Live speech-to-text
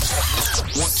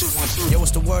Yo, what's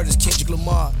the word? It's Kendrick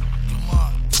Lamar.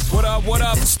 What up?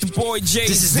 It's the boy Jay-Z.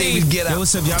 This is David Get Up. Yo,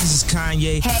 what's up, y'all? This is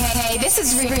Kanye. Hey, this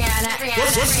is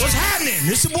Rihanna. What's happening?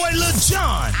 This your boy Lil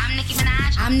Jon.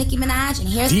 I'm Nicki Minaj, and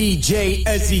here's DJ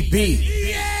Ezzy B.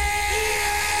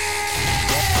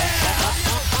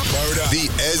 The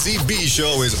Ezzy B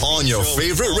Show is on your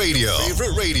favorite radio.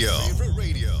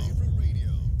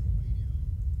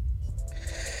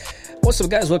 What's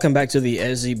up, guys? Welcome back to the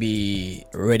Ezzy B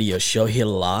Radio Show here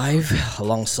live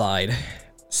alongside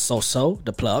So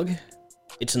the plug.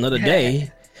 It's another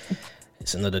day.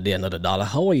 It's another day, another dollar.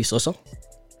 How are you, So?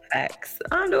 Facts.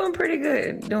 I'm doing pretty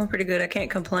good. I can't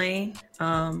complain.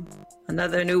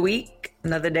 Another new week,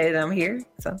 another day that I'm here,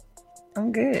 so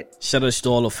I'm good. Shout out to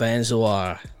all the fans who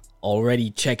are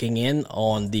already checking in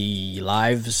on the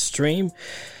live stream.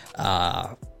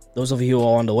 Those of you who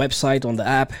are on the website, on the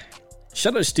app,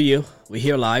 shout outs to you. We're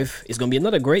here live. It's going to be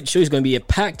another great show. It's going to be a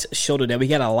packed show today. We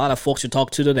got a lot of folks to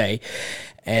talk to today.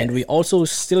 And we also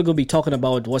still going to be talking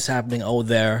about what's happening out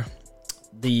there,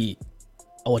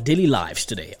 our daily lives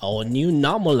today, our new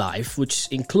normal life, which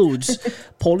includes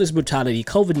police brutality,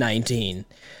 COVID-19,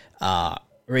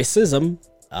 racism.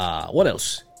 What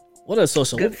else?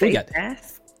 Also, what we got?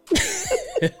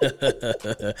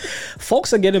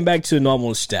 Folks are getting back to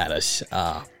normal status,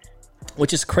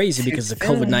 which is crazy because the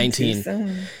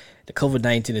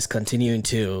COVID-19 is continuing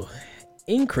to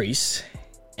increase.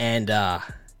 And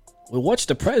we watched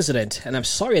the president, and I'm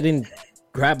sorry I didn't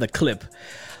grab the clip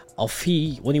of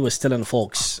when he was telling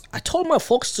folks. I told my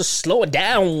folks to slow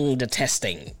down the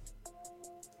testing.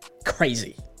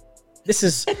 Crazy. This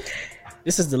is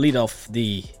the leader of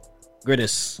the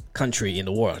greatest country in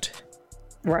the world.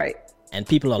 Right. And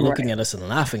people are looking at us and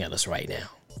laughing at us right now.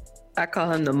 I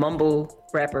call him the mumble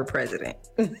rapper president.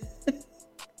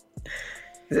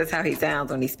 That's how he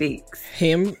sounds when he speaks.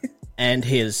 Him and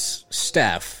his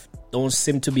staff don't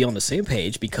seem to be on the same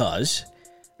page because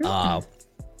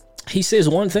he says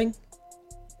one thing,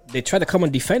 they try to come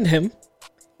and defend him,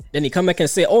 then he come back and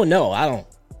say, "Oh no, I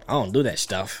don't do that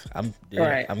stuff. I'm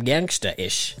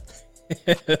gangster-ish."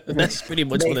 That's pretty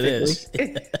much what it is.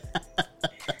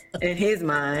 In his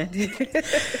mind.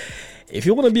 If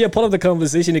you want to be a part of the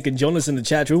conversation, you can join us in the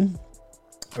chat room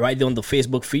right there on the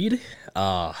Facebook feed.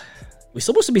 We're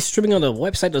supposed to be streaming on the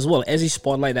website as well,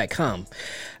 ezzyspotlight.com.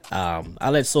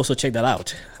 I'll let Soso check that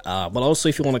out. But also,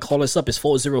 if you want to call us up, it's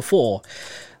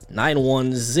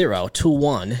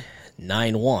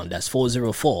 404-910-2191. That's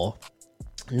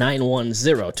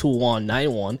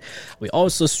 404-910-2191. We're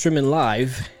also streaming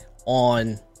live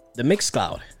on the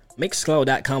Mixcloud.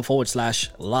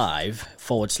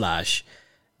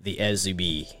 Mixcloud.com/live/the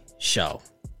SZB show.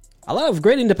 A lot of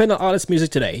great independent artist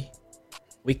music today.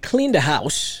 We cleaned the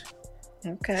house.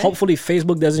 Okay. Hopefully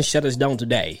Facebook doesn't shut us down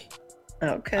today.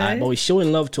 Okay. But we're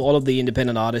showing love to all of the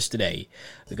independent artists today.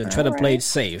 We're going to try to play it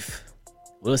safe.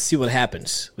 We'll see what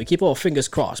happens. We keep our fingers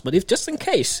crossed. But if just in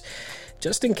case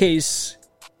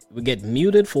we get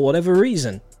muted for whatever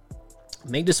reason,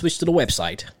 make the switch to the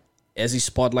website,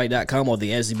 ezzyspotlight.com or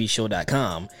the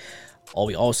szbshow.com. Or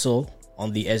we also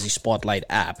on the Ezzy Spotlight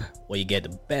app, where you get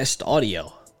the best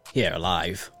audio here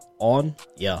live on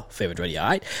your favorite radio.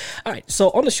 All right.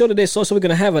 So on the show today, so we're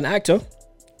gonna have an actor.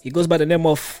 He goes by the name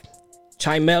of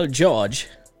Chimel George.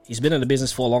 He's been in the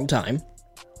business for a long time.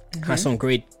 Has some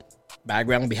great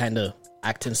background behind the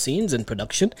acting scenes and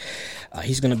production.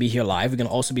 He's gonna be here live. We're gonna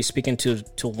also be speaking to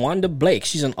Wanda Blake.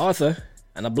 She's an author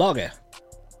and a blogger,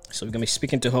 so we're gonna be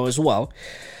speaking to her as well.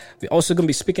 We're also gonna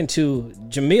be speaking to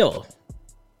Jamil.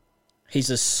 He's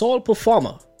a soul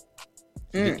performer.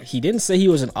 He didn't say he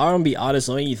was an R&B artist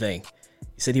or anything.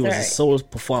 He said he was a soul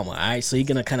performer. All right, so he's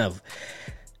gonna kind of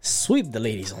sweep the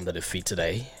ladies under the feet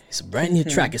today. It's a brand new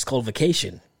track. It's called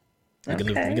Vacation. We're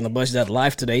gonna bust that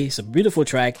live today. It's a beautiful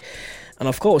track, and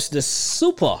of course, the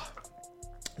super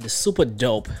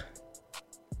dope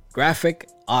graphic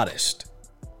artist.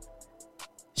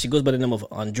 She goes by the name of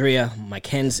Andrea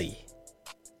Mackenzie.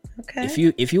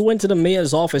 Okay. If you went to the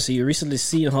mayor's office or you recently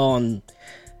seen her on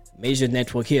major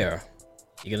network here,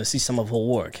 you're going to see some of her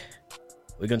work.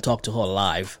 We're going to talk to her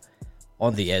live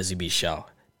on the SZB show.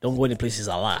 Don't go any places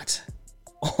a lot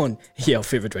on your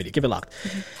favorite radio. Keep it locked.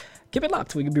 Keep it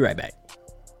locked. We can be right back.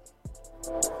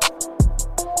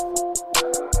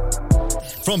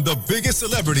 From the biggest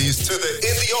celebrities to the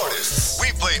indie artists,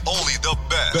 we play only the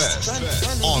best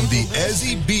on the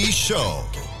Ezzy B show.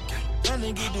 Trying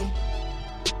to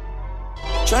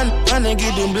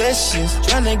get them blessings.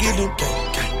 Trying to get them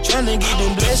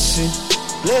blessings.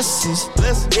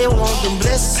 They want them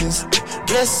blessings.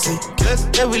 blessing.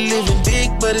 Yeah, we living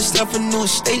big, but it's not for new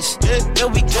estates.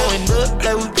 Yeah, we going up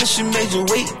like we pushing major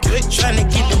weight. Trying to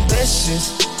get them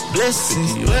blessings.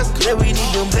 Yeah, we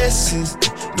need them blessings.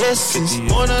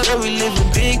 On up, yeah, we living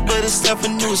big, but it's not for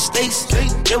new estates.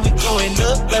 Yeah, we going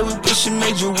up like we pushing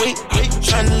major weight.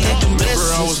 Trying to live them blessings.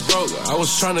 Remember I was broke, I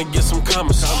was trying to get some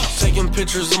commas. Taking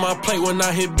pictures of my plate when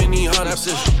I hit Benny Hunter.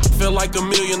 Feel like $1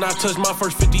 million, I touched my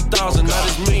first 50,000. Now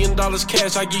this $1 million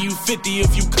cash, I give you 50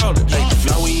 if you count it.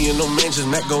 Now we in no mansions,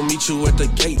 Mac gon' meet you at the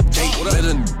gate. Let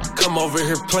a come over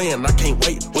here playing, I can't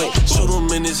wait. Shoot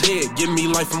him in his head, give me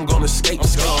life, I'm gonna escape.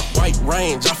 White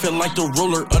range, I feel like the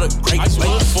ruler of the great.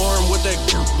 Foreign with that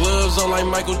gloves on like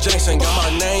Michael Jackson.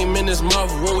 Got my name in his mouth,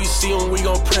 when we see him, we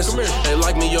gon' press him. They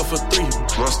lock me up for 3,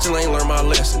 but I still ain't learned my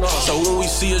lesson. So when we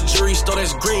see a jury store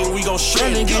that's green, we gon' shoot.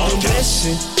 Trying to get them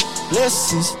blessings.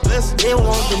 They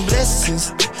want them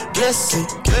blessings.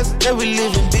 Yeah, we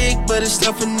living big, but it's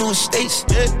not for new estates.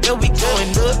 Yeah, we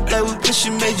going up like we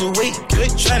pushing major weight.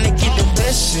 Trying to get them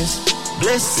blessings.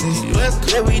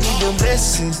 Yeah, we need them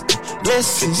blessings.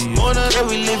 On up, yeah,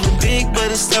 we living big,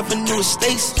 but it's not for new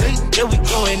estates. Yeah, we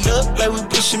going up like we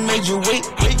pushing major weight.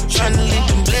 Trying to live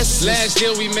them blessings. Last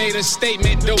year we made a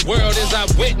statement, the world is our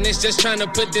witness. Just trying to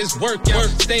put this work out,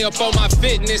 stay up on my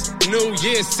fitness. New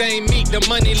Year, same meat, the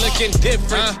money looking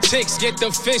different. Chicks get the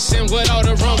fishing with all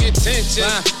the wrong intentions.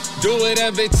 Do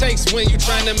whatever it takes when you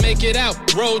trying to make it out.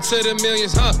 Road to the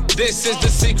millions, this is the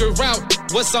secret route.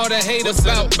 What's all the hate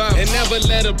about? And never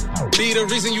let it be the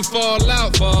reason you fall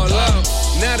out.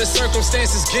 Now the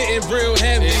circumstances getting real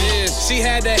heavy. She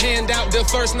had to hand out the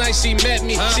first night she met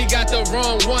me. She got the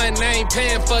wrong one, I ain't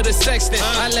paying for the sexting.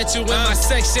 I let you in my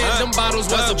section, them bottles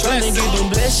was a blessing. Trying to get them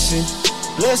blessings.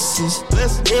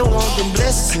 They want them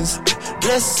blessings.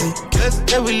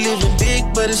 Yeah, we living big,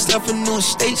 but it's not for new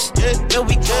estates. Yeah,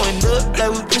 we going up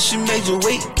like we pushing major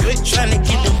weight. Trying to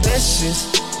get them blessings.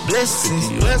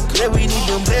 Yeah, we need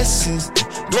them blessings.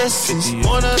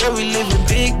 On up, yeah, we living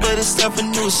big, but it's not for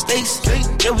new estates.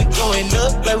 Yeah, we going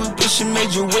up like we pushing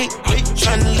major weight.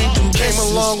 Trying to live them blessings. Came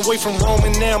a long way from Rome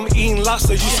and now I'm eating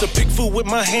lobster. Used to pick food with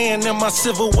my hand and my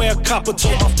silverware copper.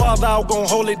 Told my father I was gon'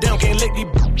 hold it down, can't let these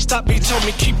stop me. Told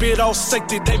me keep it all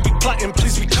sacred, they be plotting,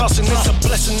 please be cautious. It's a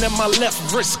blessing that my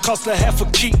left wrist cost a half a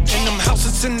key. And them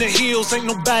houses in the hills, ain't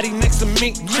nobody next to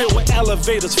me. Grill with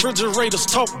elevators, refrigerators,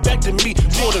 talk back to me.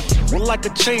 Water like a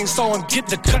chainsaw and get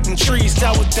to cutting trees.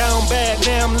 I was down bad,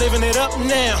 now I'm living it up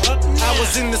now. I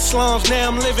was in the slums, now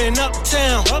I'm living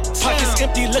uptown. Pockets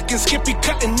empty, looking skimpy,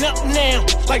 cutting up now.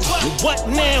 Like what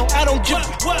now? I don't give a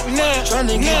what now. Trying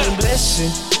to get them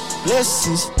blessings.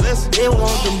 They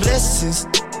want them blessings.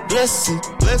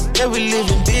 Yeah, we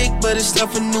living big, but it's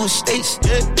not for new estates.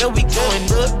 Yeah, we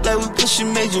going up like we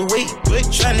pushing major weight.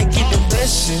 Trying to get them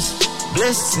blessings.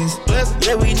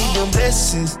 Yeah, we need them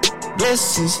blessings.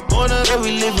 On up, yeah,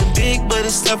 we living big, but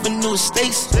it's not for new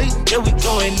estates. Yeah, we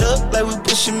going up like we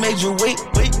pushing major weight.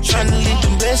 Trying to leave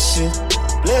them blessings.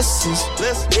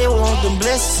 They want them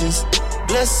blessings.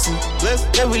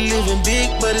 Yeah, we living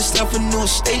big, but it's not for new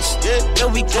estates. Yeah,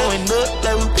 we going up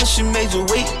like we pushing major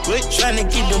weight. Trying to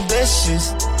get them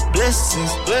blessings.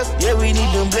 Yeah, we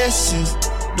need them blessings.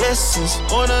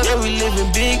 On up, yeah, we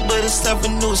living big, but it's not for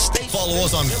new estates. Follow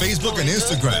us on Facebook and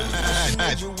Instagram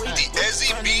at The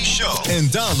Ezzy B Show. And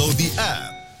download the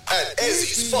app at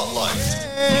Ezzy Spotlight.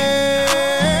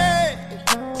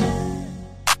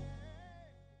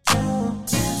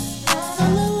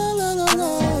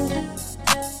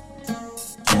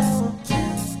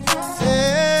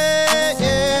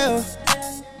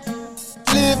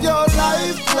 Live your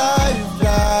life.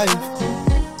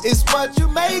 It's what you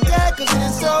make it, cause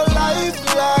it's your life.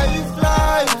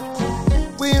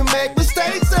 We make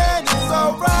mistakes and it's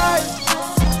alright.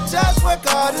 Just work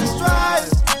hard and strive,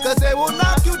 cause they will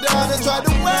knock you down and try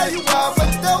to wear you out,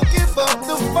 but don't give up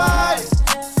the fight.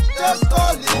 Just go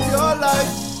live your life.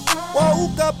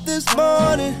 Woke up this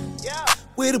morning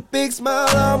with a big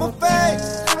smile on my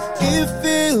face. It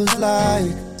feels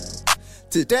like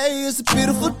today is a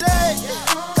beautiful day.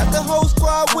 Got the whole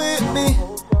squad with me,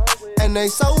 and they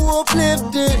so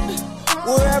uplifted.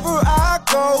 Wherever I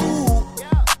go,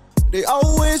 they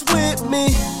always with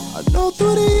me. I know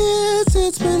through the years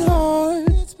it's been hard.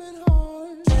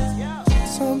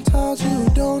 Sometimes you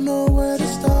don't know where to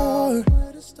start.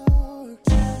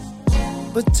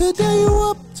 But today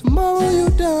you up, tomorrow you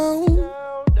down.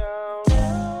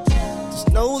 Just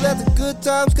know that the good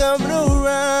times coming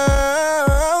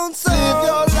around. So live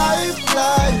your life.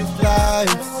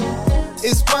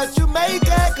 It's what you make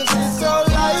it, cause it's your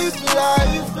life.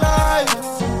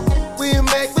 We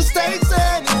make mistakes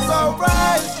and it's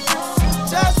alright.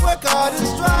 Just work hard and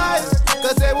strive,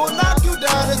 cause they will knock you down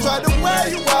try to wear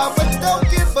you out, but don't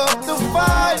give up the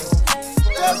fight.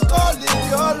 Just go live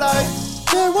your life.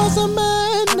 There was a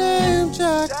man named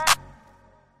Jack.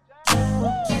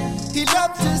 He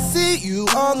loved to see you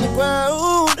on the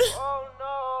ground.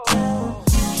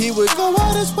 He would go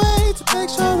out his way to make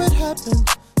sure it happened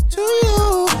to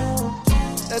you.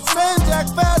 That man Jack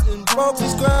fell and broke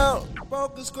his ground.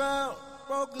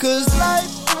 Cause life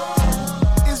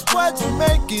is what you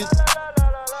make it.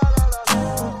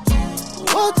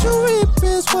 What you reap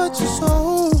is what you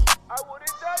sow.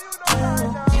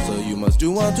 So you must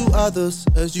do unto others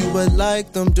as you would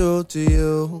like them do to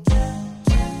you.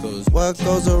 Cause what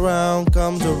goes around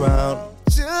comes around.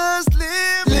 Just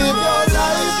live your life.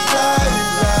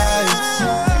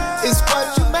 It's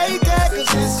what you make it,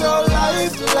 cause it's your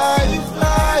life.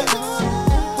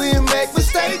 We make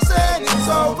mistakes and it's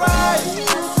alright.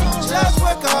 Just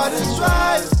work hard and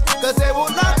strive, cause they will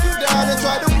knock you down and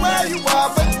try to wear you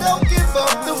out, but don't give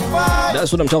up the fight.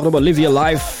 That's what I'm talking about. Live your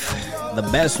life the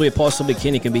best way possibly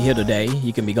can. You can be here today,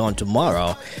 you can be gone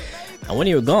tomorrow, and when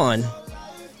you're gone,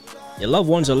 your loved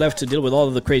ones are left to deal with all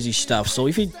of the crazy stuff. So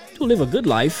if you do live a good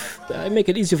life, make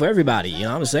it easy for everybody. You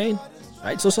know what I'm saying?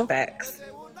 Right, so? Facts.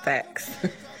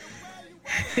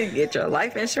 Get your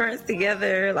life insurance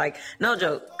together. Like, no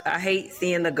joke. I hate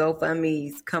seeing the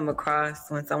GoFundMes come across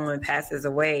when someone passes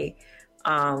away,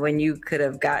 when you could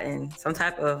have gotten some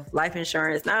type of life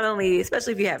insurance, not only,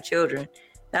 especially if you have children,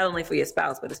 not only for your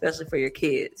spouse, but especially for your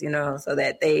kids, you know, so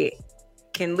that they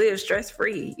can live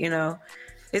stress-free, you know.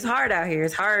 It's hard out here.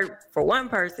 It's hard for one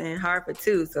person, hard for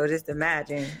two. So just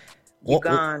imagine you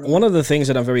gone. One of the things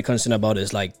that I'm very concerned about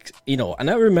is, like, you know, and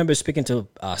I remember speaking to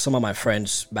some of my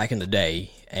friends back in the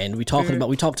day, and we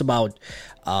talked about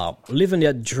living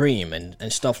their dream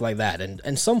and stuff like that.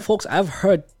 And some folks, I've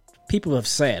heard people have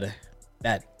said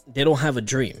that they don't have a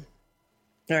dream.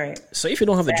 All right. So if you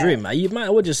don't have a dream, you might as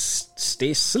well just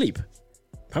stay asleep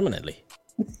permanently.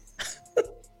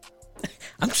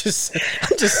 I'm just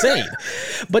saying.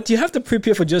 But you have to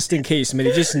prepare for just in case, man.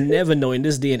 You just never know in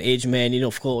this day and age, man. You know,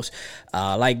 of course,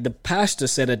 like the pastor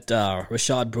said at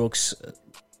Rashad Brooks'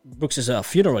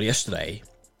 funeral yesterday,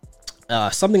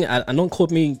 something, I don't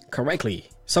quote me correctly,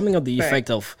 something of the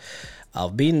effect of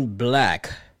being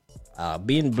black.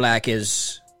 Being black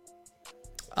is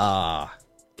a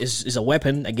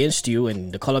weapon against you,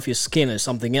 and the color of your skin is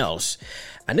something else.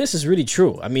 And this is really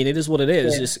true. I mean, it is what it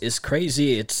is. Yeah. It's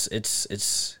crazy. It's a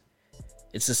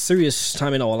serious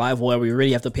time in our life where we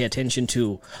really have to pay attention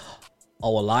to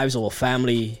our lives, our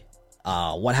family.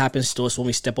 What happens to us when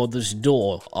we step out this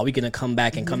door? Are we gonna come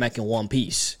back and come back in one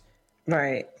piece?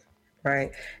 Right.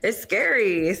 It's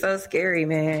scary. It's so scary,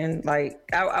 man. Like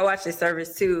I watched this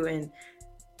service too, and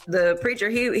the preacher,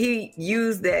 he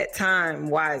used that time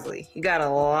wisely. He got a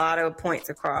lot of points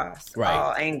across,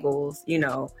 all angles, you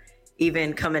know,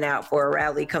 even coming out for a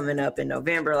rally coming up in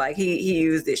November. Like he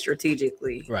used it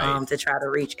strategically to try to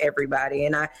reach everybody.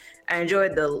 And I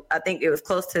enjoyed I think it was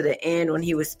close to the end when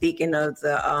he was speaking of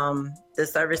the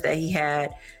service that he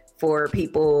had for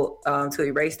people to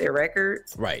erase their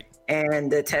records. Right.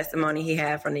 And the testimony he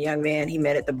had from the young man he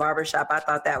met at the barbershop. I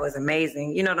thought that was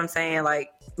amazing. You know what I'm saying? Like,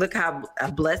 look how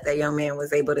blessed that young man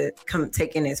was able to come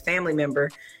take in his family member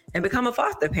and become a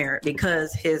foster parent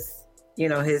because his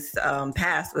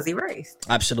past was erased.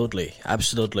 Absolutely. Shout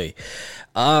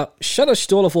out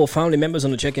to all of our family members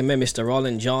on the check-in, man. Mr.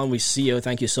 Roland John, we see you.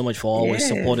 Thank you so much for always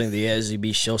supporting the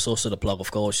SZB show. So the plug,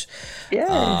 of course.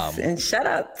 Yes, and shout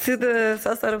out to the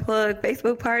So the plug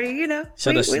Facebook party. You know,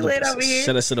 we lit over here.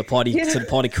 Shout out to the party, to the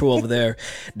party crew over there.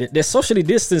 They're socially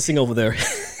distancing over there.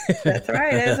 That's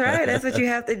right. That's what you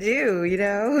have to do. You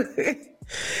know.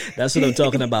 That's what I'm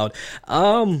talking about.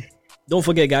 Don't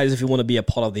forget, guys, if you want to be a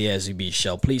part of the SZB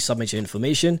show, please submit your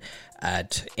information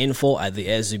at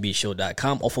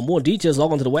info@theszbshow.com, or for more details,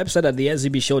 log on to the website at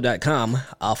theszbshow.com.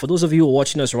 For those of you who are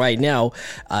watching us right now,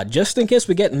 just in case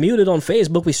we get muted on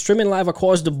Facebook, we're streaming live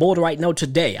across the board right now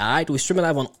today, all right? We're streaming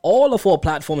live on all of our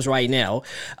platforms right now.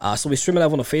 So we're streaming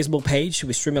live on the Facebook page.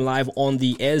 We're streaming live on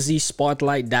the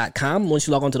EzzySpotlight.com. Once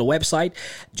you log on to the website,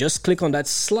 just click on that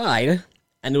slide,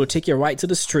 and it will take you right to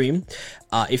the stream.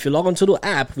 If you log onto the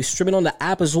app, we're streaming on the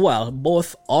app as well,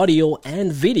 both audio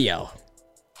and video.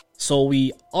 So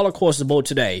we all across the board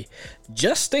today,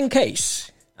 just in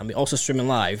case. And we're also streaming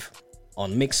live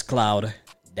on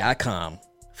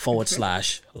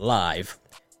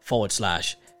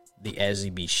mixcloud.com/live/the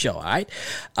SZB show, all right?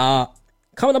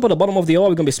 Coming up at the bottom of the hour, we're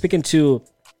going to be speaking to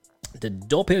the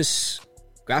dopest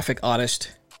graphic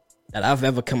artist that I've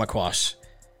ever come across,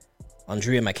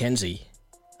 Andrea McKenzie.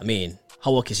 I mean,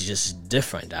 her work is just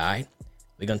different, all right?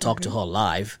 We're going to talk to her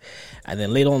live. And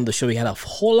then later on in the show, we got a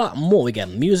whole lot more. We got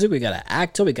music, we got an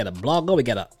actor, we got a blogger, we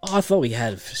got an author, we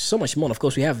have so much more. And of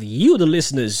course, we have you, the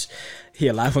listeners,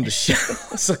 here live on the show.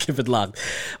 So keep it locked.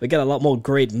 We got a lot more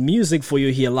great music for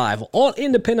you here live. All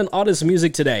independent artist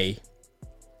music today.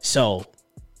 So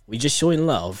we just showing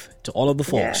love to all of the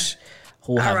folks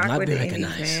who have not been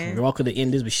recognized. We rock with the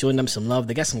indies. We're showing them some love.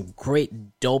 They got some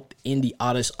great, dope indie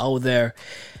artists out there.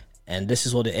 And this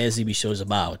is what the SZB show is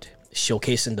about.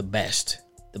 Showcasing the best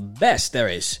there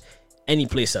is any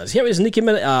place else. Here is Nika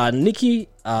Nashe,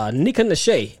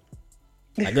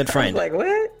 my good friend. Like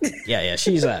what? Yeah,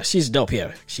 she's dope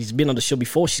here. She's been on the show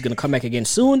before. She's gonna come back again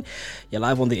soon. You're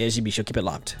live on the SZB show. Keep it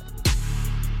locked.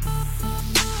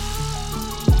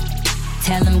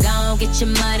 Tell them go get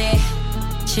your money,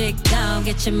 chick, go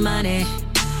get your money.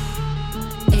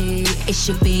 It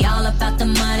should be all about the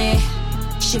money.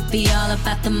 Should be all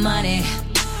about the money.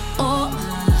 Oh.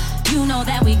 You know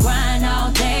that we grind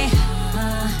all day,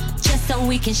 just so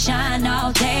we can shine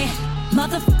all day.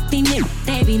 Motherfucking niggas,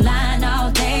 they be lying all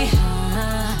day.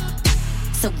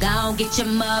 So go get your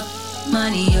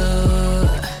money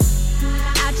up.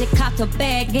 I just copped a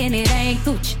bag and it ain't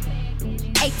Gucci.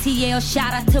 ATL,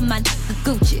 shout out to my nigga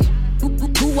Gucci.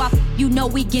 Guap, you know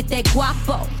we get that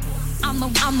guapo. I'ma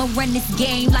run this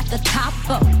game like a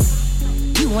capo.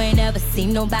 You ain't ever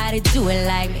seen nobody do it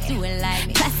like me.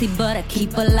 Classy, but I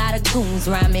keep a lot of goons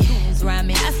around me.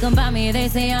 Ask them about me, they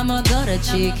say I'm a gutter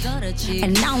chick.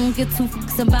 And I don't get too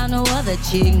fucks about no other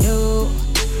chick, no.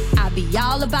 I be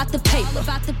all about the paper.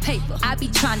 I be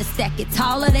trying to stack it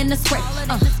taller than the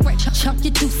scraper. Chunk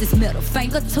your deuces, middle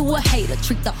finger to a hater.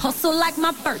 Treat the hustle like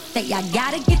my birthday. I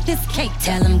gotta get this cake.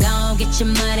 Tell them go get your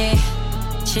money.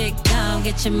 Chick, go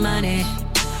get your money.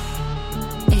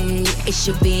 It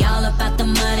should be all about the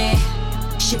money.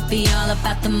 Should be all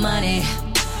about the money.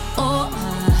 Oh,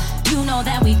 you know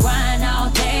that we grind all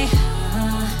day,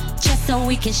 just so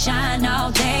we can shine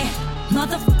all day.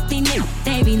 Motherfucking niggas,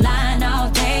 they be lying all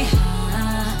day.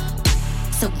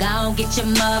 So go get your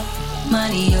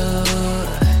money up.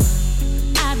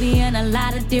 I be in a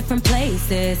lot of different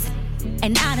places,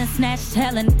 and I done snatched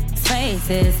hella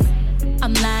faces.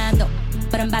 I'm lying though,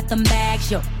 but I'm about them bags,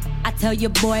 yo. I tell your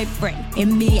boyfriend,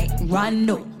 and me ain't run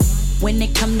no. When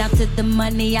it come down to the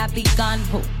money, I be gone,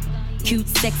 ho. Cute,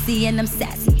 sexy, and I'm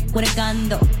sassy with a gun,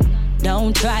 though.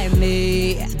 Don't try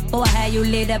me. Oh, I had you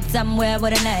lit up somewhere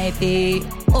with a knife.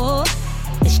 Oh,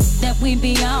 the shit that we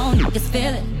be on, niggas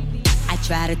feel it. I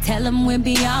try to tell them we'll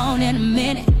be on in a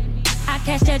minute. I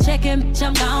catch that check and bitch,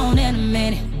 I'm gone in a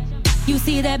minute. You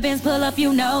see that Benz pull up,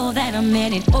 you know that I'm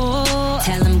in it. Oh,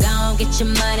 tell them go get your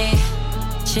money.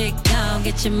 Chick, go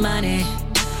get your money.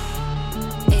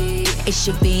 It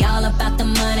should be all about the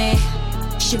money.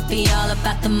 Should be all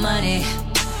about the money.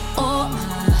 Oh,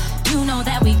 you know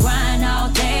that we grind all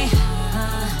day,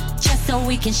 just so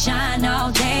we can shine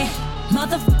all day.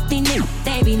 Motherfucking niggas,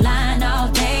 they be lying all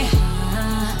day.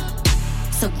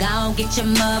 So go get your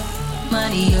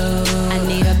money up. I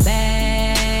need a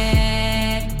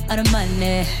bag of the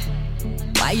money.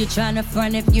 Why you tryna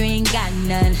front if you ain't got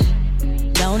none?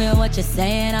 Don't know what you're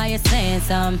saying, are you saying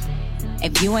something?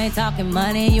 If you ain't talking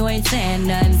money, you ain't saying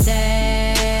nothing.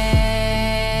 Say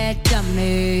to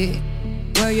me,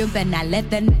 where you been? I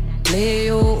let that play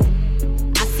you.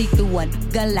 I see through a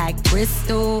nigga like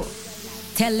Bristol.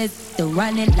 Tell it to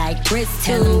run it like Bristol.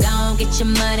 Tell him go get your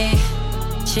money.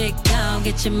 Chick, go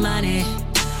get your money.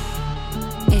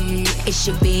 It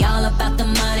should be all about the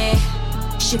money.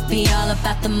 Should be all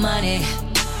about the money.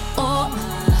 Oh,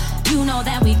 you know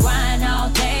that we grind all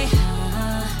day,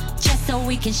 just so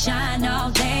we can shine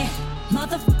all day.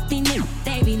 Motherfucking niggas,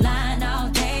 they be lying all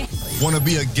day. Want to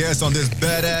be a guest on this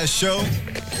badass show?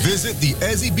 Visit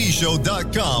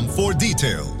theezzybshow.com for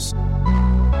details.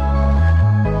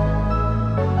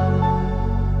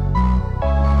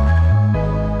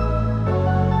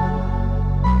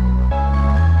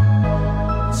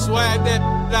 Swag that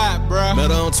out, bruh.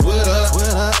 Met on Twitter.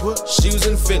 She was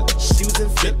in Philly.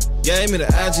 Gave me the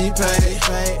IG page.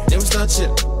 Then we start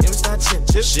chillin'.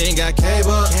 She ain't got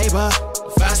cable.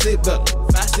 5 stick buck.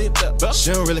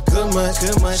 She don't really cook much.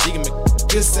 She can make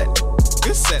good set.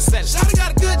 Shawty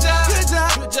got a good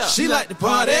job. She like to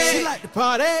party.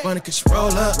 Funny cause she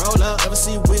roll up. Never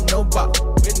see you with no bop.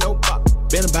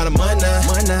 Been about a month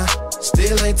now.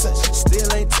 Still ain't touch.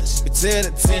 Can tell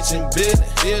the tension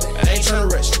building. I ain't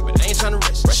tryna rush.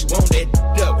 She want that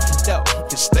dope.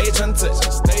 Can stay tryna touch.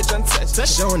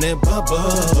 Showing that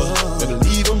bubble. Never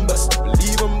leave them bust.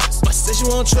 I said she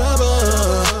want trouble.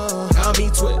 Call me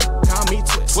twit.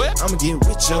 I'ma get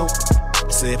with yo. I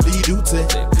said please do take.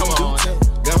 Come on.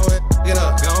 Go get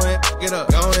up, go ahead, get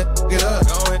up, go ahead, get up,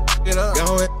 go ahead, get up,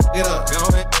 go ahead, get up, go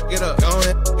ahead, get up, go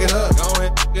ahead, get up, go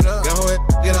ahead, get up, go ahead,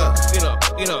 get up, get up,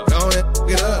 get up, go ahead,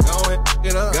 get up, go ahead,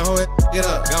 get up, go ahead, get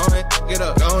up, go ahead, get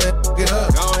up, go ahead, get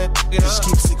up, go ahead, get up. Just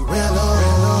keep secret real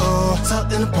low.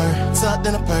 Tucked in a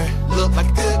purr, look like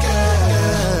a good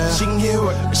girl. She can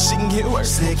get work,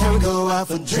 Say, can we go out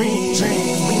for drinks?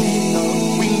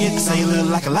 We can get the same look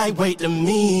like a lightweight to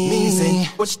me. Say,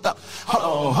 what you thought?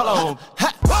 Hold on.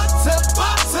 Bottom,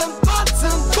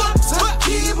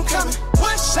 keep 'em coming.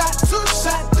 1 shot, 2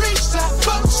 shot, 3 shot,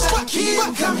 4 shot, keep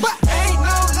 'em coming. Ain't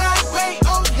no lightweight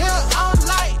on here, I'm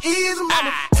like easy money.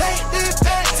 Take this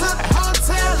back to the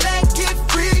hotel and get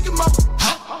freaky, mama.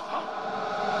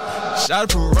 Shot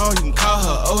it from wrong, you can call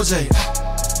her OJ.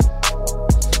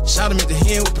 Shot him at the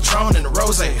hen with Patron and the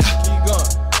rose. Keep going.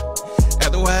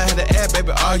 After a while, I had to ask,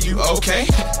 baby, are you okay?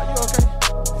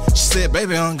 She said,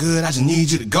 baby, I'm good, I just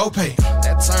need you to go pay.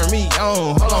 That turned me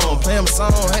on, hold on, playing my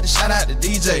song, had to shout out the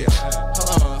DJ.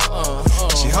 Hold on.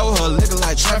 She hold her liquor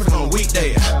like traffic on a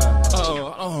weekday.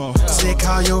 Said,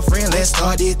 call your friend, let's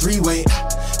start this 3-way.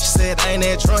 She said, I ain't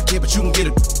that drunk yet, but you can get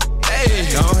it.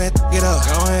 Hey, go ahead, get up,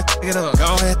 go ahead, get up,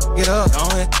 go ahead, get up, go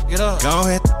ahead, get up, go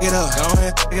ahead, get up, go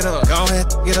ahead, get up, go ahead,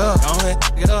 get up, go ahead,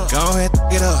 get up, go ahead,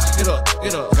 get up, get up,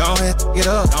 get up, go ahead, get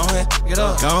up, go ahead, get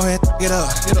up, go ahead, get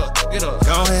up, get up, get up,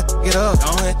 go ahead, get up,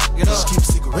 go ahead, get up. Just keep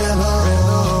secret real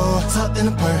low. Tucked in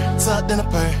a purr,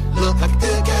 look like a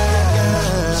good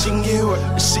girl. She can get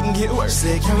work,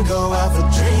 Say, can we go out for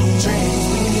drinks?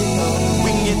 We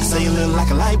can get to say you look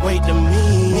like a lightweight to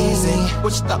me. Say,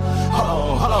 what you thought?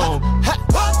 Hold on.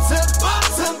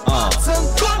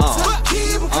 Bottom,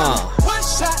 keep 'em coming. 1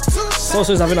 shot, 2 shots.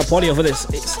 Sosa's having a party over this.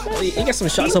 You get some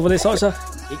shots over there, Sosa.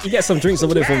 You get some drinks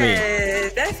over there for me.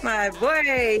 Yes, that's my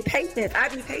boy. Patience. I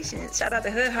be patient. Shout out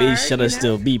to Hood Hard. Be sure to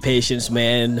still be patient,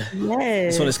 man.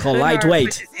 Yes. That's what it's called, Hood Hard lightweight.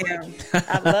 pushes him.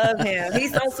 I love him.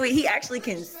 He's so sweet. He actually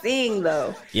can sing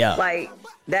though. Yeah. Like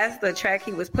that's the track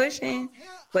he was pushing.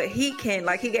 But he can,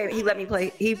 like, he let me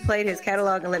play. He played his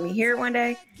catalog and let me hear it one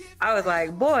day. I was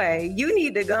like, boy, you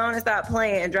need to go on and stop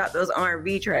playing and drop those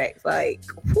R&B tracks. Like,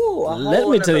 whew, let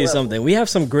me tell you something. We have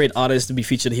some great artists to be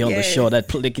featured here on the show that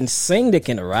they can sing, they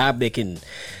can rap, they can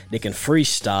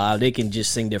freestyle, they can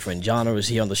just sing different genres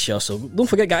here on the show. So don't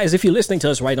forget, guys, if you're listening to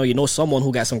us right now, you know someone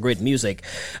who got some great music.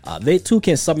 They too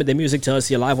can submit their music to us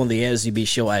here live on the SZB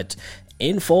show at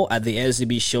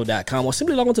info@theszbshow.com, or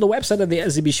simply log on to the website at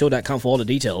theszbshow.com for all the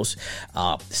details.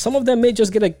 Some of them may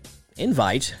just get an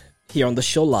invite here on the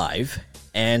show live,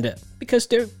 and because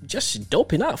they're just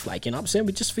dope enough, like, you know what I'm saying,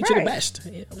 we just feature the best,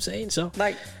 you know what I'm saying? So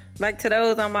like to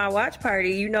those on my watch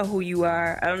party, you know who you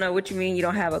are. I don't know what you mean you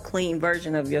don't have a clean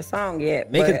version of your song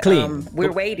yet. Make it clean.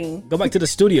 We're waiting. Go back to the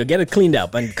studio, get it cleaned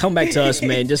up, and come back to us,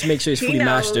 man. Just make sure it's fully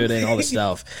mastered and all the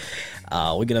stuff.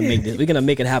 We're gonna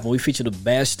make it happen. We feature the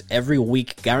best every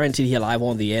week, guaranteed here live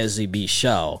on the SZB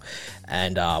show,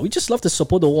 and we just love to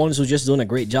support the ones who just doing a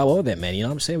great job over there, man. You know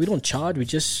what I'm saying? We don't charge.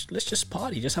 Let's just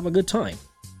party, just have a good time.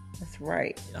 That's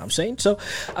right. You know what I'm saying? So,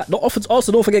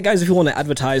 also don't forget, guys, if you want to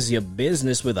advertise your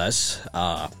business with us,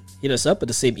 hit us up at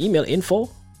the same email,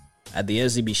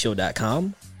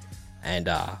 info@theszbshow.com, and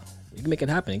you can make it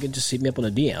happen. You can just hit me up on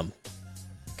a DM,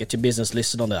 get your business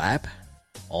listed on the app,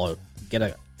 or get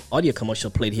a audio commercial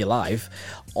played here live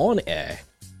on air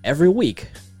every week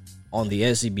on the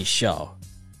SZB show.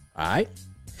 All right.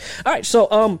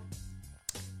 So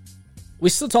we're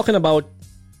still talking about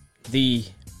the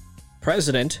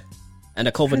president and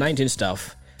the COVID-19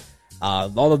 stuff.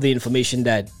 All of the information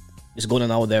that is going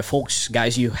on out there, folks,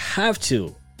 guys, you have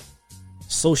to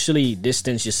socially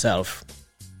distance yourself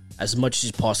as much as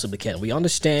you possibly can. We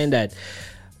understand that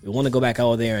we want to go back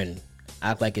out there and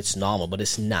act like it's normal, but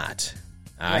it's not.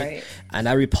 All right. And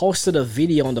I reposted a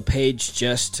video on the page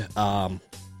just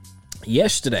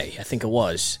yesterday, I think it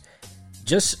was,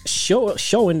 just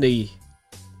showing the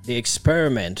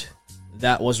experiment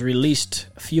that was released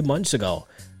a few months ago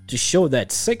to show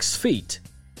that 6 feet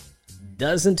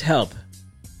doesn't help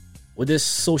with this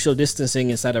social distancing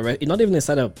inside not even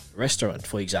inside a restaurant,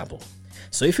 for example.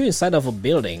 So if you're inside of a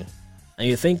building and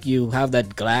you think you have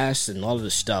that glass and all of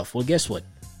this stuff, well, guess what?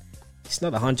 It's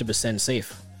not 100%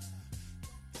 safe.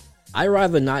 I'd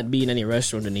rather not be in any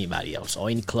restaurant than anybody else, or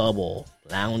any club or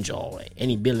lounge or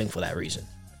any building for that reason.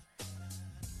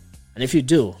 And if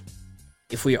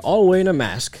we're all wearing a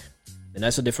mask, then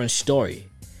that's a different story.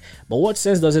 But what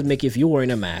sense does it make if you're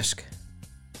wearing a mask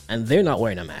and they're not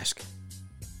wearing a mask?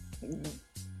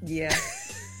 Yeah.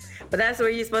 But that's where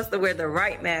you're supposed to wear the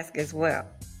right mask as well.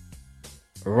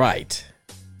 Right.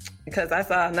 Because I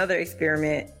saw another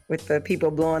experiment with the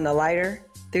people blowing the lighter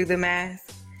through the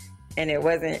mask, and it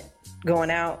wasn't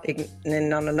going out, and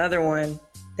then on another one,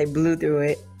 they blew through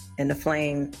it, and the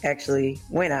flame actually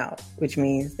went out, which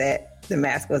means that the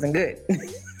mask wasn't good.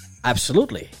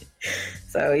 Absolutely.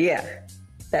 So yeah,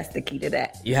 that's the key to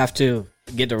that. You have to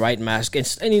get the right mask,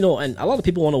 and and a lot of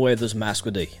people want to wear those masks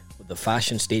with the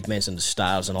fashion statements and the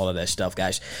styles and all of that stuff,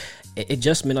 guys. It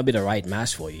just may not be the right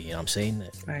mask for you. You know what I'm saying?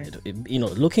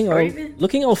 Right.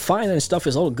 Looking all fine and stuff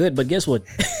is all good, but guess what?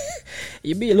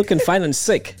 You be looking fine and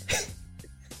sick.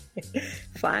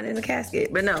 Fine in the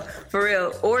casket, but no, for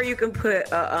real. Or you can put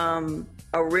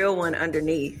a real one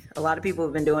underneath. A lot of people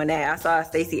have been doing that. I saw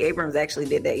Stacey Abrams actually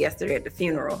did that yesterday at the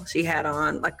funeral. She had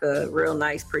on like a real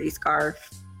nice, pretty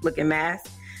scarf-looking mask,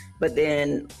 but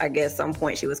then I guess some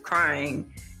point she was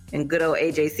crying. And good old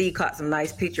AJC caught some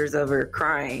nice pictures of her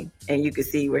crying, and you could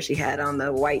see where she had on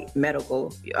the white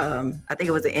medical. I think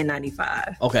it was an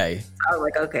N95. Okay. So I was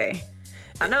like, okay.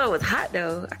 I know it was hot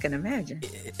though. I can imagine.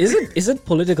 Is it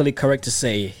politically correct to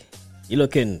say you're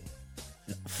looking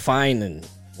fine and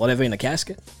whatever in a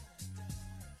casket?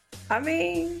 I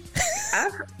mean,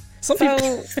 so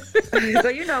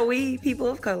we people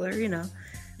of color,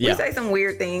 Yeah. We say some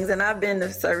weird things, and I've been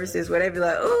to services where they be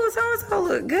like, "Oh, so and so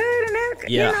look good," and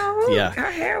that, her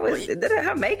hair was,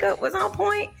 her makeup was on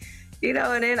point,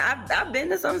 And then I've been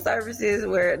to some services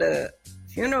where the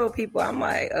funeral people, I'm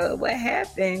like, "What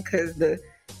happened?" Because the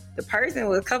person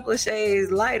was a couple of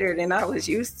shades lighter than I was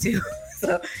used to,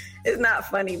 so it's not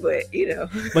funny, but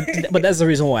But that's the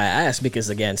reason why I asked,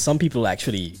 because again, some people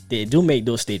actually they do make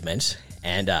those statements,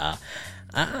 and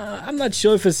I'm not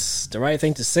sure if it's the right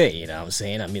thing to say, you know what I'm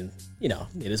saying? I mean,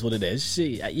 it is what it is.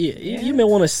 You may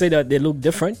want to say that they look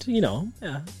different, Yeah,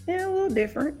 a little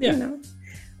different,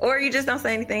 Or you just don't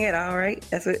say anything at all, right?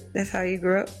 That's how you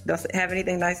grew up. Don't have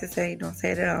anything nice to say. Don't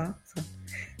say it at all. So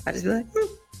I just be like,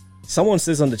 Someone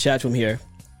says on the chat room here,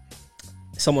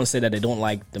 someone said that they don't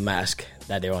like the mask,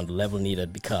 that they're on the level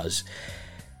needed because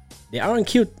they aren't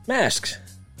cute masks.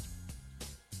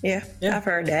 Yeah, I've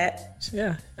heard that.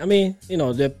 Yeah, I mean,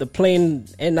 the plain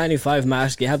N95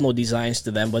 mask, they have no designs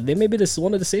to them, but they may be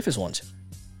one of the safest ones.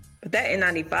 But that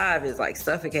N95 is like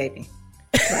suffocating.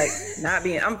 Like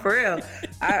I'm for real.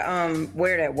 I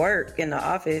wear it at work in the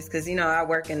office because I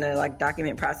work in the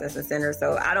document processing center,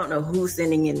 so I don't know who's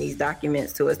sending in these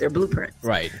documents to us. They're blueprints.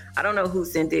 Right. I don't know who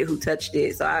sent it, who touched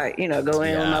it. So I, go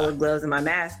in with my little gloves and my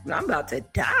mask, but I'm about to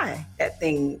die. That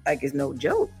thing is no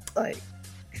joke.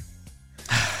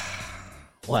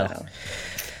 Well,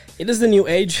 it is the new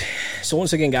age. So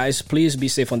once again, guys, please be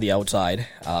safe on the outside.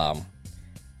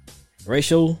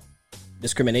 Racial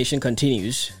discrimination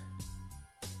continues.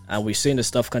 And we're seeing the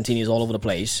stuff continues all over the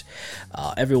place.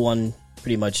 Everyone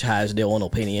pretty much has their own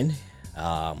opinion.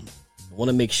 Want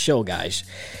to make sure, guys,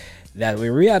 that we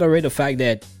reiterate the fact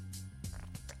that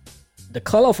the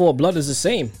color of our blood is the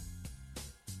same.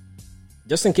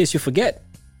 Just in case you forget.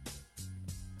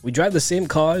 We drive the same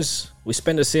cars. We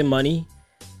spend the same money.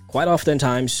 Quite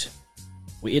oftentimes,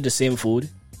 we eat the same food.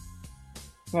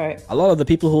 Right. A lot of the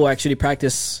people who actually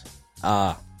practice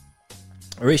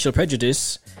racial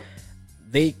prejudice,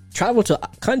 they travel to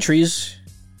countries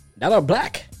that are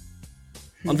black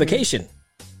on vacation.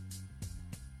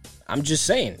 I'm just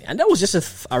saying. And that was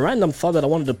just a random thought that I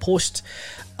wanted to post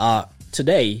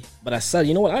today. But I said,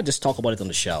 you know what? I'll just talk about it on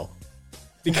the show.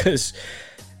 Because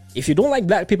if you don't like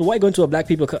black people, why go into a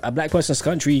black person's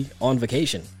country on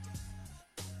vacation?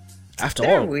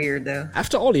 They're weird though.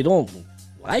 After all, you don't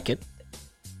like it.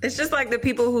 It's just like the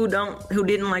people who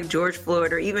didn't like George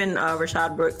Floyd or even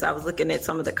Rashad Brooks. I was looking at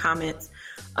some of the comments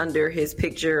under his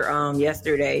picture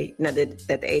yesterday that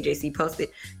the AJC posted,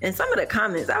 and some of the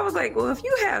comments I was like, well, if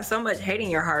you have so much hate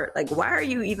in your heart, why are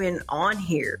you even on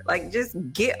here? Just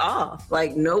get off.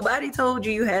 Nobody told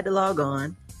you had to log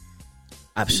on.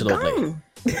 Absolutely.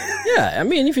 Yeah, I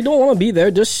mean, if you don't want to be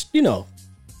there, just keep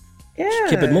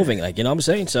it moving, you know what I'm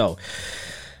saying? So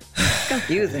it's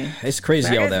confusing. It's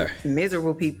crazy out there.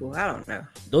 Miserable people. I don't know.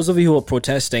 Those of you who are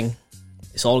protesting,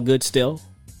 it's all good still,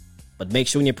 but make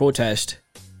sure when you protest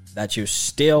that you're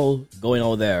still going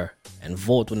out there and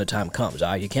vote when the time comes. All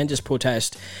right? You can't just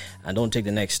protest and don't take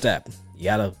the next step. You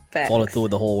gotta follow through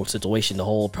the whole situation, the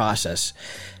whole process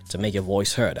to make your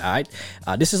voice heard. All right.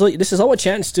 This is our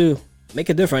chance to make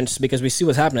a difference because we see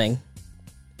what's happening.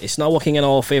 It's not working in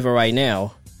our favor right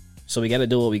now. So we got to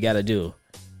do what we got to do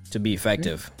to be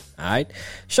effective. All right.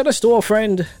 Shout out to our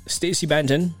friend, Stacey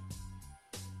Banton.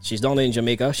 She's down there in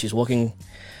Jamaica. She's working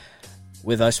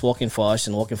with us, working for us,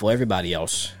 and working for everybody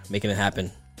else, making it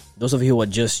happen. Those of you who are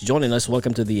just joining us,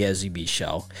 welcome to the SZB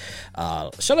show.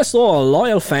 Shout out to our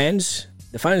loyal fans,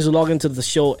 the fans who log into the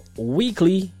show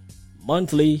weekly,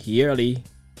 monthly, yearly.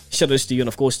 shout outs to you, and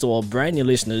of course to our brand new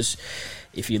listeners.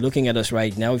 If you're looking at us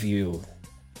right now, if you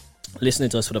listening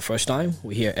to us for the first time,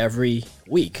 we're here every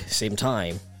week, same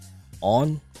time,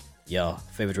 on your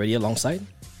favorite radio alongside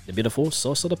the beautiful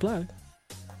Source of the Plug.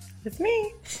 It's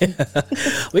me.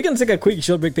 We're going to take a quick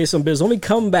short break, pay some bills. When we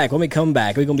come back, we're going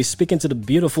to be speaking to the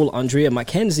beautiful Andrea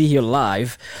Mackenzie here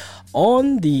live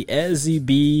on the Ezzy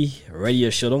B radio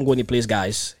show. Don't go any place,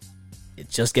 guys.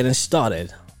 It's just getting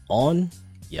started on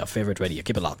your favorite radio.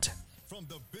 Keep it locked. From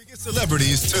the biggest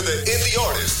celebrities to the indie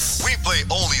artists, we play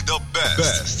only the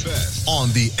best on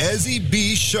the Ezzy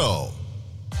B show.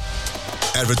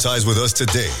 Advertise with us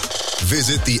today.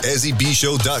 Visit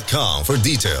theezzybshow.com for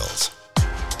details.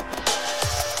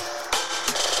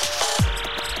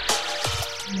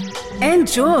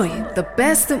 Enjoy the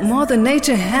best that Mother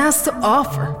Nature has to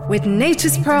offer with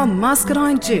Nature's Pearl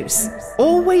Muscadine Juice.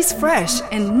 Always fresh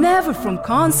and never from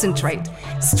concentrate.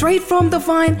 Straight from the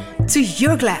vine to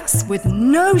your glass with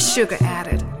no sugar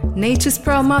added. Nature's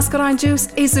Pearl Muscadine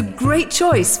Juice is a great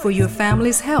choice for your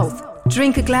family's health.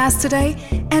 Drink a glass today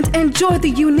and enjoy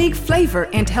the unique flavor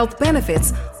and health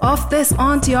benefits of this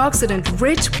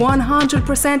antioxidant-rich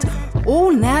 100%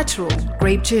 all-natural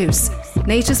grape juice.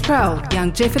 Nature's Pearl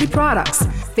Longevity Products.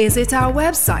 Visit our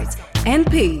website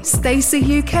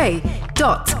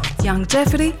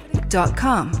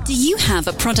npstacyuk.longevity.com. Do you have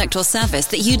a product or service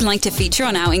that you'd like to feature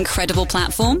on our incredible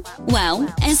platform? Well,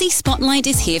 Ezzy Spotlight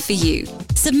is here for you.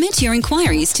 Submit your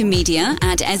inquiries to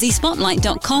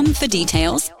media@ezzyspotlight.com for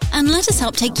details and let us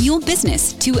help take your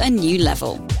business to a new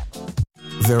level.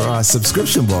 There are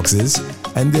subscription boxes,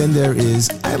 and then there is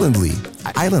Islandly.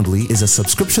 Islandly is a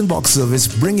subscription box service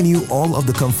bringing you all of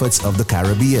the comforts of the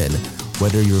Caribbean.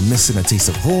 Whether you're missing a taste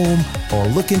of home or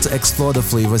looking to explore the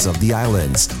flavors of the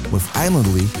islands, with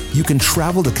Islandly, you can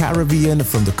travel the Caribbean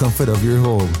from the comfort of your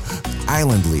home.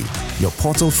 Islandly, your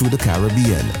portal through the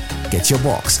Caribbean. Get your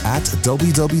box at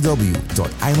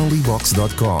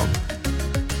www.islandlybox.com.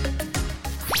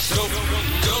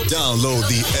 Download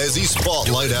the Ezzy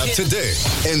Spotlight app today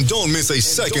and don't miss a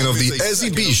second of the Ezzy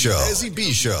B Show.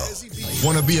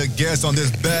 Want to be a guest on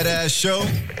this badass show?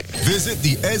 Visit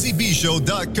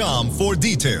theezzybshow.com for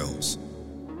details.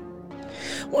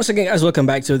 Once again, guys, welcome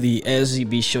back to the Ezzy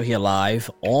B Show here live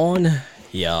on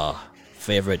your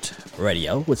favorite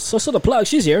radio with Source of the Plug.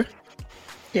 She's here.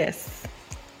 Yes.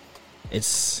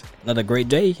 It's another great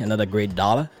day, another great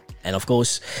dollar. And of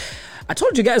course, I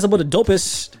told you guys about the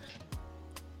dopest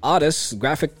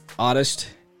graphic artist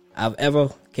I've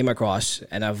ever came across,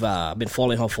 and I've been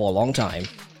following her for a long time.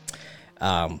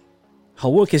 Her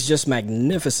work is just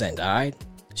magnificent, all right?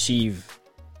 She's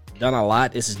done a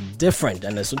lot. It's different,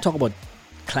 and let's talk about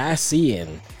classy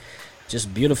and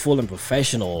just beautiful and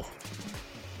professional.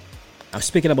 I'm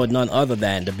speaking about none other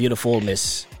than the beautiful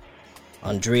Miss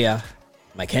Andrea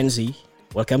Mackenzie.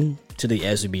 Welcome to the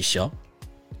Ezzy B Show.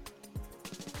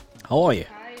 How are you?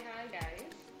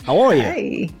 How are you? Hi.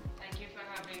 Thank you for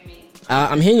having me.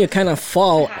 I'm hearing you kind of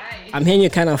far. I'm hearing you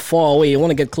kind of far away. You want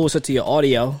to get closer to your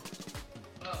audio?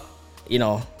 You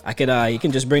know, I could. You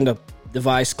can just bring the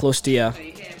device close to you. So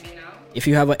you hear me now? If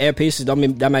you have an earpiece,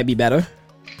 that might be better.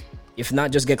 If not,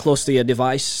 just get close to your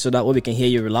device so that way we can hear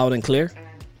you loud and clear.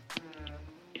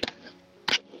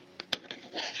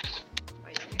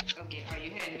 Okay, are you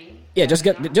hearing me? Yeah, just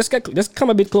come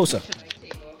a bit closer.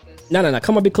 No,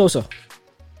 come a bit closer.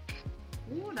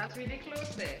 Ooh, that's really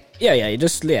close there.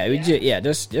 Yeah,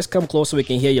 just come close so we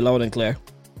can hear you loud and clear.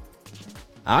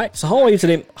 All right. So how are you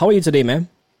today? Man?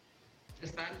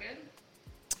 Is that good?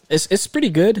 It's pretty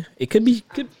good. It could be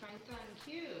good. Thank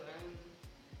you.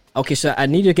 Okay, so I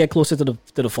need you to get closer to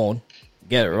the phone.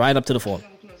 Get right up to the phone.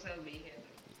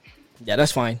 Yeah,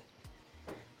 that's fine.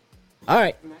 All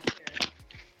right.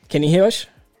 Can you hear us?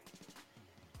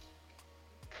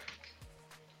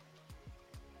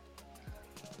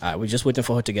 All right, we're just waiting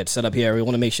for her to get set up here. We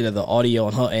want to make sure that the audio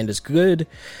on her end is good.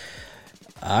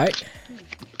 All right.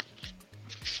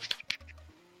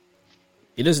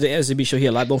 It is the SCB show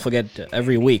here live. Don't forget,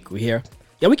 every week we're here.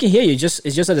 Yeah, we can hear you. It's just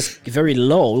that it's very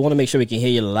low. We want to make sure we can hear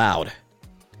you loud.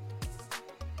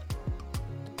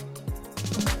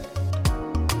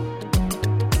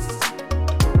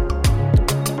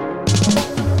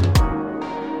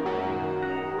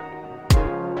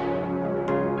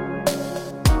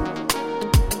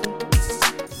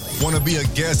 Want to be a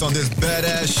guest on this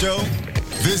badass show?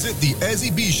 Visit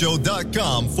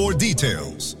theezzybshow.com for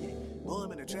details.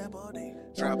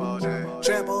 Trap all day.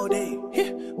 Trap all day.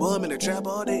 Boy, I'm in the trap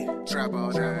all day. Trap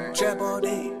all day. Trap all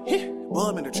day. Boy,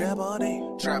 I'm in the trap all day.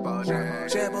 Trap all day.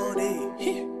 Trap all day.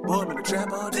 Boy, I'm in the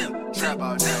trap all day. Trap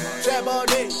all day. Trap all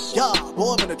day. Yeah,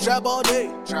 boy, I'm in the trap all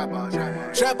day. Trap all day.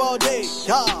 Trap all day.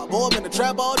 Yeah, boy, I'm in the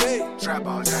trap all day. Trap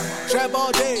all day. Trap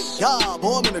all day. Yeah,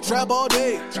 boy, I'm in the trap all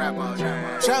day. Trap all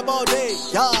day. Trap all day.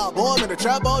 Yeah, boy, I'm in the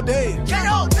trap all day. Get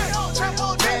on, trap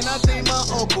all day. Man, I think my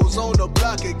uncle's on the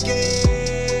block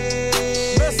again.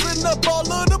 Messing up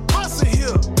all of the posse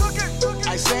here.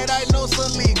 I said I know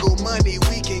some legal money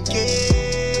we can get.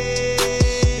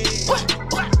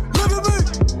 Look at me.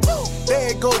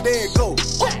 There it go, there it go.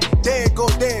 There it go,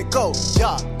 there it go.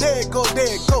 Yeah, there it go, there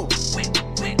it go.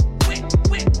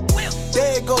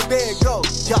 There it go, there it go.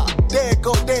 Yeah, there it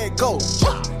go, there it go.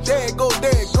 There it go,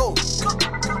 there it go.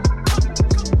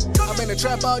 I'm in the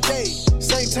trap all day.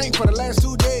 Same tank for the last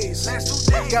 2 days.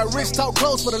 Got rich talk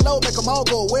close for the low, make them all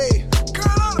go away.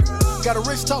 Got a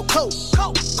rich talk coat.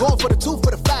 Going for the 2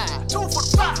 for the 5.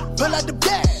 Fill out the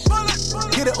bag.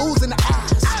 Get it ooze in the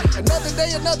eyes. Another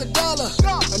day, another dollar.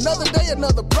 Another day,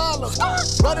 another problem.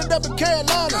 Run it up in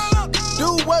Carolina.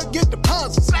 Do work, get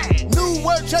deposits. New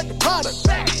work, check the product.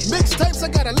 Mixtapes,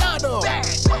 I got a lot of.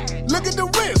 Look at the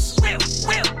wrist.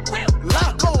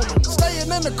 Lock on them. Staying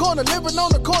in the corner, living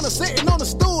on the corner, sitting on the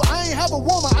stool. I ain't have a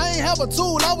woman, I ain't have a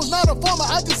tool. I was not a farmer,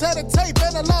 I just had a tape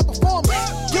and a live performance.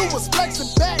 You was flexing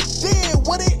back then,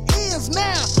 what it is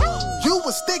now. You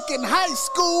was thick in high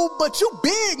school, but you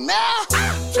big now.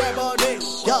 Trap all day,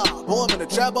 yeah, boy, I'm in the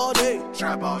trap all day.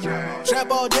 Trap all day. Trap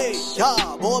all day,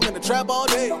 yeah, boy, I'm in the trap all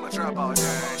day. Trap all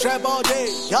day. Trap all day,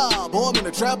 yeah, boy, I'm in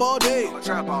the trap all day.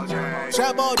 Trap all day.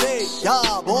 Trap all day,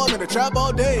 yeah, boy, I'm in the trap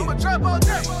all day. Trap all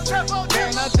day. Trap all day.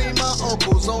 Man, I think my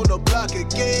uncle's on the block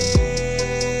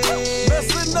again.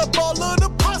 Messing up all of the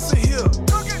posse here.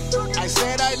 I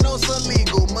said I know some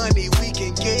legal money we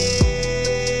can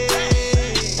get.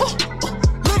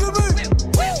 Look at me.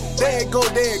 There it go,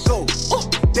 there it go.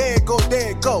 There it go,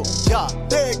 there it go. Yeah,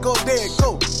 there it go, there it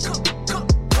go.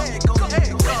 There it go, there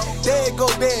it go. There it go,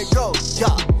 there it go.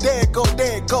 Yeah, there it go,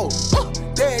 there it go.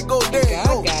 There it go, there it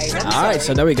go. All right,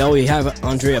 so there we go. We have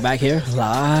Andrea back here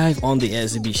live on the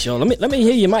SCB show. Let me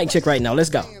hear your mic check right now. Let's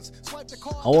go.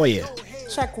 How are you?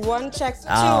 Check 1, check 2.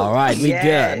 All right, we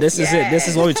good. This is it. This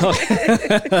is what we're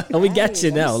talking. We got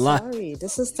you now. Sorry,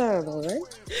 this is terrible, right?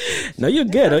 No, you're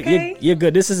good. Okay. You're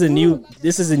good. This is a new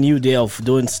day of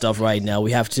doing stuff right now.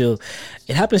 We have to.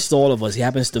 It happens to all of us. It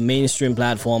happens to mainstream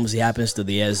platforms. It happens to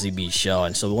the SCB show,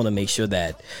 and so we want to make sure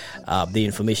that the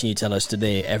information you tell us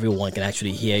today, everyone can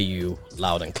actually hear you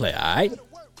loud and clear. All right.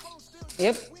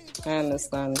 Yep, I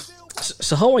understand.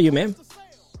 So how are you, ma'am?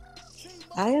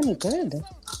 I am good.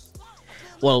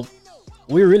 Well,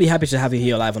 we're really happy to have you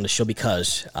here live on the show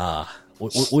because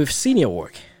we've seen your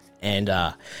work, and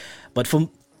but for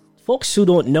folks who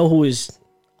don't know who is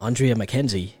Andrea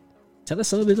McKenzie, tell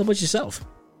us a little bit about yourself.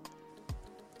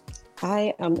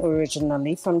 I am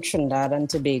originally from Trinidad and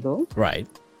Tobago. Right.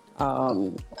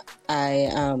 I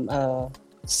am a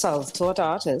self-taught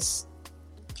artist.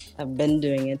 I've been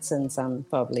doing it since I'm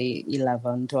probably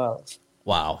 11, 12.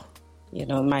 Wow. You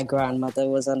know, my grandmother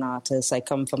was an artist. I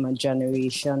come from a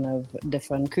generation of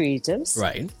different creatives.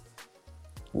 Right.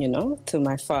 You know, to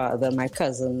my father, my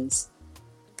cousins.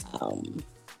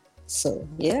 So,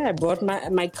 yeah, I brought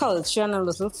my culture and a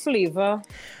little flavor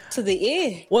to the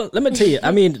air. Well, let me tell you,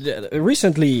 I mean,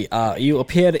 recently you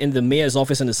appeared in the mayor's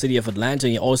office in the city of Atlanta,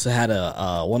 and you also had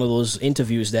one of those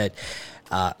interviews that,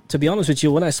 to be honest with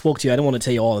you, when I spoke to you, I don't want to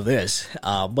tell you all of this,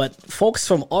 but folks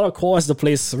from all across the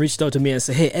place reached out to me and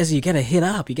said, hey, Ezzy, you got to hit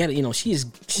up. You got to, you know, she's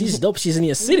dope. She's in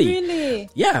your city. Really?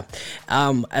 Yeah.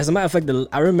 As a matter of fact,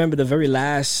 I remember the very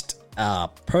last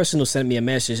person who sent me a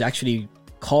message actually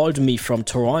called me from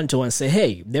Toronto and said,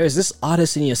 hey, there's this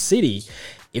artist in your city.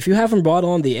 If you haven't brought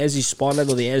on the Ezzy Spotlight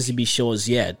or the SCB shows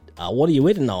yet, what are you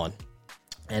waiting on?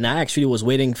 And I actually was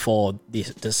waiting for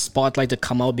the spotlight to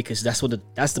come out because that's the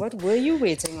what were you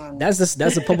waiting on? That's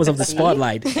the purpose of the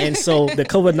spotlight. And so the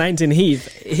COVID-19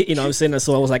 heat, you know what I'm saying?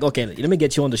 So I was like, okay, let me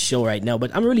get you on the show right now.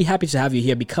 But I'm really happy to have you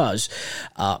here because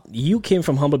you came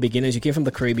from humble beginnings. You came from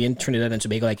the Caribbean, Trinidad and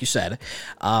Tobago, like you said.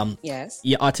 Yes.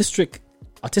 Your artistic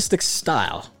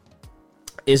style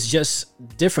is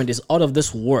just different. It's out of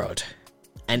this world.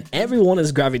 And everyone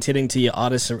is gravitating to your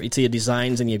artists, to your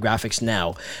designs and your graphics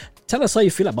now. Tell us how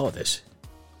you feel about this.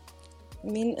 I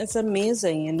mean, it's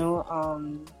amazing, you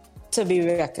know, to be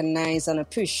recognized and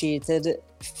appreciated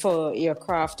for your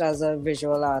craft as a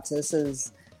visual artist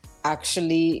is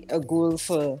actually a goal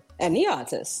for any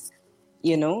artist,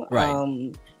 you know.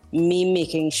 Right. Me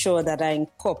making sure that I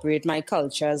incorporate my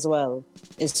culture as well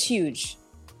is huge.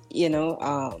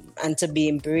 and to be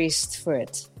embraced for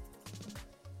it.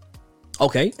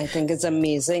 Okay. I think it's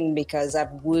amazing because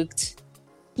I've worked,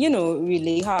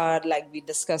 really hard, like we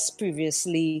discussed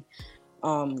previously,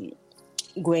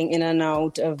 going in and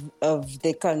out of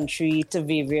the country to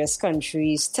various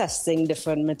countries, testing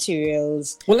different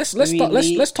materials. Well,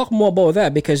 let's talk more about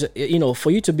that, because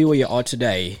for you to be where you are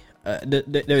today,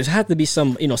 there's had to be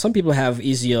some people have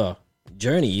easier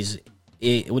journeys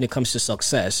when it comes to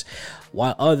success,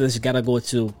 while others gotta go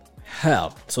to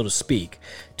hell, so to speak,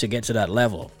 to get to that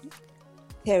level.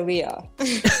 Here we are.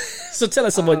 So tell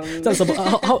us about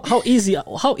how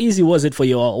easy was it for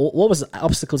you? What was the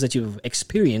obstacles that you've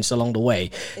experienced along the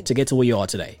way to get to where you are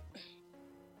today?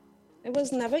 It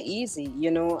was never easy.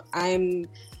 I'm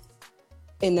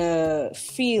in a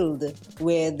field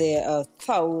where there are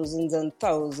thousands and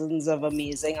thousands of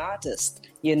amazing artists.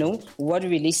 What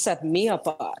really set me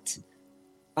apart,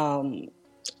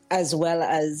 as well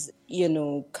as,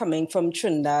 coming from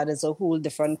Trinidad is a whole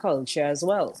different culture as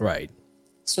well. Right.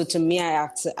 So to me, I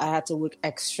had to work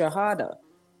extra harder,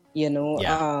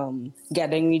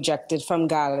 getting rejected from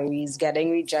galleries,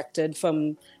 getting rejected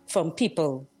from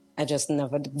people. I just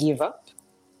never gave up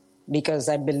because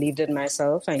I believed in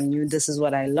myself. I knew this is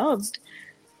what I loved.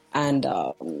 And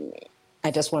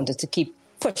I just wanted to keep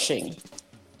pushing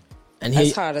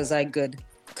as hard as I could.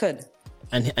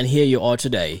 And here you are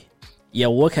today.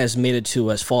 Your work has made it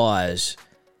to as far as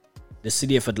the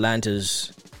city of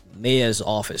Atlanta's mayor's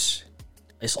office.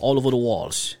 It's all over the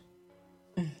walls.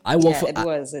 Yeah, it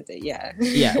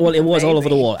was all over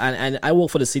the wall. And I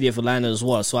work for the city of Atlanta as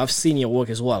well, so I've seen your work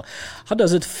as well. How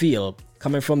does it feel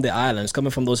coming from the islands, coming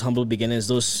from those humble beginnings,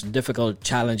 those difficult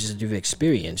challenges that you've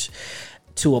experienced,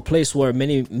 to a place where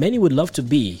many would love to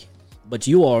be, but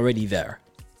you are already there?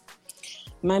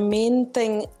 My main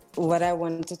thing, what I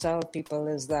want to tell people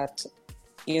is that,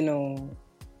 do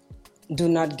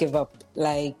not give up.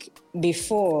 Like,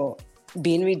 before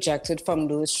being rejected from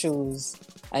those shows,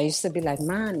 I used to be like,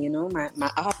 man, my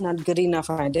art not good enough.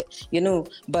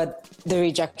 But the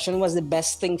rejection was the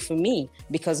best thing for me,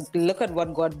 because look at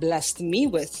what God blessed me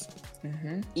with,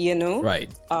 Right.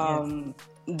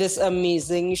 This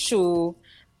amazing show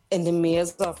in the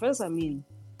mayor's office. I mean,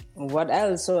 what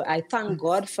else? So I thank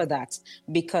God for that,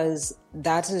 because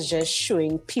that is just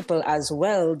showing people as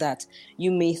well that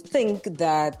you may think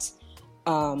that,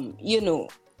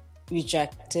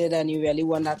 rejected and you really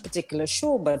want that particular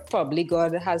show, but probably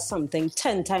God has something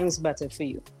 10 times better for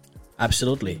you.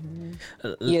 Absolutely.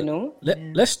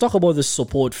 Let's talk about the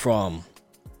support from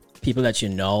people that you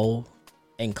know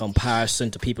in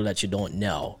comparison to people that you don't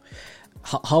know.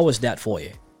 How was that for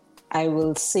you? I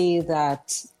will say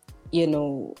that,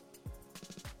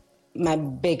 my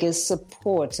biggest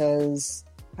supporters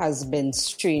has been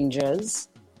strangers.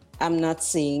 I'm not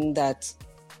saying that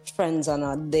friends are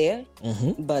not there,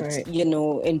 but right.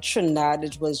 In Trinidad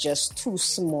it was just too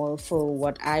small for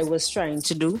what I was trying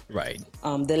to do. Right.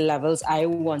 The levels I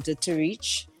wanted to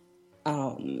reach,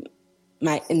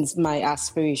 my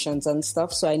aspirations and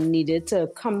stuff. So I needed to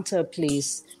come to a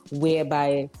place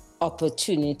whereby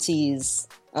opportunities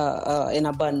in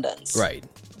abundance. Right.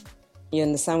 You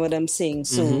understand what I'm saying?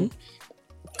 So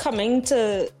coming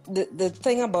to the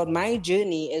thing about my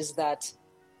journey is that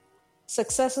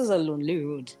success is a lonely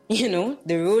road.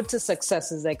 The road to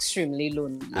success is extremely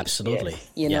lonely. Absolutely.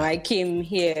 I came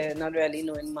here not really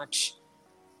knowing much.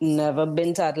 Never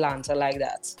been to Atlanta like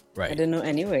that. Right. I didn't know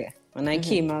anywhere. When I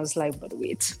came, I was like, but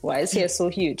wait, why is here so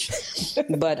huge?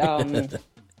 But,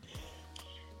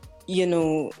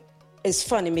 it's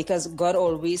funny because God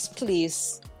always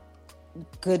placed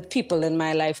good people in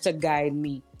my life to guide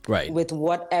me. Right. With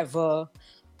whatever,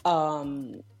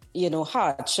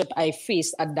 hardship I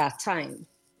faced at that time.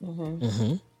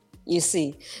 You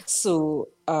see, so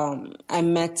I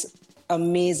met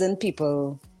amazing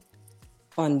people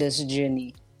on this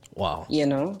journey. Wow.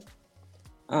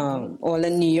 All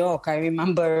in New York, I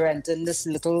remember renting this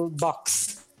little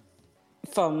box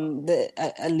from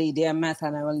a lady I met,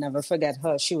 and I will never forget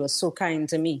her. She was so kind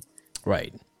to me.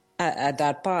 Right. At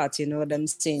that part, you know what I'm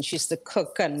saying? She used to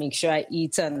cook and make sure I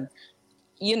eat, and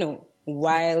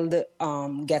while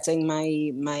getting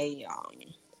my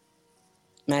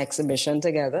exhibition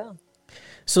together.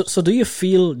 So do you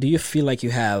feel like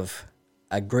you have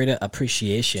a greater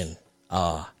appreciation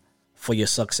for your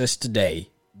success today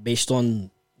based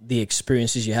on the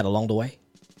experiences you had along the way?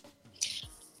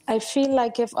 I feel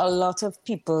like if a lot of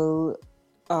people,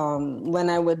 when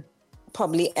I would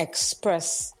probably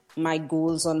express my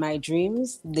goals or my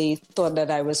dreams, they thought that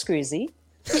I was crazy.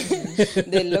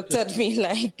 They looked at me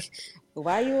like,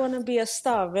 why you want to be a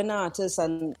starving artist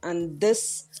and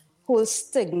this whole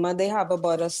stigma they have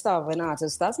about a starving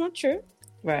artist. That's not true.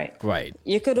 Right. Right.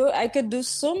 I could do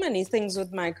so many things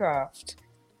with my craft,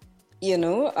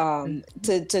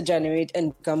 to generate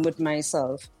income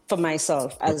for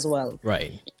myself as well.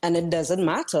 Right. And it doesn't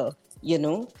matter,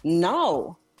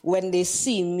 Now, when they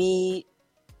see me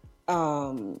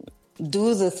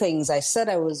do the things I said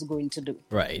I was going to do.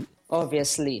 Right.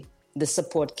 Obviously, the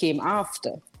support came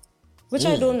after, which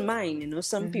I don't mind.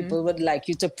 Some people would like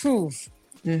you to prove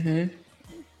to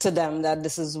them that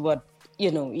this is what,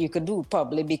 you could do,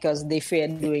 probably because they fear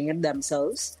doing it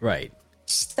themselves. Right.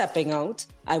 Stepping out.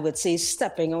 I would say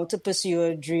stepping out to pursue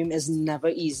a dream is never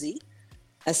easy,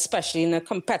 especially in a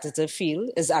competitive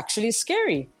field, is actually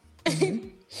scary.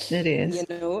 It is.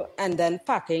 And then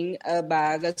packing a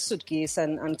bag, a suitcase,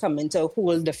 and coming to a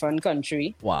whole different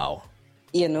country. Wow.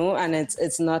 And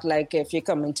it's not like if you're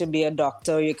coming to be a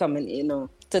doctor, you're coming,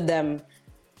 to them.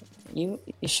 You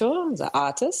sure? As an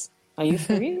artist? Are you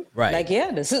for real? Right. Like,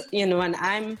 yeah, this is, and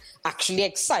I'm actually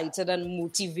excited and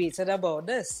motivated about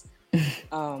this.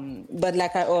 But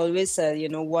like I always said,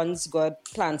 once God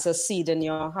plants a seed in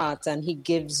your heart and he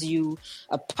gives you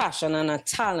a passion and a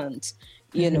talent,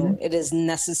 it is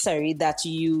necessary that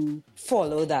you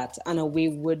follow that and a way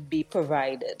would be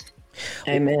provided.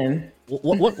 Amen.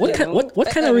 What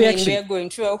kind of reaction? We are going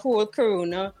through a whole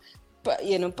corona,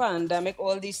 pandemic,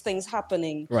 all these things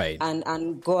happening. Right.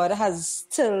 And God has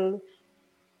still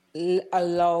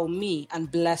allowed me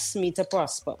and blessed me to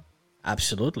prosper.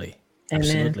 Absolutely. Amen.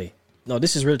 Absolutely. No,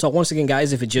 this is Real Talk. Once again,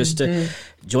 guys, if you're just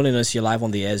joining us here live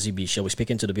on the SZB show, we're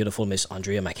speaking to the beautiful Miss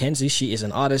Andrea McKenzie. She is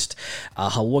an artist.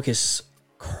 Her work is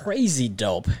crazy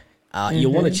dope. You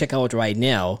want to check out right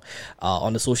now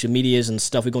on the social medias and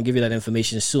stuff. We're going to give you that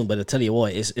information soon, but I tell you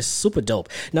what, it's super dope.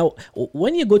 Now,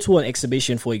 when you go to an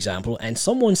exhibition, for example, and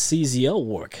someone sees your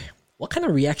work, what kind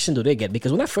of reaction do they get?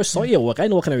 Because when I first saw your work, I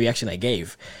know what kind of reaction I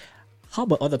gave. How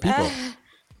about other people?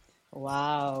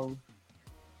 Wow.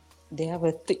 They have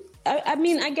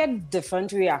I get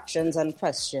different reactions and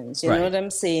questions. You know what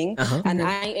I'm saying? And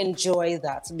I enjoy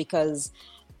that because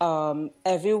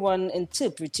everyone's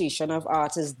interpretation of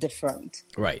art is different.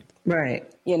 Right. Right.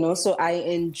 So I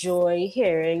enjoy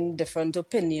hearing different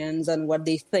opinions and what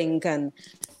they think, and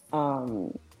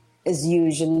is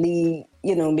usually,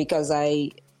 because I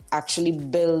actually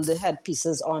build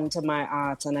headpieces onto my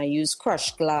art and I use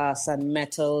crushed glass and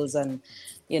metals and,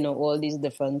 all these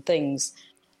different things.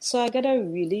 So I get a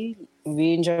really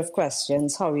range of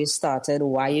questions, how you started,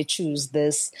 why you choose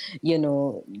this,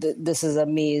 this is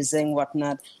amazing,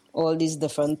 whatnot, all these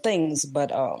different things.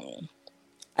 But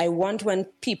I want when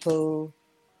people,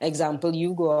 example,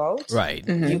 you go out, right,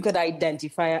 you could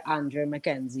identify an Andrea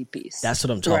McKenzie piece. That's what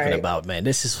I'm talking about, man.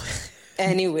 This is...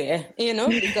 Anywhere,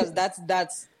 because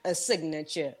that's a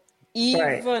signature.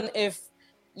 Even if,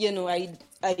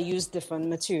 I use different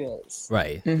materials.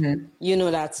 Right.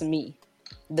 That's me.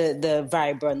 The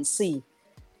vibrancy,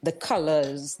 the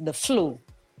colors, the flow,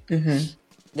 the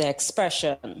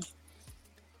expression.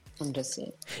 I'm just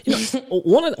saying.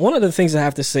 One of the things I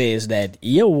have to say is that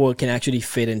your work can actually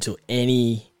fit into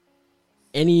any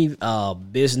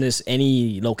business,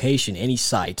 any location, any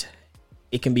site.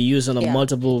 It can be used on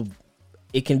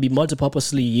it can be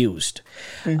multi-purposely used.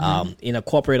 In a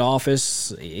corporate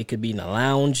office, it could be in a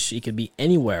lounge, it could be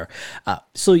anywhere.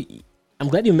 So I'm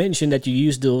glad you mentioned that you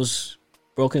use those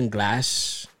broken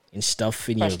glass and stuff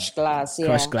in crushed glass.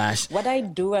 Crushed glass. What I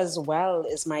do as well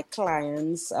is my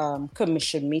clients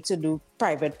commission me to do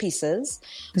private pieces.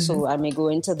 So I may go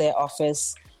into their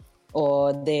office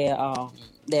or their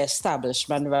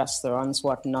establishment, restaurants,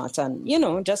 whatnot,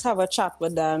 and just have a chat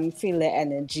with them, feel their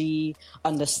energy,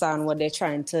 understand what they're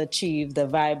trying to achieve, the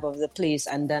vibe of the place,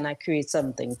 and then I create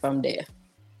something from there.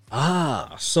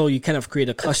 So you kind of create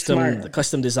the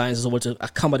custom designs as well to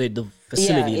accommodate the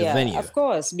facility, the venue. Of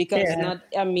course, because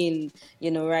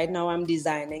right now I'm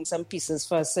designing some pieces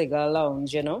for a cigar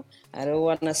lounge, I don't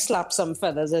want to slap some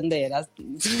feathers in there. That's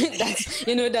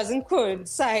it doesn't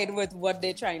coincide with what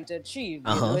they're trying to achieve.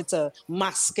 It's a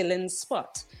masculine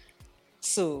spot.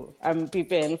 So I'm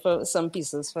preparing for some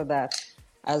pieces for that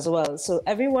as well. So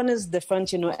everyone is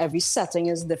different, every setting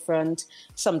is different.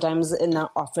 Sometimes in an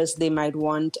office, they might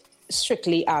want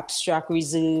strictly abstract,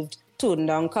 reserved, toned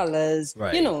down colors.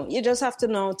 Right. You just have to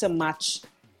know how to match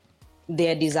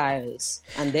their desires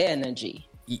and their energy.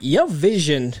 Your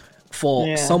vision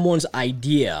for someone's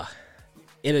idea,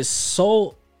 it is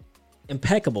so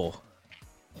impeccable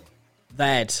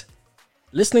that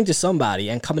listening to somebody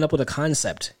and coming up with a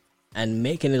concept and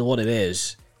making it what it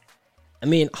is, I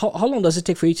mean, how long does it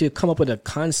take for you to come up with a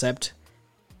concept,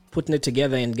 putting it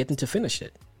together and getting to finish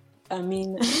it? I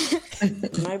mean,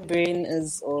 My brain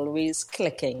is always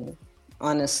clicking,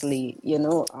 honestly.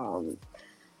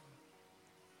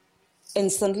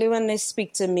 Instantly when they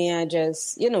speak to me, I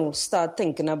just, start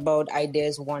thinking about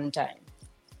ideas one time.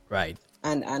 Right.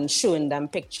 And showing them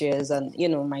pictures and,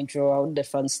 might draw out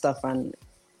different stuff and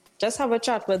just have a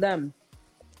chat with them.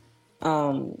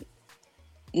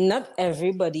 Not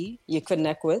everybody you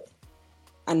connect with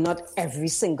and not every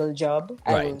single job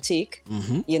I will take.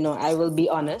 Mm-hmm. I will be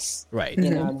honest. Right.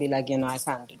 I'll be like, I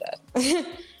can't do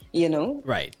that.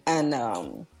 Right.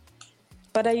 And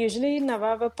but I usually never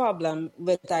have a problem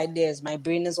with ideas. My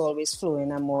brain is always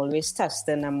flowing. I'm always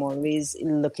testing. I'm always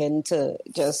looking to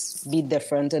just be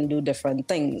different and do different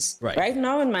things. Right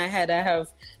now in my head, I have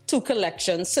 2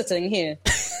 collections sitting here,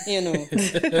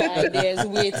 ideas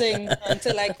waiting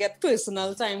until I get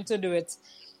personal time to do it.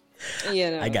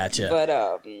 I gotcha. But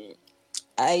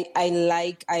I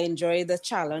enjoy the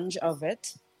challenge of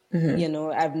it.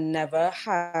 Mm-hmm. I've never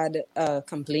had a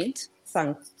complaint.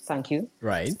 Thank you.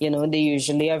 Right. They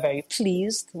usually are very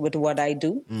pleased with what I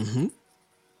do. Mm-hmm.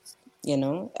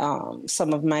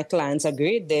 Some of my clients are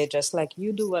great. They're just like,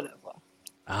 you do whatever.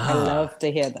 I love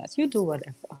to hear that. You do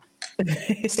whatever.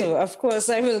 So, of course,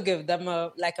 I will give them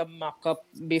a mock-up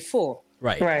before.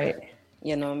 Right.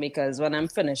 Because when I'm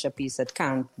finished a piece, it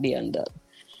can't be undone.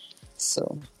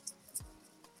 So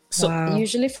wow. It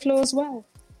usually flows well.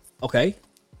 Okay.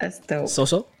 That's dope.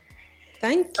 So?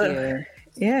 Thank you.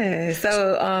 Yeah.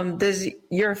 So,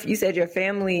 you said your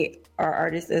family are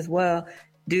artists as well.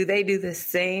 Do they do the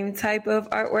same type of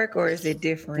artwork or is it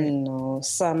different? No,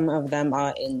 some of them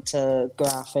are into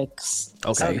graphics.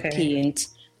 Okay. Some paint.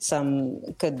 Some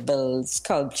could build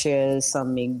sculptures.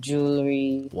 Some make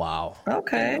jewelry. Wow.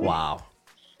 Okay. Wow.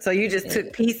 So you just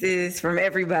took pieces from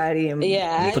everybody and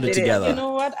put it together. You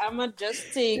know what? I'm going to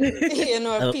just take,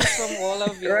 a piece from all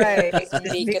of you. Right. Just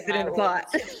make mix it in the pot.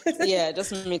 Yeah,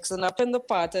 just mix it up in the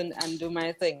pot and do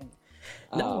my thing.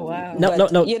 Wow.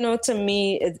 No. To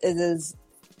me, it is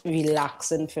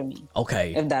relaxing for me.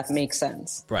 Okay. If that makes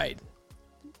sense. Right.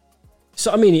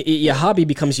 So I mean, your hobby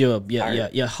becomes your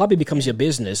hobby becomes your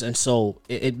business, and so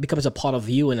it becomes a part of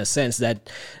you in a sense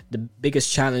that the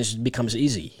biggest challenge becomes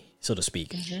easy, so to speak.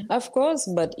 Mm-hmm. Of course,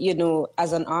 but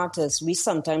as an artist, we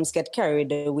sometimes get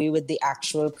carried away with the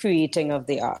actual creating of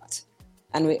the art,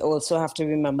 and we also have to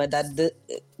remember that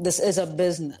this is a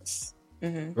business,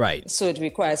 right? So it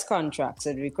requires contracts.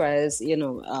 It requires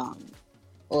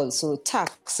also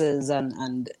taxes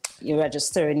and you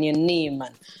registering your name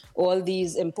and all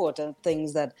these important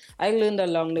things that I learned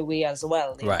along the way as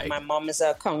well. Right. My mom is an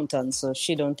accountant, so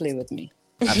she don't play with me.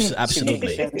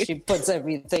 Absolutely. she puts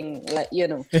everything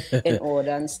in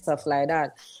order and stuff like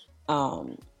that.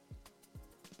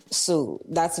 So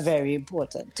that's very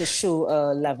important to show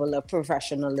a level of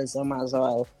professionalism as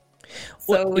well.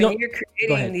 So when you're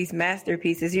creating these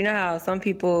masterpieces, you know how some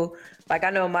people, like I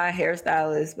know my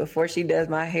hairstylist, before she does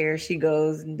my hair, she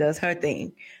goes and does her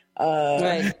thing.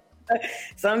 Right.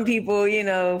 Some people,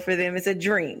 for them it's a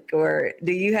drink. Or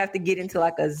do you have to get into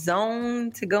like a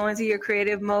zone to go into your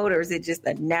creative mode, or is it just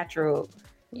a natural?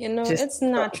 It's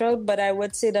natural, but I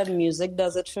would say that music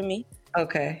does it for me.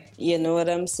 Okay. You know what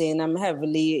I'm saying? I'm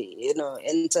heavily,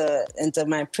 into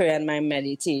my prayer and my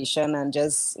meditation and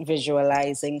just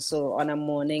visualizing. So on a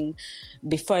morning,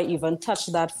 before I even touch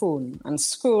that phone and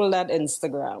scroll that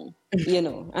Instagram,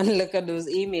 and look at those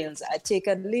emails, I take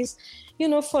at least,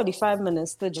 45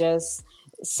 minutes to just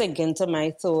sink into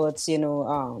my thoughts,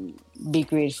 be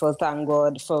grateful, thank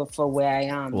God for where I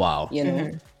am. Wow.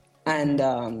 And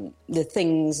the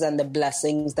things and the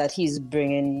blessings that he's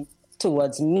bringing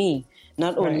towards me.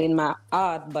 Not only in my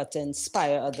art, but to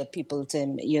inspire other people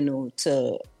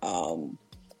to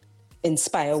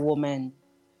inspire women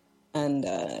and,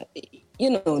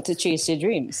 to chase your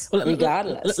dreams,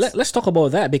 regardless. Let's talk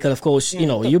about that because, of course,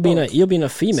 you being a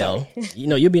female,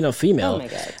 Oh my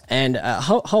God. and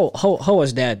how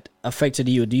has that affected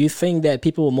you? Do you think that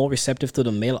people were more receptive to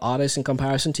the male artists in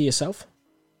comparison to yourself?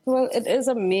 Well, it is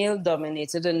a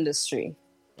male-dominated industry.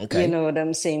 Okay. You know what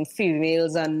I'm saying?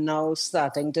 Females are now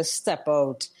starting to step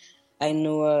out. I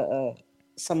know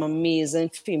some amazing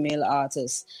female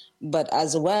artists, but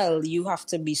as well, you have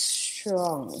to be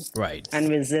strong, right, and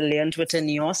resilient within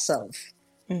yourself.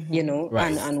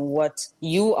 Right. and what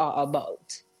you are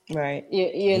about. Right.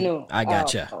 You know, I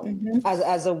gotcha.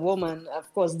 As a woman,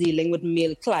 of course, dealing with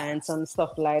male clients and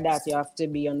stuff like that, you have to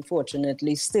be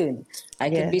unfortunately stern. I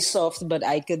could be soft, but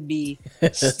I could be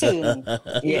stern,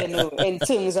 you know, in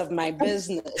terms of my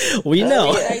business. We know.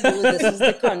 What I do, this is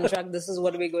the contract, this is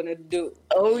what we're going to do.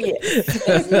 Oh, yes.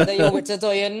 Either you're with it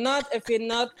or you're not. If you're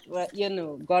not, well, you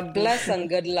know, God bless and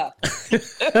good luck.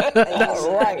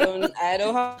 I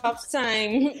don't have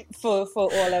time for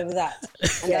all of that.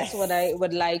 And that's what I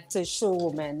would like to show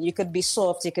women. You could be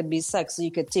soft, you could be sexy,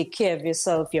 you could take care of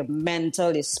yourself, your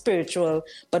mental, your spiritual.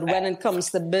 But when it comes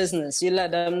to business, you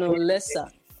let them know, listen.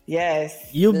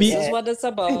 Yes. This is what it's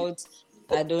about.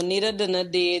 I don't need a dinner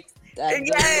date. I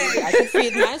can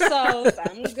feed myself.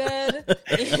 I'm good.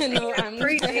 You know, I'm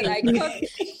good. I cook.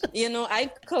 You know,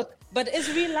 I cook. But it's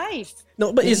real life.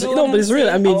 No, but it's real.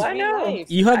 I mean,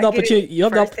 you have the opportunity. You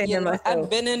have the opportunity. I've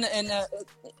been in a.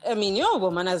 I mean, you're a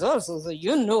woman as well, so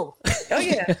you know. Oh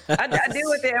yeah, I deal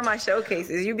with it in my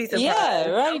showcases. You'd be surprised. Yeah,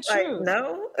 right. True. Like,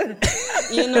 no.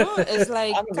 You know, it's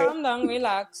like calm down,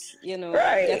 relax. You know,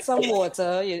 get some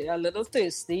water. You're a little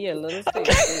thirsty. Get some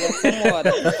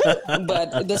water.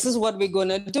 But this is what we're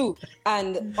gonna do.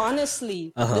 And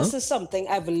honestly, this is something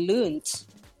I've learned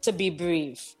to be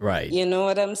brave. Right. You know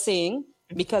what I'm saying?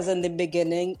 Because in the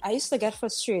beginning, I used to get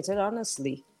frustrated.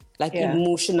 Honestly. Like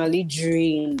emotionally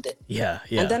drained. Yeah.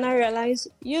 And then I realized,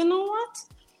 you know what?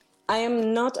 I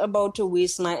am not about to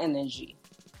waste my energy.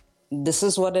 This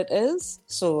is what it is.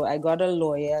 So I got a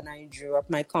lawyer and I drew up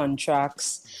my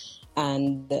contracts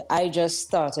and I just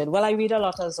started. Well, I read a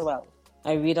lot as well.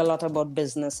 I read a lot about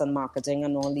business and marketing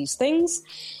and all these things.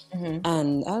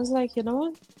 And I was like, you know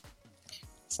what?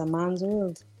 It's a man's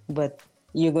world. But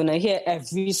you're going to hear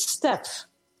every step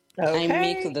I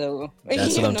make, though.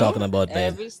 That's what I'm talking about, babe.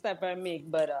 Every step I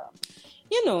make, but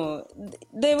you know,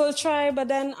 they will try, but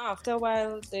then after a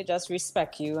while, they just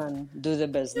respect you and do the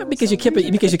business. Yeah, because you kept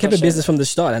it business from the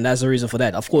start, and that's the reason for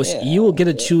that. Of course, you will get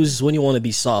to choose when you want to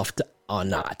be soft or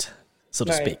not, so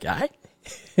to speak. All right?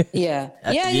 Yeah.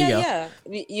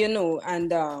 You know,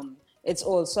 and it's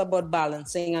also about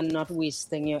balancing and not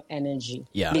wasting your energy.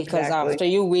 Yeah. Because after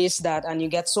you waste that and you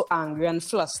get so angry and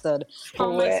flustered,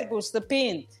 how am I supposed to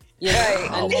paint?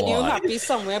 Yeah, and then you're happy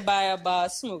somewhere by a bar,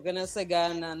 smoking a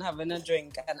cigar and having a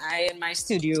drink, and I in my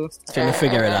studio trying to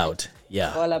figure it out.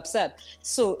 Yeah, all upset.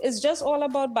 So it's just all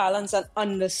about balance and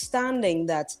understanding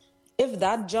that if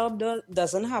that job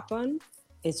doesn't happen,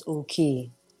 it's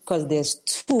okay because there's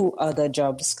 2 other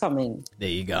jobs coming. There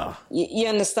you go. You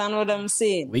understand what I'm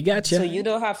saying? We got you. So you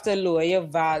don't have to lower your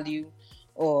value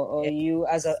or you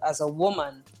as a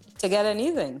woman to get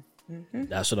anything.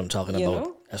 That's what I'm talking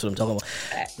about. That's what I'm talking about.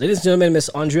 Ladies and gentlemen, Miss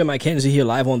Andrea Mackenzie here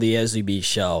live on the SZB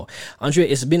show. Andrea,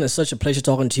 it's been such a pleasure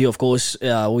talking to you. Of course,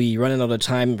 we running out of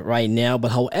time right now. But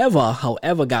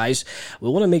however, guys, we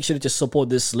want to make sure that you support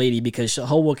this lady because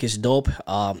her work is dope.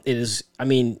 It is, I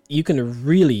mean, you can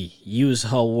really use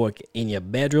her work in your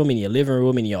bedroom, in your living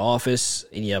room, in your office,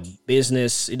 in your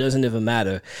business. It doesn't even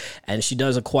matter. And she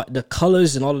does the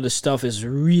colors and all of the stuff is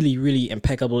really, really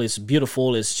impeccable. It's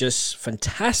beautiful. It's just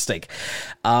fantastic.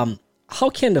 How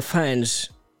can the fans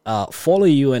follow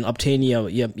you and obtain your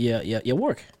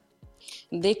work?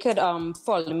 They could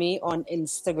follow me on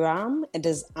Instagram. It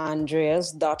is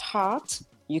andreas.hart.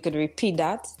 You could repeat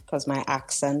that because my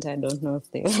accent, I don't know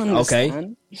if they understand.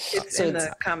 Okay. It's in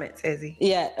the comments, Ezzy.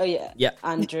 Yeah.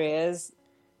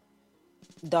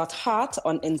 Andreas.hart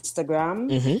on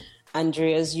Instagram.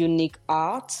 Andreas Unique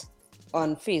Art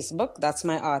on Facebook. That's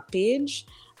my art page.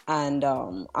 And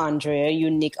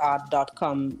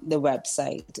AndreaUniqueArt.com, the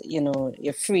website. You know,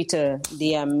 you're free to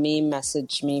DM me,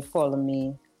 message me, follow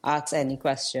me, ask any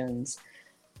questions.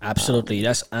 Absolutely.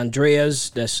 That's Andreas.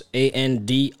 That's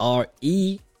ANDREAS Hart,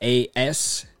 HEART on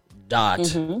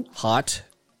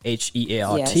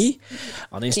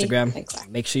Instagram.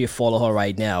 Exactly. Make sure you follow her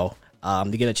right now.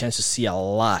 You get a chance to see a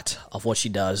lot of what she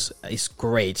does. It's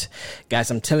great.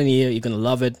 Guys, I'm telling you, you're going to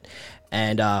love it.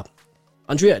 And,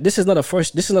 Andrea, this is not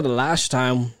the last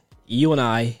time you and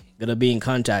I gonna be in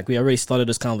contact. We already started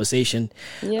this conversation.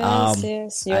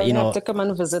 Yes. You have to come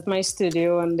and visit my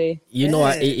studio one day.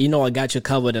 I got you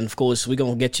covered, and of course we're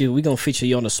gonna feature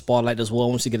you on the spotlight as well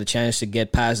once you get a chance to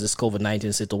get past this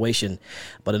COVID-19 situation.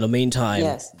 But in the meantime,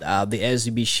 the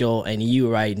SZB show and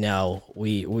you right now,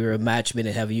 we're a match made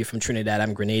in heaven. You from Trinidad,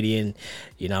 I'm Grenadian.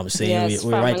 You know what I'm saying? Yes,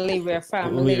 we're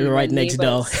family. We're right next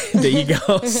door. There you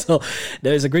go. So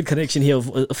there's a great connection here,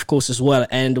 of course, as well.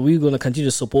 And we're gonna continue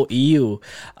to support you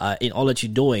in all that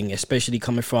you're doing, especially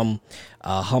coming from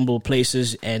humble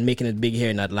places and making it big here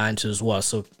in Atlanta as well.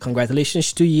 So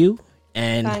congratulations to you.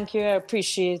 And thank you. I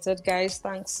appreciate it, guys.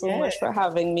 Thanks so much for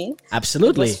having me.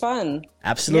 Absolutely. It was fun.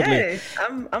 Absolutely. Yes,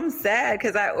 I'm sad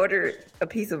because I ordered a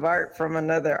piece of art from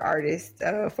another artist.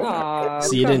 So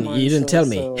you didn't tell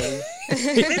me.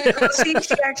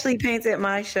 she actually painted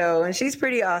my show, and she's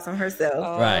pretty awesome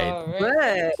herself. Right.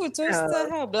 But kudos to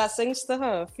her. Blessings to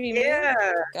her. Female. Yeah.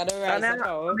 Gotta So rise now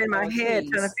above. I'm in my head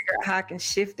trying to figure out how I can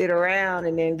shift it around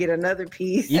and then get another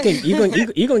piece. You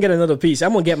gonna get another piece.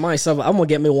 I'm gonna get myself. I'm gonna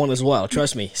get me one as well.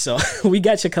 Trust me. So we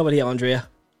got you covered here, Andrea.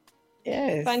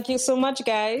 Yes. Thank you so much,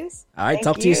 guys. All right.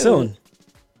 Talk to you soon.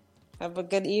 Have a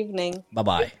good evening.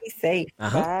 Bye-bye. Be safe.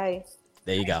 Bye.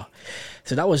 There you go.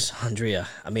 So that was Andrea.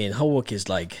 I mean, her work is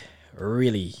like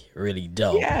really, really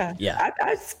dope. Yeah. Yeah.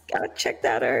 I checked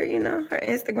out her, her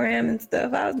Instagram and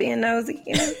stuff. I was being nosy.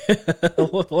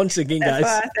 Once again, That's guys.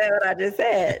 why I said what I just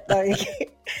said.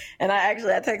 Like, and I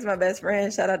texted my best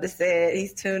friend. Shout out to Sid.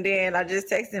 He's tuned in. I just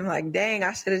texted him like, "Dang,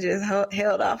 I should have just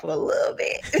held off a little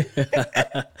bit."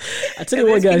 I tell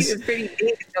you what, guys. It's pretty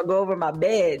big. It'll go over my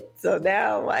bed. So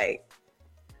now I'm like,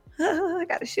 I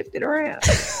got to shift it around.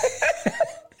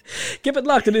 Keep it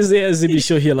locked. It is the SZB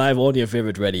show here live on your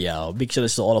favorite radio. Big shout out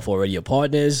to all of our radio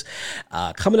partners.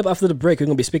 Coming up after the break, we're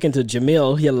going to be speaking to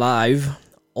Jamil here live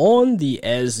on the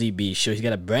SZB show. He's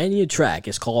got a brand new track.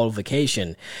 It's called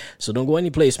Vacation. So don't go any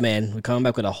place, man. We're coming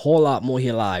back with a whole lot more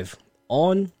here live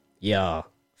on your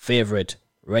favorite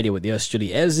radio with yours truly,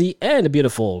 Ezzy, and the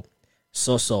beautiful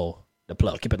So the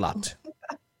Plug. Keep it locked.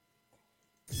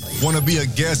 Want to be a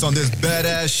guest on this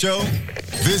badass show?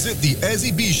 Visit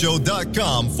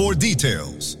theezzybshow.com for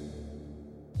details.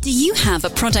 Do you have a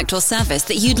product or service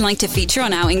that you'd like to feature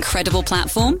on our incredible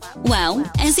platform? Well,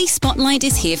 Ezzy Spotlight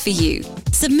is here for you.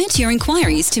 Submit your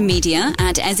inquiries to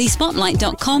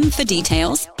media@ezzyspotlight.com for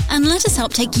details and let us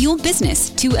help take your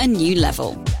business to a new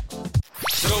level.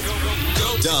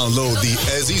 Download the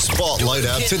Ezzy Spotlight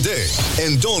app today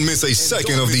and don't miss a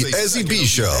second of the Ezzy B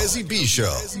Show.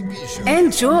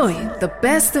 Enjoy the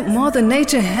best that Mother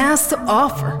Nature has to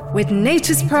offer with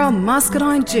Nature's Pearl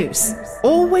Muscadine Juice.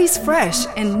 Always fresh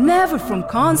and never from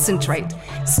concentrate.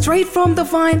 Straight from the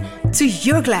vine to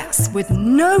your glass with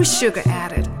no sugar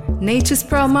added. Nature's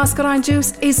Pearl Muscadine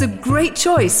Juice is a great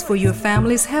choice for your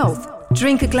family's health.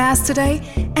 Drink a glass today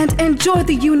and enjoy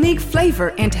the unique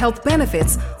flavor and health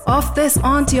benefits of this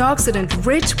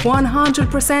antioxidant-rich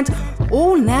 100%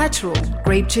 all-natural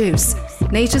grape juice.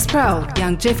 Nature's Pearl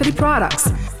Longevity Products.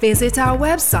 Visit our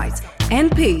website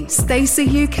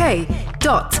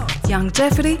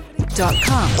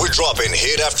npstacyuk.longevity.com. We're dropping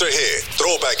hit after hit,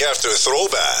 throwback after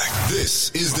throwback.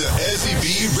 This is the Ezzy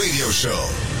B Radio Show.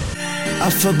 I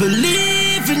for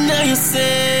believe in yourself.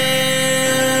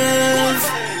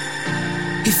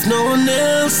 If no one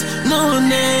else, no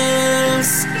one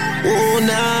else. Oh,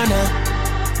 nah.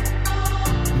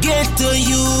 Get the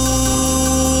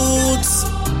youths.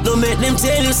 Don't make them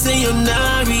tell you, say you're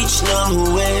not rich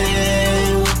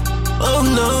nowhere. Oh,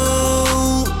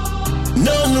 no.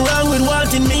 Nothing wrong with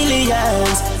wanting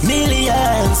millions.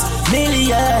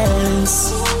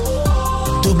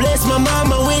 To bless my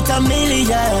mama with a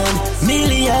millions.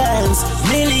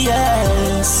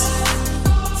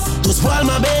 To spoil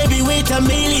my baby with a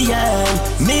millions.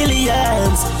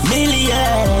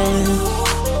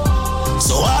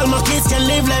 So all my kids can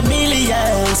live like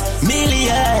millions,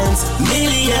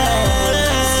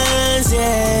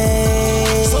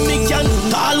 yeah. So me can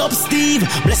call up Steve,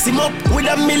 bless him up with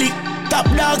a milli. Top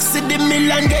dogs see the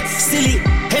million get silly.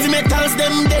 Heavy metals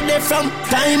them dead there from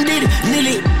time did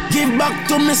nearly. Give back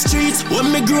to me streets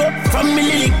when me grow up from me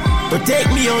lily.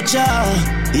 Protect me out, child.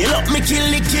 You lock me kill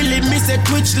it, me say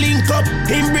Twitch link up.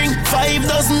 Him bring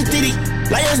 5,000 titty.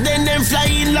 Lions then them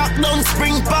flying lockdown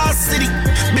spring past city.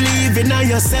 Believe in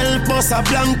yourself, boss a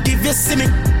blank if you see me.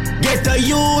 Get a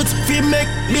youth, fi make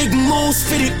big moves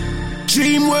fit it.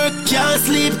 Dream work, can't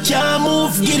sleep, can't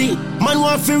move, get it. Man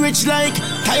want fi rich like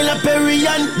Tyler Perry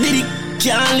and Diddy.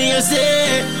 Can't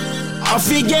lazy, I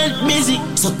fi get busy.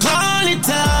 So call it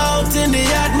out in the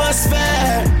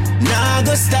atmosphere. Nah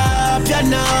go stop ya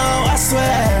now, I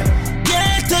swear.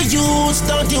 Get the youth,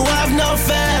 don't you have no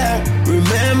fear.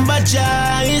 Remember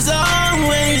Jah is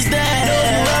always there.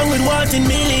 Nothing wrong with wanting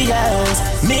millions.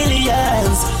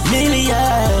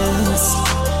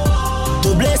 To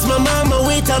bless my mama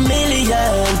with a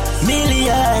millions.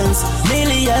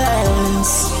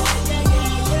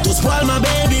 To spoil my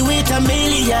baby with a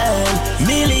millions.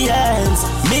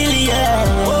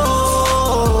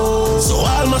 Oh, so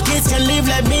all my kids can live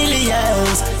like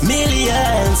millions.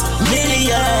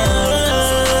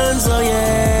 Oh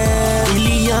yeah.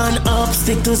 Million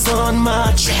obstacles on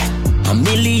my track. A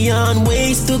million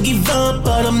ways to give up,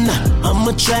 but I'm not.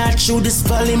 I'ma try through this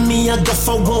valley, me I go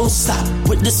for won't stop.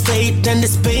 With this faith and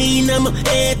this pain, I'ma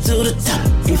head to the top.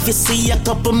 If you see a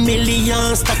couple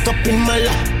million stuck up in my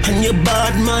lap, and you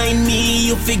bad mind me,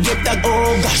 you forget that,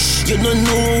 oh gosh. You don't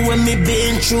know when me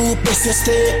been through, best you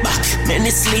stay back. Many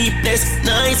sleepless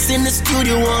nights in the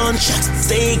studio on tracks.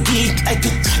 Stay geek, I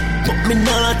get that, but me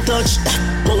not touch that.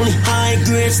 Only high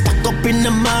grade stuck up in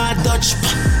the my Dutch.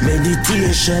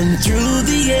 Meditation through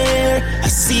the air, I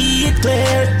see it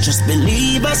clear. Just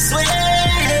believe, I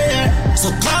swear.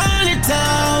 So call it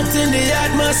out in the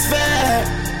atmosphere.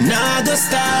 Nah, go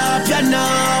stop, you know,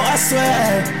 I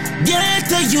swear. Get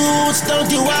the youths,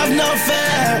 don't you have no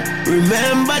fear.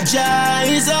 Remember, Jah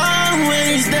is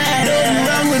always there. Nothing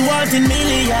wrong with wanting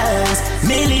millions,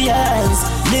 millions,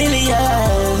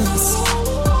 millions.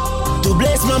 To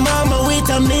bless my mama with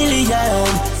a million,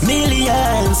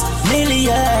 millions,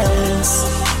 millions.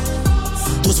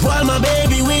 To spoil my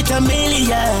baby with a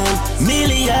million,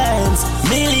 millions,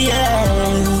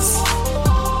 millions.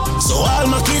 So all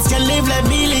my kids can live like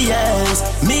millions,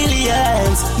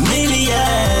 millions,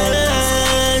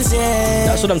 millions, yeah.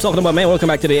 That's what I'm talking about, man. Welcome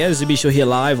back to the SCB show here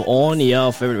live on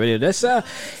your favorite radio. That's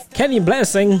Kenny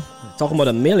Blessing talking about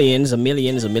the millions and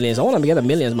millions and millions. I want to get the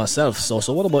millions myself. So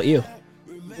what about you?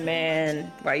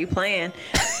 Man, why are you playing?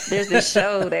 There's this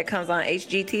show that comes on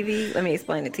HGTV. Let me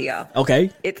explain it to y'all. Okay.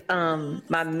 It's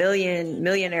my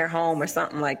millionaire home or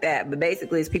something like that. But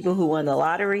basically, it's people who won the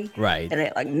lottery, right? And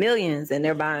they're like millions, and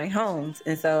they're buying homes.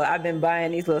 And so I've been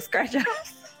buying these little scratch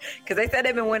offs because they said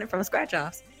they've been winning from scratch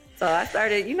offs. So I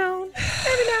started, every now and then.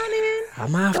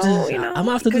 I'm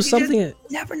gonna have to do something. You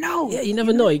never know. Yeah, you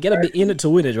never know. You gotta be in it to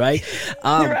win it, right?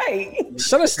 Right.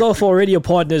 Shout out for radio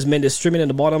partners, man. They're streaming in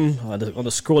the bottom, on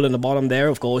the scroll in the bottom there.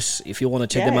 Of course, if you want to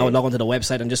check them out, log onto the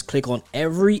website and just click on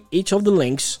each of the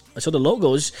links, so the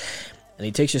logos, and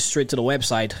it takes you straight to the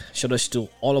website. Shout out to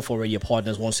all of our radio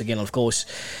partners once again. Of course,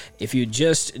 if you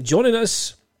just joining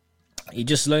us, you're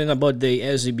just learning about the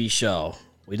SCB show.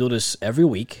 We do this every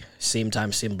week, same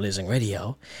time, same Blazing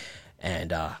Radio.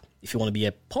 And if you want to be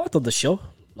a part of the show,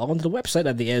 log on to the website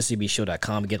at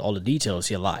thescbshow.com and get all the details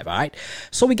here live, all right?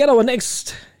 So we got our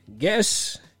next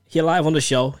guest here live on the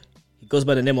show. He goes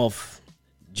by the name of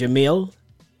Jamil.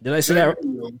 Did I say that?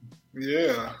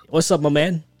 Yeah. What's up, my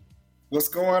man? What's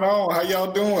going on? How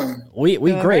y'all doing? We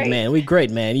great, man. We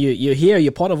great, man. You're here.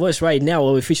 You're part of us right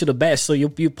now. We feature the best, so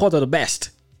you're part of the best.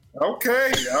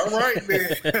 Okay, all right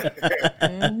then.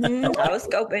 I was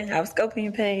scoping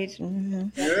your page. Mm-hmm.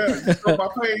 Yeah, you scoped my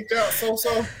page out, so.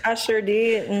 I sure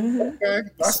did. Mm-hmm. Okay,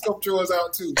 I scoped yours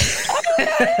out too.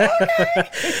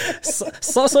 So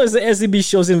is the SCB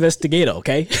show's investigator,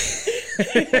 okay?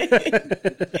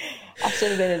 I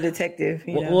should have been a detective.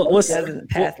 What's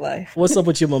past life? What's up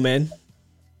with you, my man?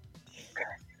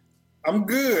 I'm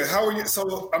good. How are you?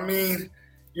 So,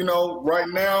 right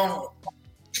now,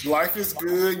 life is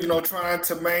good, trying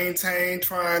to maintain,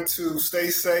 trying to stay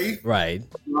safe. Right.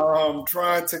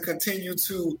 Trying to continue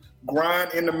to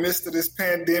grind in the midst of this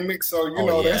pandemic. So,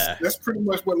 that's pretty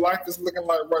much what life is looking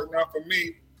like right now for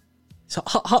me. So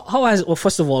how has, well,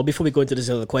 first of all, before we go into this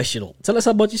other question, tell us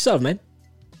about yourself, man.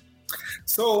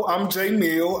 So I'm Jay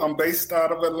Neal. I'm based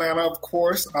out of Atlanta, of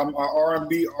course. I'm an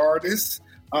R&B artist.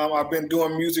 I've been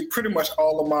doing music pretty much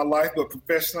all of my life, but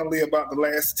professionally about the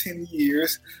last 10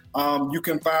 years. You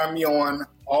can find me on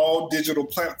all digital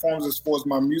platforms as far as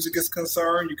my music is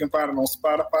concerned. You can find it on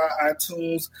Spotify,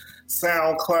 iTunes,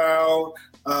 SoundCloud,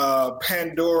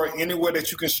 Pandora, anywhere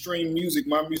that you can stream music.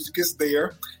 My music is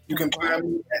there. You can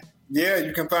find me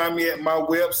you can find me at my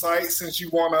website. Since you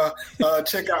want to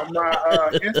check out my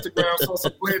Instagram, so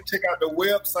go ahead and check out the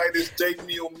website. It's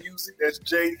Jmeal Music. That's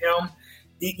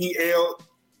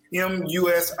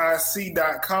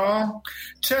JMEELMUSIC.com.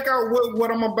 Check out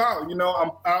what I'm about.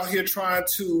 I'm out here trying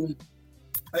to,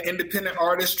 an independent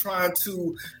artist trying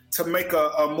to make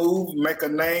a move, make a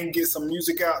name, get some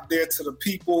music out there to the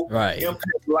people, right?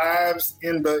 Impact lives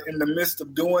in the midst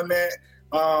of doing that.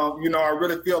 I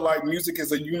really feel like music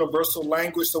is a universal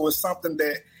language, so it's something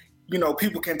that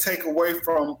people can take away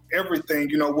from everything.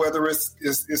 Whether it's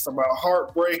about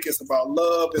heartbreak, it's about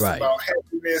love, it's about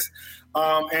happiness.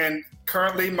 And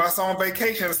currently, my song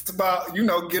 "Vacation" is about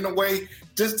getting away,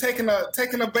 just taking a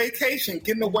vacation,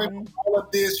 getting away from all of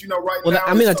this. Right now.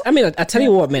 I tell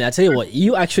you what, man.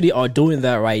 You actually are doing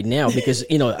that right now because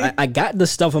I got the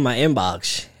stuff in my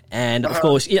inbox. And of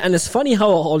course, and it's funny how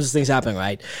all these things happen,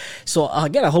 right? So I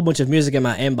get a whole bunch of music in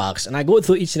my inbox and I go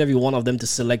through each and every one of them to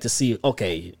select to see,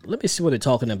 okay, let me see what they're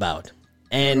talking about.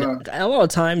 And a lot of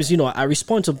times, I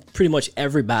respond to pretty much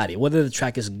everybody, whether the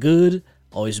track is good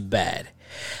or it's bad.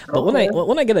 But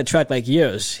when I get a track like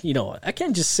yours, I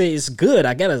can't just say it's good.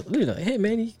 I gotta, hey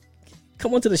man,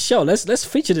 come onto the show. Let's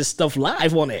feature this stuff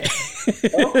live on it.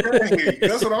 Okay,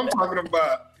 that's what I'm talking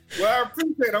about. Well, I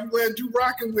appreciate it. I'm glad you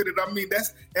rocking with it. I mean,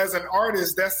 that's, as an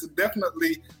artist, that's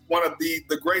definitely one of the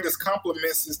greatest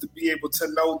compliments, is to be able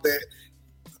to know that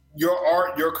your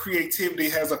art, your creativity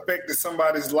has affected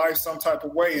somebody's life some type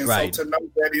of way. And right. So to know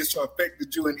that it's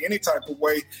affected you in any type of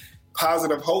way,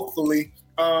 positive, hopefully,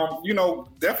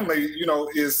 definitely,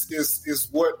 is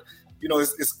what,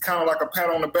 it's kind of like a pat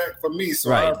on the back for me. So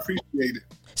right. I appreciate it.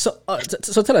 So,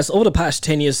 so tell us, over the past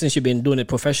 10 years since you've been doing it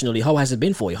professionally, how has it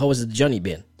been for you? How has the journey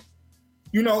been?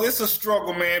 It's a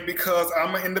struggle, man, because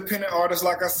I'm an independent artist,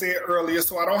 like I said earlier,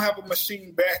 so I don't have a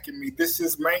machine backing me.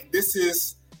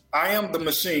 I am the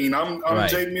machine. I'm right.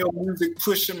 J Mill Music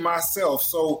pushing myself.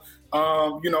 So,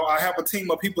 I have a team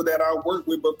of people that I work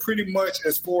with, but pretty much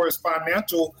as far as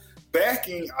financial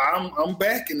backing, I'm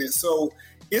backing it. So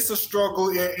it's a struggle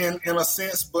in a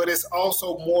sense, but it's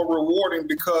also more rewarding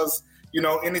because,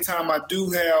 anytime I do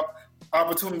have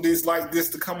opportunities like this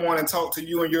to come on and talk to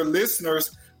you and your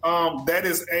listeners, that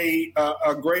is a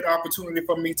great opportunity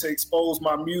for me to expose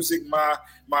my music, my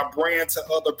brand to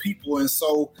other people. And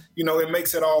so, it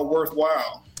makes it all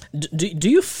worthwhile. Do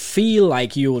you feel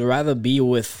like you would rather be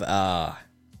with a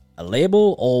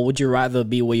label, or would you rather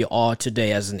be where you are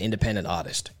today as an independent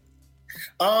artist?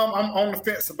 I'm on the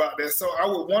fence about that. So I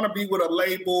would want to be with a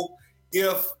label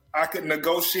if I could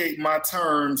negotiate my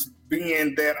terms,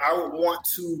 being that I would want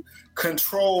to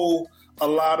control a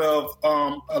lot of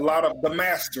the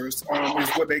masters, is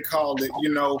what they call it.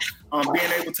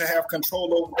 Being able to have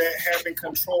control over that, having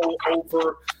control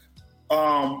over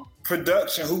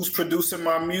production, who's producing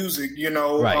my music,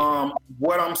 right.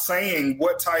 What I'm saying,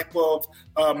 what type of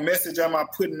message am I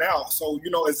putting out. So,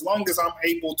 as long as I'm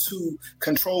able to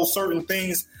control certain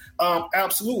things,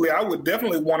 absolutely, I would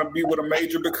definitely want to be with a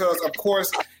major, because, of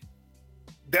course,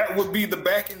 that would be the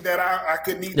backing that I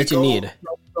could need that to you go need.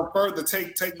 Further,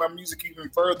 take my music even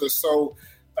further. So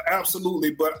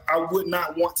absolutely, but I would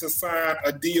not want to sign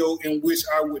a deal in which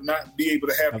I would not be able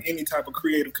to have any type of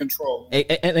creative control.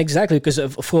 And exactly, because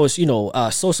of course,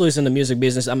 Soso is in the music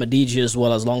business. I'm a DJ as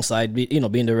well, as alongside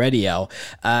being the radio,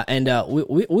 and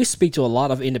we speak to a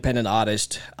lot of independent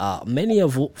artists. Many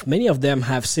of them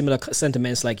have similar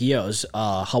sentiments like yours.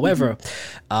 However,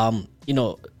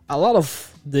 a lot of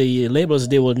the labels,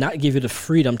 they will not give you the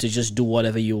freedom to just do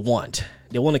whatever you want.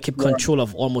 They want to keep control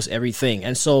of almost everything.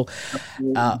 And so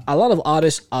a lot of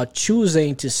artists are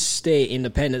choosing to stay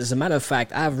independent. As a matter of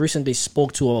fact, I've recently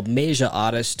spoke to a major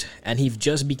artist, and he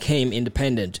just became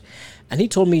independent. And he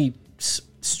told me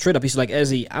straight up, he's like,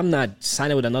 Ezzy, I'm not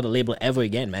signing with another label ever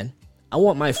again, man. I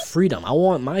want my freedom. I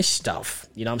want my stuff.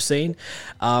 You know what I'm saying?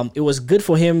 It was good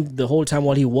for him the whole time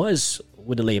while he was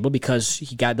with the label, because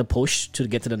he got the push to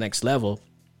get to the next level.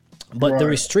 But the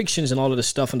restrictions and all of the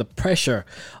stuff and the pressure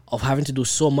of having to do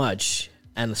so much,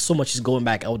 and so much is going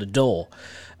back out the door.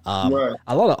 A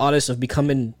lot of artists are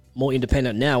becoming more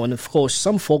independent now. And of course,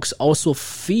 some folks also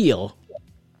feel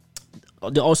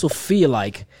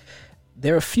like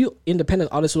there are a few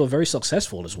independent artists who are very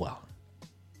successful as well.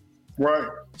 Right.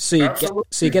 So you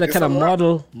get to kind of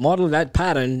model that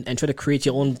pattern and try to create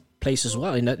your own place as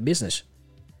well in that business.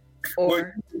 But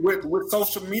with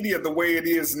social media the way it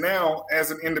is now,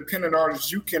 as an independent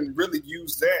artist, you can really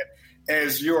use that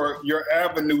as your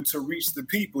avenue to reach the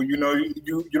people. You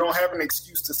don't have an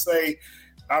excuse to say,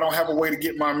 I don't have a way to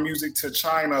get my music to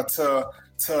China, to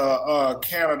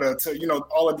Canada, to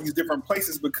all of these different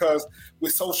places, because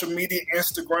with social media,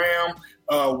 Instagram,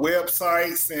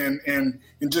 websites, and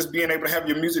just being able to have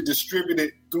your music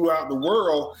distributed throughout the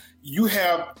world, you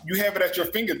have it at your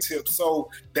fingertips. So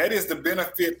that is the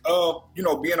benefit of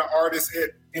being an artist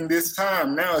in this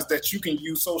time now, is that you can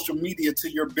use social media to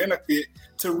your benefit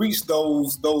to reach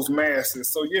those masses.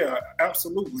 So yeah,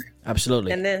 absolutely.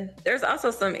 And then there's also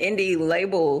some indie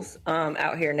labels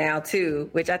out here now too,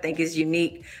 which I think is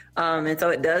unique. And so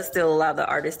it does still allow the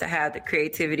artist to have the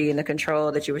creativity and the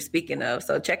control that you were speaking of.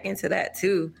 So check into that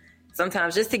too.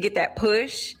 Sometimes just to get that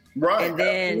push. Right. And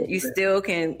then you still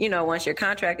can, once your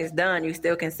contract is done, you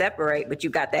still can separate, but you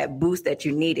got that boost that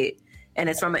you needed. And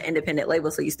it's from an independent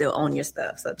label, so you still own your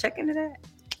stuff. So check into that.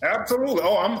 Absolutely.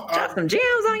 Oh, Drop some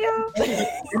gems on y'all.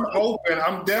 I'm open.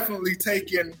 I'm definitely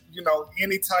taking,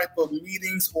 any type of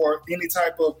meetings or any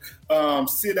type of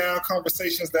sit-down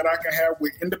conversations that I can have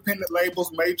with independent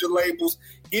labels, major labels,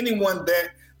 anyone that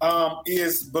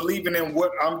is believing in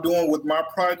what I'm doing with my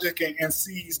project and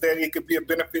sees that it could be a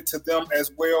benefit to them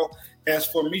as well as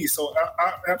for me. So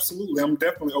I absolutely, I'm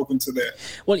definitely open to that.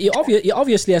 Well, you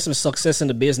obviously have some success in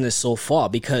the business so far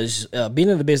because being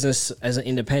in the business as an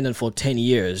independent for 10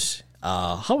 years,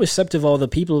 how receptive are the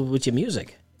people with your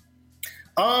music?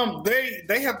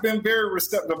 They have been very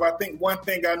receptive. I think one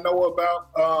thing I know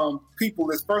about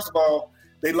people is, first of all,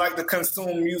 they like to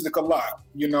consume music a lot,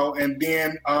 and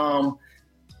then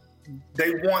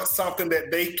they want something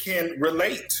that they can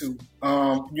relate to,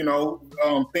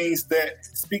 things that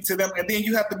speak to them. And then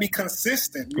you have to be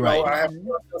consistent.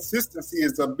 Consistency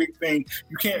is a big thing.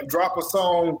 You can't drop a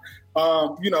song,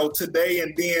 today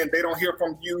and then they don't hear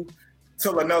from you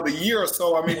till another year or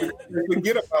so. I mean, they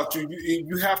forget about you.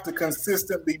 You have to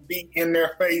consistently be in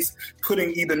their face,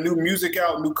 putting either new music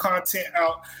out, new content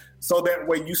out, so that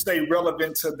way you stay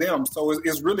relevant to them. So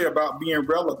it's really about being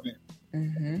relevant.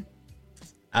 Mm-hmm.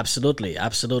 Absolutely.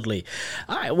 All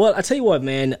right. Well, I tell you what,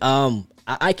 man.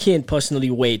 I can't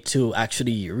personally wait to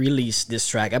actually release this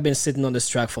track. I've been sitting on this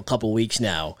track for a couple of weeks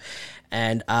now,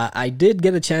 and I did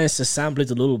get a chance to sample it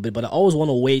a little bit, but I always want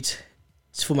to wait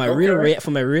for my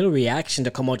real reaction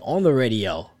to come out on the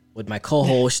radio with my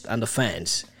co-host and the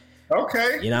fans.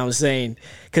 Okay. You know what I'm saying?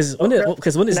 Because when is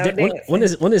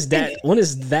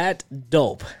that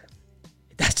dope?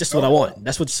 That's just what I want.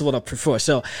 That's what I prefer.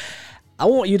 So I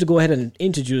want you to go ahead and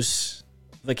introduce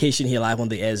Vacation here live on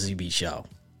the SZB show.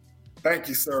 Thank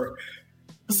you, sir.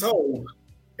 So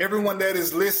everyone that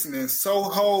is listening,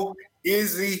 Soho,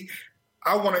 Ezzy,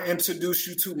 I want to introduce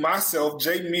you to myself,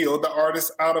 Jay Mill, the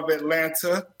artist out of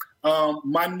Atlanta.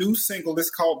 My new single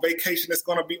is called Vacation. It's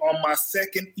going to be on my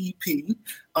second EP.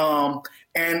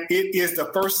 And it is the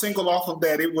first single off of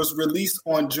that. It was released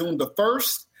on June the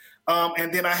 1st.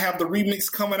 And then I have the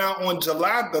remix coming out on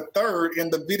July the 3rd,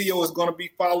 and the video is going to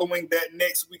be following that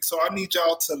next week. So I need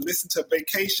y'all to listen to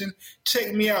Vacation.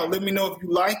 Check me out. Let me know if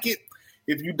you like it.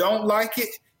 If you don't like it,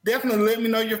 definitely let me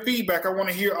know your feedback. I want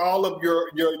to hear all of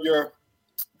your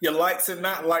likes and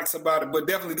not likes about it. But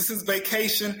definitely, this is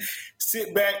Vacation.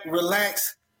 Sit back,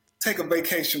 relax, take a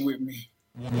vacation with me.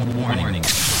 Warning.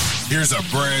 Here's a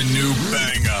brand new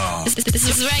banger. This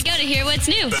is where I go to hear what's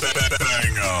new.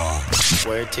 Banger.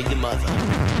 Word to your mother.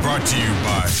 Brought to you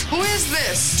by Who is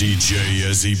this? DJ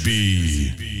Ezzy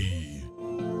B.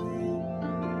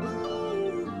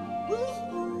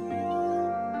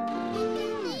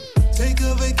 Take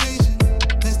a vacation.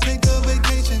 Let's take a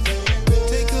vacation.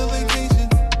 Take a vacation.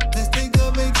 Let's take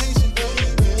a vacation.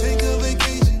 Take a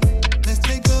vacation. Let's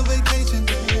take a vacation.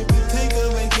 Take a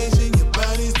vacation. Your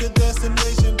body's the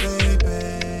destination,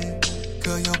 baby.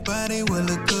 Girl, your body will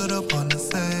look good up on the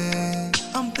sand.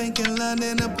 I'm thinking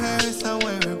London or Paris,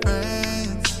 somewhere in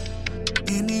France.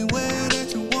 Anywhere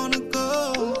that you wanna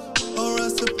go, or a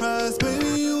surprise,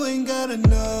 baby, you ain't gotta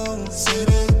know. Say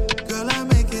that, girl, I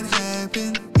make it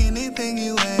happen. Anything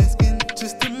you asking,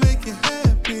 just to make you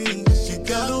happy. You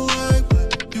gotta work,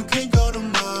 but you can't go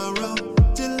tomorrow.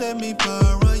 Just let me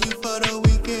borrow you for the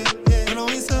weekend. Put on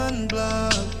your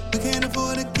sunblock. We can't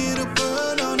afford to get a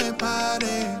bird on that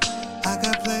party. I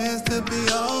got plans to be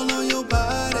all on your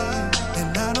body.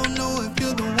 And I don't know if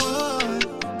you're the one.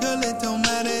 Girl, it don't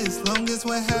matter as long as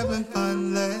we're having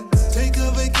fun. Let's take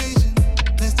a vacation.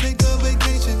 Let's take a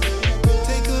vacation.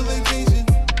 Take a vacation.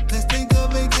 Let's take a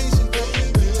vacation.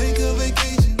 Take a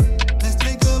vacation. Let's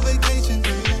take a vacation.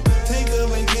 Take a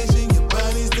vacation. Your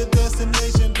body's the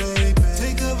destination, baby.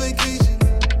 Take a vacation.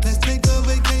 Let's take a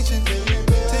vacation.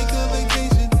 Take a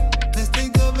vacation. Let's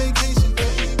take a vacation.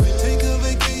 Take a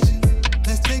vacation.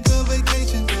 Let's take a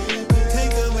vacation.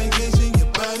 Take a vacation.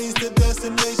 Your body's the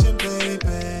destination,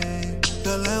 baby.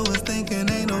 Girl, I was thinking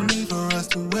ain't no need for us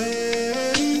to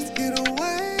wait. Get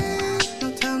away.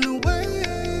 No time to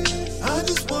waste. I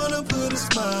just wanna put a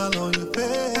smile on your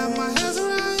face. Have my hands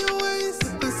around your waist.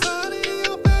 The sun in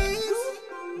your face.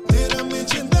 Did I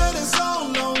mention that it's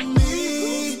all on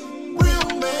me? Real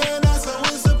man, that's how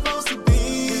it's supposed to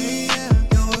be.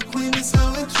 You're a queen, that's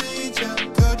how I treat ya.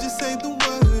 Girl, just say the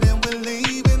word and we're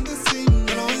leaving the scene.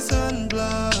 Put on your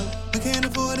sunblock. We can't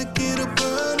afford to get a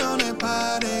bird on that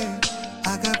party.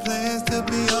 I got plans to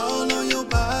be all on your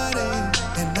body.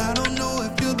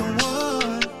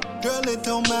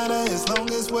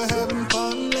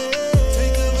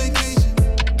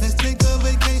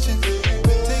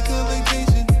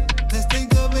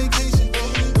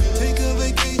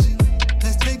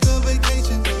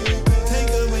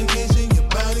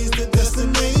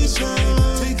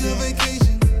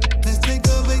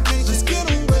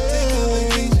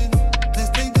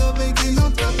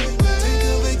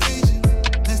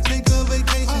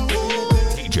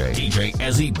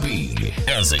 Ezzy B.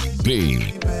 Ezzy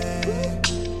B.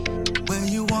 Where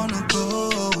you wanna go,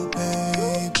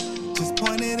 babe? Just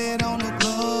pointed it on the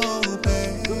globe,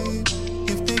 babe.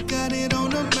 If they got it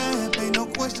on the map, ain't no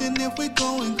question if we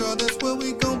going, girl, that's where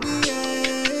we gon' be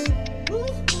at.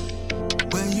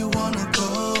 Where you wanna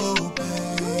go,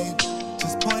 babe?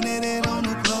 Just pointed it on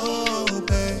the globe,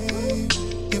 babe.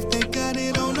 If they got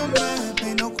it on the map,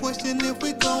 ain't no question if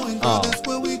we going, girl, that's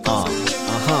where we gon' be at.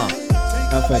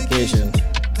 Vacation.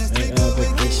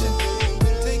 Vacation.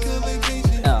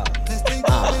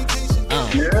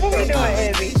 What we doing,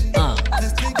 Ezzy?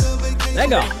 There you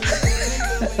go.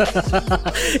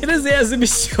 It is the Ezzy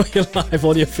Show, you're live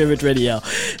on your favorite radio.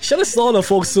 Shout out to all the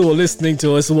folks who are listening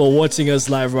to us, who are watching us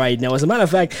live right now. As a matter of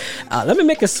fact, let me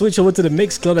make a switch over to the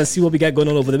Mix Club and see what we got going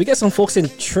on over there. We got some folks in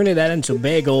Trinidad and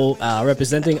Tobago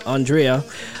representing Andrea.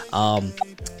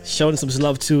 Showing some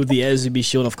love to the SZB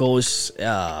show, and of course,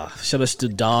 shout out to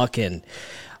Doc and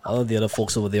all of the other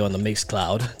folks over there on the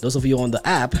Mixcloud. Those of you on the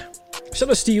app,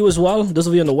 shout out to you as well. Those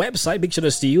of you on the website, big shout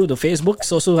out to you. The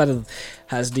Facebook also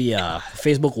has the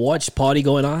Facebook watch party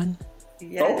going on.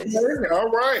 Yes. Okay,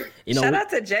 all right. You know, shout out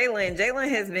to Jalen. Jalen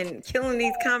has been killing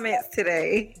these comments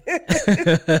today.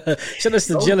 Shout out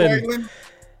to Jalen.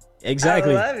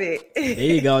 Exactly. I love it. There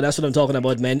you go. That's what I'm talking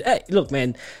about, man. Hey, look,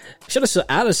 man. Shout out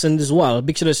to Allison as well.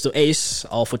 Big shout out to Ace,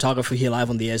 our photographer here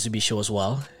live on the SZB show as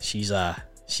well. She's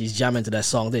jamming to that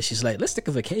song there. She's like, let's take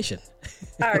a vacation.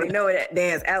 I already know what that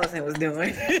dance Allison was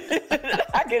doing.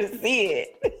 I could see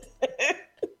it.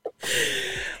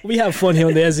 We have fun here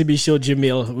on the SZB show,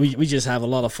 Jamil. We just have a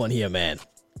lot of fun here, man.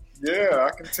 Yeah,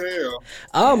 I can tell.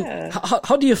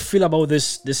 How do you feel about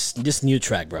this new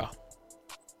track, bro?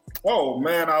 Oh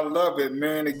man, I love it,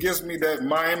 man. It gives me that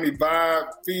Miami vibe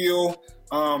feel.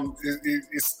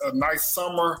 It's a nice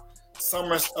summer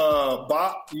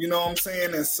bop, you know what I'm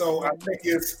saying? And so I think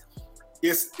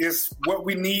it's what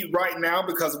we need right now,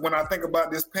 because when I think about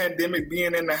this pandemic,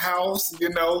 being in the house, you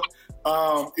know,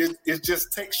 it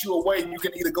just takes you away. You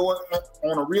can either go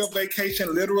on a real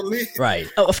vacation, literally,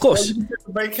 right? Oh, of course. Or you can take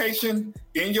a vacation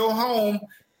in your home.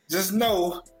 Just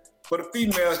know, for the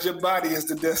females, your body is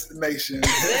the destination.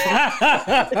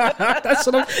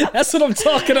 That's what I'm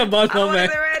talking about, my man.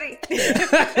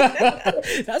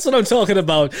 That's what I'm talking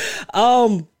about.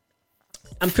 I'm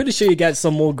pretty sure you got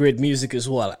some more great music as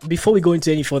well. Before we go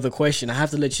into any further question, I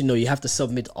have to let you know you have to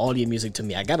submit all your music to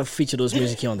me. I gotta feature those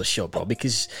music here on the show, bro,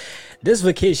 because this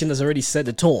vacation has already set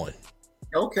the tone.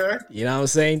 Okay. You know what I'm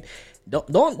saying?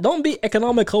 Don't be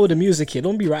economical with the music here.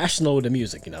 Don't be rational with the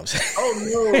music. You know what I'm saying?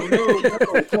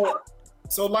 Oh no.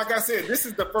 So like I said, this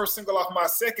is the first single off my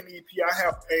second EP. I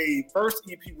have a first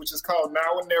EP, which is called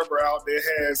Now and Never out. That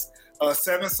has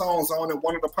 7 songs on it.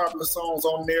 One of the popular songs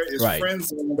on there is Friend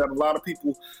Zone, that a lot of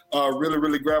people really,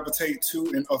 really gravitate to,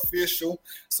 and Official.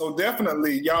 So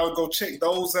definitely, y'all go check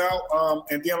those out.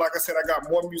 And then, like I said, I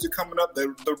got more music coming up.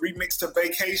 The remix to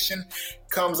Vacation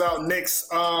comes out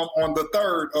next on the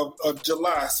 3rd of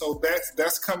July. So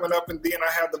that's coming up. And then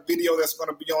I have the video that's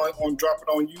going to be on drop it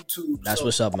on YouTube. That's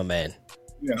what's up, my man.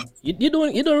 Yeah, you're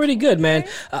doing really good, man.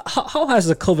 How has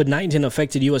the COVID-19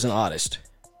 affected you as an artist?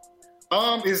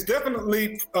 It's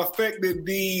definitely affected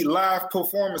the live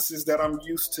performances that I'm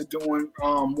used to doing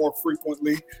more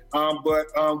frequently. But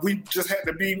we just had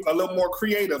to be a little more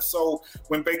creative. So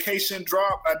when Vacation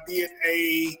dropped, I did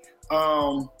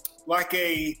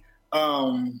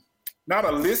not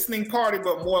a listening party,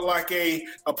 but more like a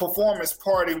performance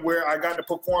party where I got to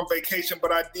perform Vacation,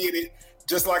 but I did it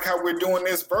just like how we're doing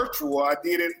this virtual. I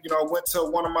did it, went to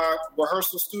one of my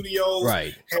rehearsal studios,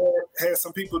 right? Had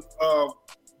some people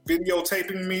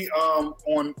videotaping me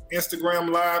on Instagram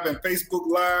Live and Facebook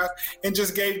Live, and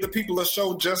just gave the people a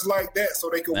show just like that, so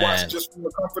they could watch just from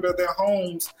the comfort of their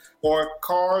homes or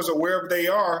cars or wherever they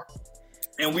are.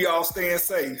 And we all staying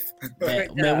safe.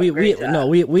 Man, we really,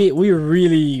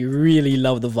 really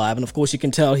love the vibe, and of course, you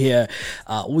can tell here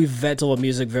we vet our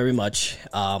music very much.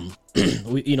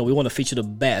 We want to feature the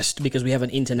best because we have an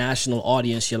international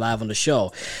audience here live on the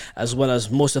show, as well as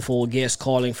most of our guests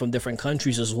calling from different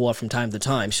countries as well from time to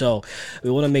time. So we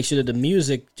want to make sure that the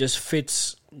music just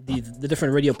fits the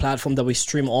different radio platform that we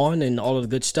stream on and all of the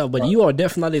good stuff. But you are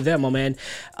definitely there, my man.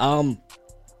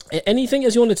 Anything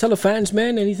else you want to tell the fans,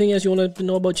 man? Anything else you want to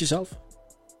know about yourself?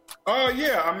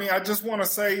 Yeah. I mean, I just want to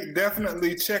say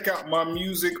definitely check out my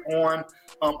music on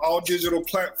all digital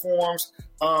platforms.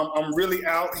 I'm really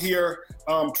out here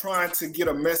trying to get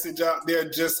a message out there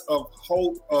just of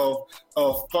hope,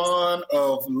 of fun,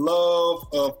 of love,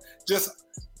 of just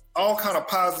all kind of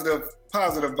positive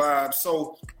positive vibes.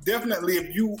 So definitely,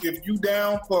 if you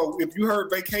heard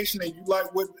Vacation and you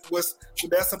like what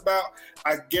that's about,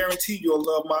 I guarantee you'll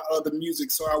love my other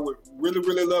music. So I would really,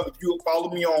 really love if you would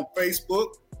follow me on Facebook,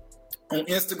 on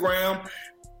Instagram,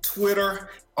 Twitter,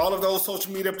 all of those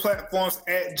social media platforms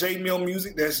at JMeal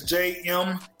Music. That's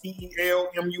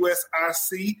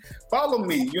JMEELMUSIC. Follow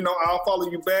me. I'll follow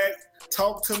you back.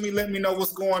 Talk to me. Let me know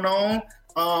what's going on.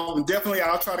 Definitely,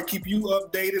 I'll try to keep you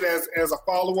updated as a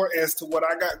follower as to what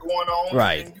I got going on.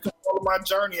 Right. And you can follow my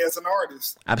journey as an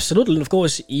artist. Absolutely. And of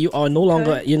course, you are no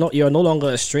longer you're no longer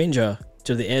a stranger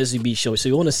to the Ezzy B Show. So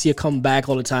you want to see it come back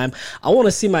all the time. I want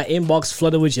to see my inbox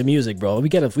flooded with your music, bro. We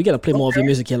gotta play more of your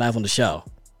music here live on the show.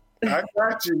 I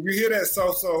got you. You hear that,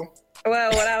 so.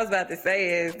 Well, what I was about to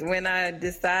say is when I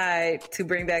decide to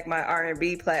bring back my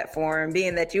R&B platform,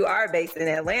 being that you are based in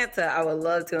Atlanta, I would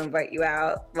love to invite you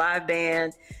out. Live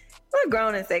band,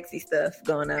 grown and sexy stuff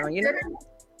going on,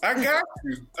 I got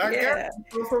you. I got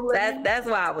you. That's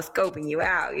why I was scoping you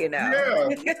out, Yeah,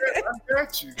 I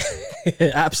got you.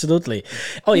 Absolutely.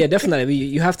 Oh yeah, definitely.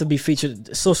 You have to be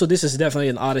featured. So this is definitely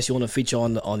an artist you want to feature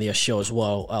on your show as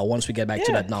well. Once we get back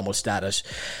to that normal status,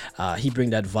 he bring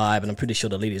that vibe, and I'm pretty sure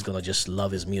the ladies gonna just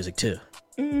love his music too.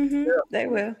 Mm-hmm. They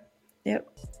will. Yep.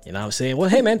 You know what I'm saying? Well,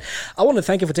 hey man, I want to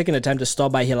thank you for taking the time to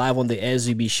stop by here live on the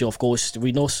Ezzy B Show. Of course,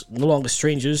 we no longer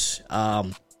strangers.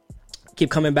 Keep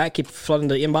coming back, keep flooding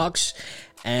the inbox,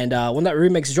 and when that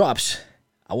remix drops,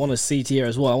 I want to see it here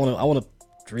as well. I want to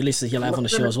release it here live on the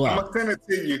show as well. I'm gonna send it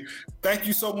to you. Thank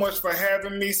you so much for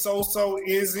having me, So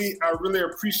Izzy. I really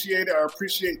appreciate it. I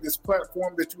appreciate this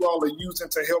platform that you all are using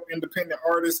to help independent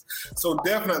artists. So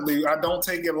definitely, I don't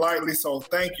take it lightly. So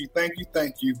thank you.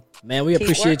 Man, we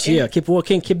appreciate you. Keep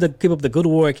working. Keep up the good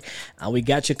work, and we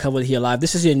got you covered here live.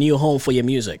 This is your new home for your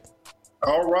music.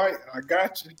 All right, I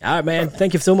got you. All right, man.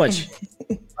 Thank you so much.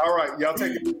 All right, y'all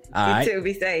take it. All right. You too.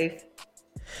 Be safe.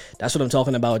 That's what I'm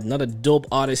talking about. Another dope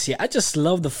artist here. I just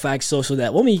love the fact, so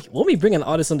that when we bring an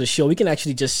artist on the show, we can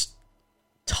actually just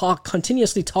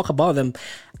continuously talk about them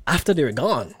after they're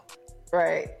gone.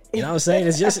 Right. You know what I'm saying?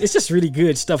 It's just really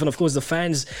good stuff. And of course, the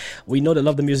fans, we know they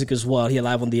love the music as well here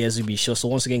live on the Ezzy B Show. So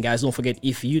once again, guys, don't forget,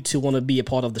 if you too want to be a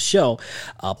part of the show,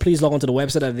 please log on to the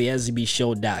website at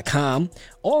theezzybshow.com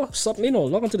or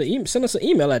log on to the email, send us an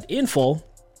email at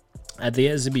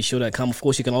info@theezzybshow.com. Of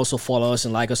course, you can also follow us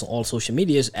and like us on all social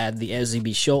medias at the Ezzy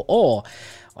B Show or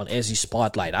on Ezzy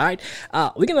Spotlight. All right,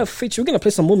 we're gonna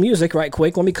play some more music right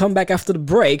quick. When we come back after the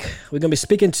break, we're gonna be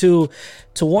speaking to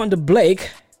Wanda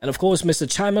Blake. And of course, Mr.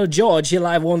 Chimel George here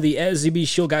live on the Ezzy B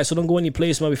Show, guys. So don't go any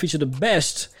place, man. We feature the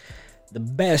best,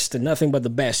 and nothing but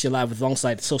the best. Here live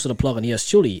alongside Sosa the Plug, and here's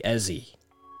truly Ezzy.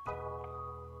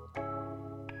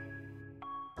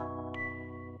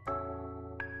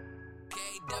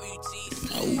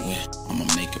 I'ma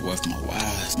make it worth my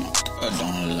while. My girl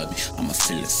don't love me, I'ma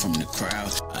feel it from the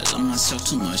crowd. I love myself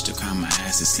too much to cry my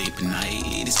ass and sleep at night.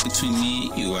 It's between me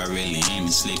and you, I really ain't been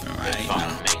sleeping right now. If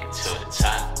I'ma make it to the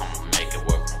top, I'ma make it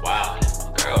worth my while. If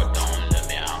my girl don't love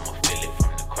me, I'ma feel it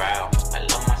from the crowd. I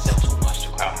love myself too much to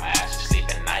cry my ass and sleep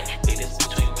at night. It's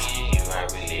between me and you, I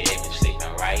really ain't been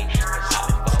sleeping right. Cause I've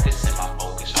been focusing my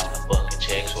focus on the bucket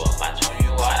check. So if I turn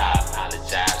you out, I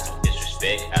apologize, no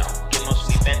disrespect. I don't get no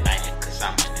sleep at night, cause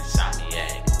I'm an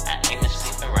insomniac. I ain't been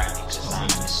sleeping right, cause I'm an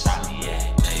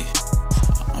insomniac. Hey,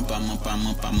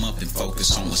 I'm up and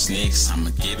focus on what's next.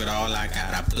 I'ma give it all I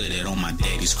got, I put it on my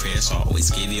daddy's crest.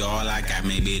 Always give you all I got,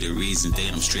 maybe the reasons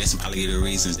that I'm stressing, probably the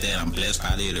reasons that I'm blessed,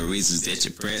 probably the reasons that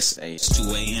you're pressed. Hey, it's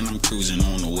 2 a.m. I'm cruising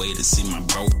on the way to see my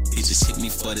bro. He just hit me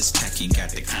for this pack, he got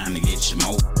the kind to get you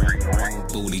more.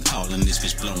 Booty calling, this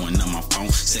bitch blowing up my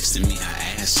phone. Sexting me her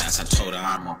ass shots, I told her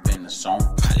I'm up in the zone.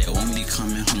 Probably won't be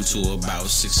coming home to about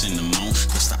 6 in the morning.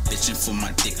 But stop bitching for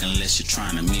my dick unless you're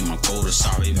trying to meet my quota.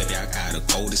 Sorry, baby, I gotta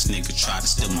go. This nigga try to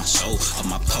steal my soul. Of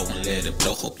my pole and let it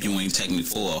blow. Hope you ain't take me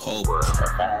for a hoe.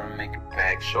 If I don't make it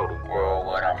back, show the world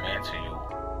what I'm into you.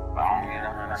 If I don't get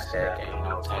 100 stack, ain't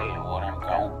no telling what I'm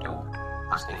gon' do.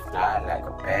 I stay fly like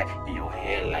a bat, in your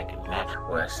head like a nut.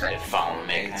 What I say? If I don't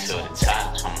make it to the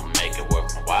top, I'ma make it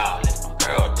worth my while. If my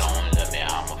girl don't love me,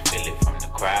 I'ma feel it from the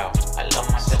crowd. I love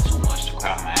myself too much to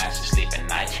cry my ass and sleep at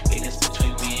night. It's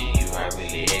between me and you, I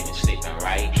really ain't been sleeping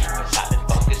right. Cause I've been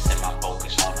focusing my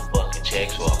focus on the bucket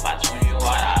check. So if I turn you out,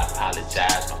 I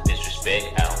apologize, no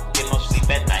disrespect. I don't get no sleep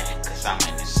at night, cause I'm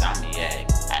an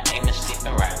insomniac. I ain't been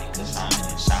sleeping right, cause I'm an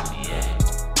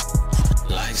insomniac.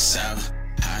 Lights out,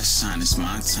 high sun, it's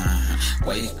my time.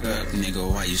 Wake up, nigga,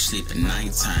 while you sleep at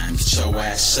nighttime. Get your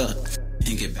ass up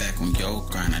and get back on your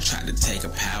grind. I tried to take a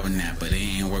power nap, but it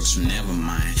ain't work, so never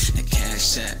mind. The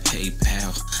Cash App,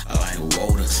 PayPal, I like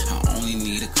water. I only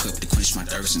need a cup to quench my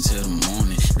thirst until the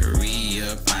morning. The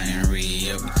re-up, I ain't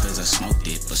re-up because I smoked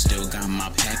it, but still got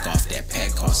my pack off. That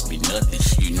pack cost me nothing.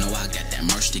 You know I got that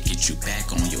merch to get you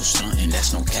back on your stunting.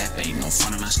 That's no cap, ain't no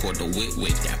fun, and I scored the whip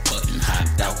with that button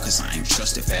hopped out, cause I ain't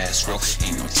trusted fast roll.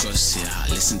 Ain't no trust here. I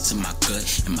listen to my gut,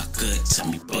 and my gut tell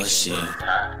me bust shit.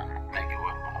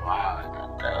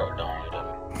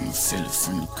 I'ma feel it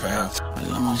from the crowd. I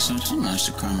love myself too much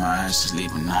to cry my eyes to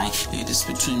sleep at night. Leave this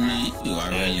between me and you, I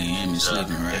really am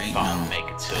sleeping right now.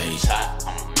 Hey,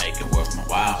 I'ma make it worth my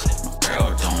while. My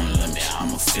girl don't love me,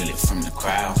 I'ma feel it from the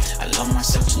crowd. I love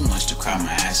myself too much to cry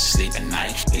my eyes to sleep at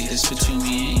night. Leave this between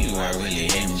me and you, I really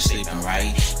am sleeping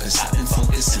right. Cause I've been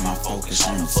focusing my focus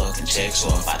on the fucking check. So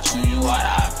if I tune you out,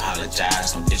 I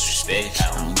apologize, no disrespect.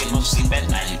 I don't get no sleep at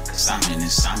night, cause I'm in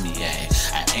insomniac.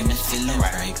 I ain't been feeling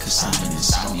right, cause I'm in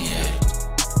insomniac.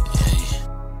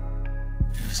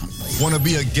 Want to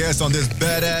be a guest on this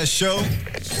badass show?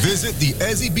 Visit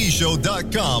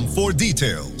theezzybshow.com for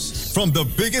details. From the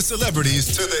biggest celebrities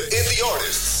to the indie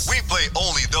artists, we play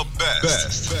only the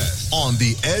best. On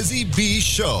the Ezzy B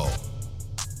Show.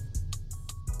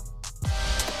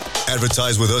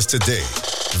 Advertise with us today.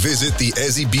 Visit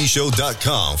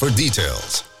theezzybshow.com for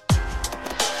details.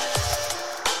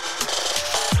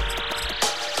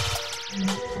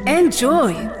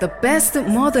 Enjoy the best that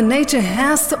Mother Nature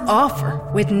has to offer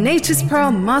with Nature's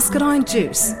Pearl Muscadine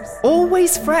Juice.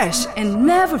 Always fresh and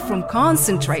never from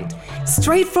concentrate.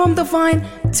 Straight from the vine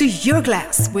to your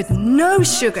glass with no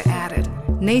sugar added.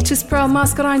 Nature's Pearl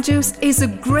Muscadine Juice is a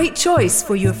great choice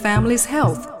for your family's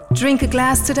health. Drink a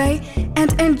glass today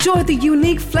and enjoy the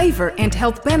unique flavor and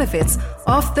health benefits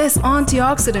of this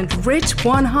antioxidant-rich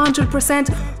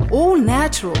 100%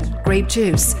 all-natural grape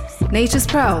juice. Nature's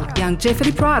Pearl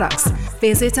Longevity Products.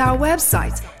 Visit our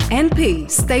website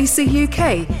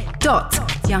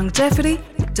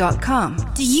npstacyuk.longevity.com.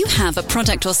 Do you have a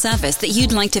product or service that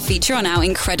you'd like to feature on our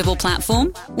incredible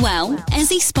platform? Well,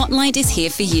 Ezzy Spotlight is here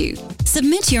for you.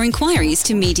 Submit your inquiries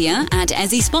to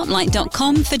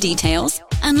media@ezzyspotlight.com for details,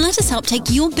 and let us help take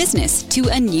your business to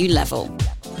a new level.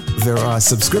 There are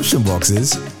subscription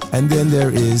boxes, and then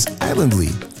there is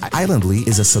Islandly. Islandly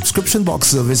is a subscription box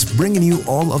service bringing you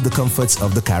all of the comforts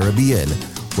of the Caribbean.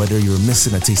 Whether you're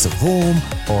missing a taste of home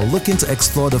or looking to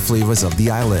explore the flavors of the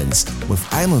islands, with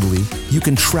Islandly, you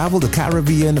can travel the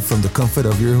Caribbean from the comfort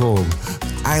of your home.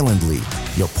 Islandly,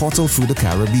 your portal through the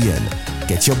Caribbean.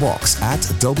 Get your box at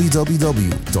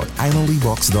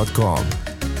www.islandlybox.com.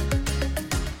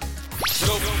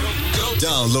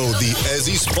 Download the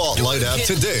Ezzy Spotlight app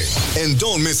today and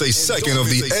don't miss a second of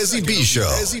the Ezzy B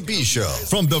Show.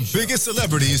 From the biggest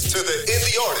celebrities to the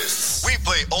indie artists, we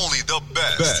play only the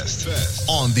best.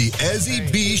 On the Ezzy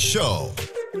B Show.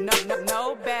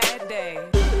 No bad day.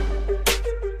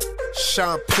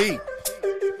 Sean P.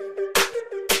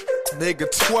 Nigga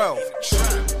 12.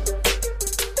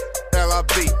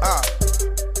 LIB.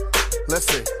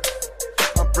 Listen.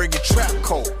 I'm bringing trap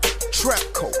code. Trap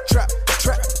code. Trap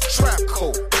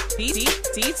code.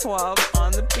 D12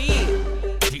 on the beat.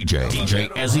 DJ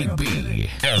Ezzy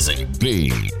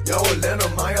B. Yo, Atlanta,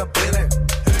 Maya Bennett.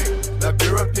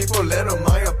 Liberia people, Atlanta,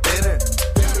 Maya Bennett.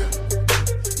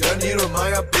 Y'all need a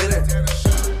Maya Bennett.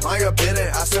 Maya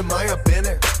Bennett, I said Maya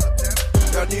Bennett.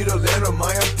 Y'all need a Atlanta,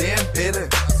 Maya damn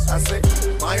Bennett. I say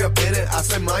Maya Bennett, I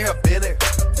say Maya Bennett.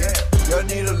 Yeah, y'all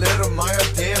need a Atlanta, Maya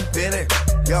damn Bennett.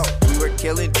 Yo, we were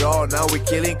killing dog, now we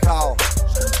killing cow.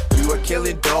 We were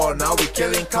killing dog, now we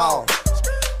killing cow.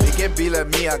 They can't be like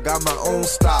me, I got my own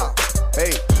style.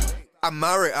 Hey, I'm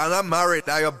married, and I'm married,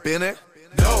 now you been it?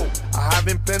 No, I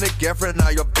haven't been a girlfriend, now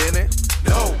you been it?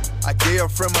 No, I gave your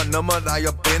friend my number, now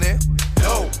you been it?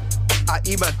 No, I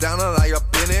eat McDonald's, now you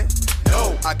been it?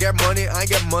 No, I get money, I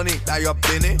get money, now you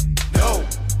been it? No,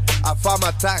 I file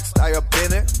my tax, now you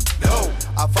been it? No,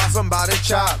 I file somebody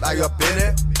child, now you been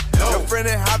it? No, your friend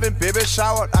ain't having baby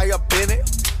shower, now you been it?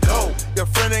 No, your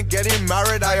friend ain't getting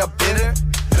married, I have been it.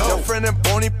 No, your friend ain't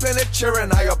Bonnie playing the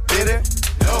children, I have been it.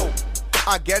 No,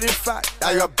 I getting fat,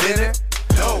 I have been it.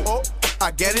 No,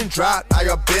 I getting dry, I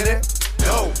have been it.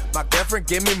 No, my girlfriend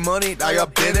gave me money, I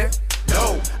have been it.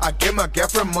 No, I give my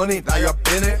girlfriend money, I have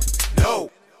been it. No,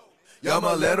 yo,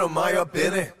 my little Maya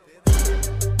been it.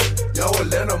 Yo, a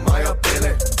little Maya been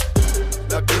it.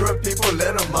 Liberia people,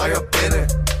 little Maya been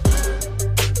it.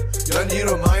 Y'all need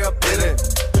a Maya been it.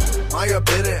 Maya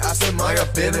Bennett, I say Maya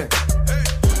Bennett.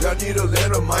 Y'all need a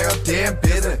little Maya damn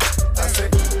Bennett. I say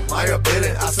Maya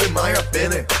Bennett, I say Maya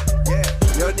Bennett. Yeah,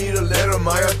 y'all need a little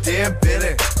Maya damn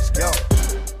Bennett. Yo,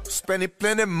 spending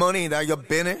plenty money, now you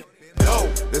Bennett. No.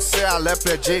 They say I left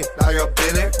that J, now you're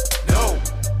in it. No.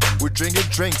 We're drinking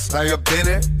drinks, now you're in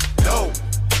it. No.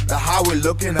 The how we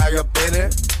looking, now you're in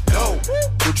it. No.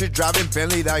 Gucci driving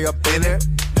Bentley, now you're in it.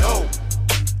 No.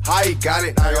 How you got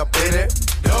it, now you're in it.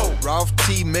 No. Ralph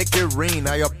T, make it rain,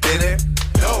 now you're in it.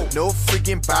 No. No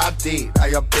freaking bad day, now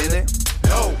you're in it.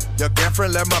 No. Your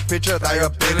girlfriend left my picture, now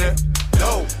you're in it.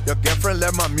 No. Your girlfriend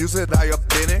left my music, now you're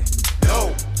in it.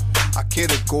 No. I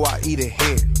can't go, I eat it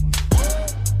here.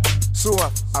 So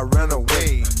I ran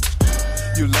away.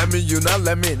 You let me, you not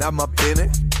let me, not my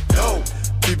business. No.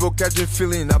 People catching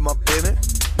feeling, not my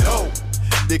business. No.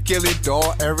 They killing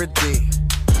dog every day.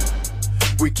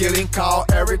 We killing cow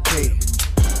every day.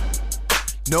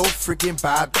 No freaking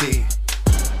bad day.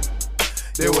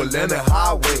 They will land the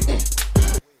highway.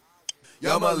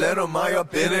 Y'all my little Maya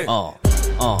business. Y'all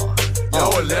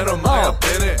will let them Maya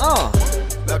business.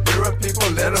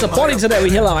 It's a party today. We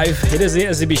here live. It is the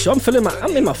SZB show.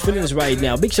 I'm in my feelings right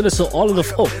now. Big shout out to all of the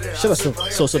shout out to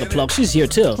so the plug. She's here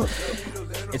too.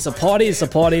 It's a party. It's a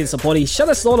party. It's a party. Shout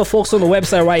out to all the folks on the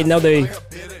website right now. They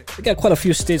got quite a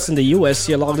few states in the US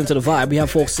here logged into the vibe. We have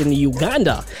folks in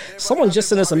Uganda. Someone just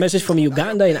sent us a message from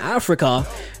Uganda in Africa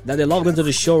that they're logged into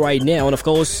the show right now. And of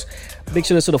course, big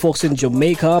shout out to the folks in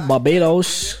Jamaica,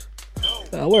 Barbados.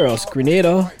 Where else?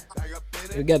 Grenada.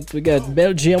 We got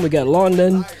Belgium, we got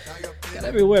London, got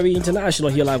everywhere. We international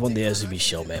here live on the SZB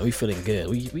show, man. We feeling good.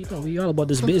 We all about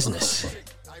this business.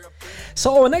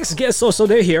 So our next guests also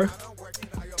they're here,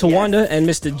 Tawanda and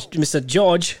Mr.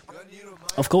 George.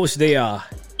 Of course they're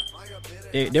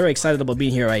excited about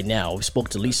being here right now. We spoke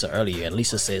to Lisa earlier, and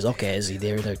Lisa says, "Okay, Ezzy,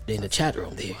 they're in the chat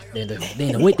room. They're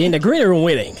in the green room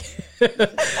waiting."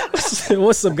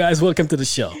 What's up, guys? Welcome to the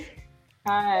show.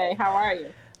 Hi, how are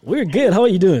you? We're good. How are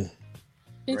you doing?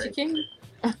 Peachy King.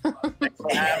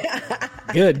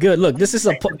 Good. Look, this is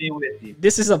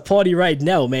a party right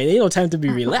now, man. Ain't no time to be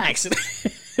relaxed.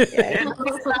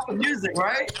 Music,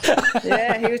 right?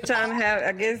 Yeah, he was trying to have.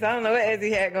 I guess I don't know what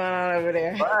Ezzy had going on over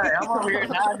there. Right, I'm over here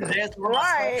now just dancing.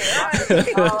 Right.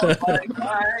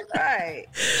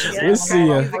 Yeah, We'll see.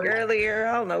 Music earlier.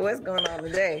 I don't know what's going on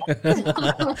today.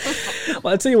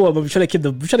 Well, I'll tell you what, we're trying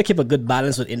to keep a good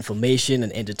balance with information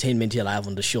and entertainment here live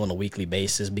on the show on a weekly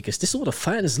basis, because this is what the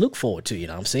fans look forward to, you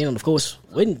know what I'm saying? And of course,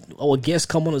 when our guests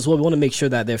come on as well, we want to make sure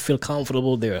that they feel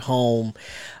comfortable, they're at home.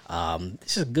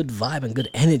 This is a good vibe and good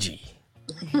energy.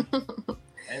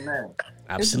 Amen.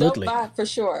 Absolutely. It's dope vibe for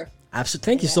sure. Absolutely.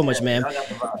 Thank you so much, man.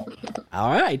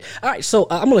 All right. So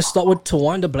I'm going to start with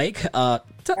Tawanda Blake. Tell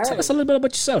us a little bit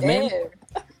about yourself, man.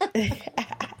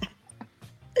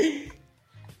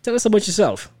 Tell us about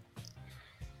yourself.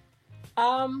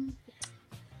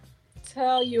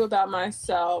 Tell you about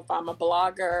myself. I'm a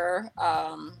blogger.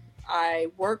 I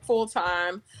work full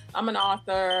time. I'm an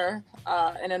author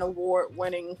and an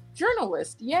award-winning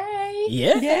journalist. Yay!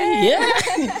 Yeah.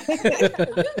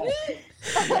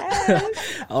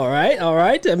 All right,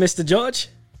 Mr. George.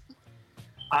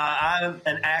 I'm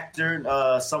an actor,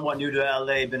 somewhat new to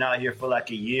LA. Been out here for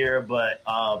like a year, but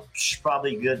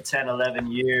probably good 10,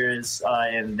 11 years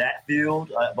in that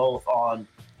field, both on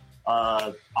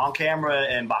camera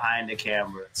and behind the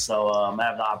camera. So I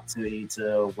have the opportunity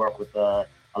to work with a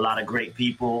lot of great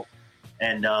people,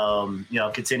 and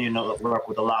continue to work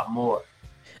with a lot more.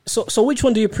 So which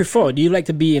one do you prefer? Do you like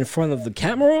to be in front of the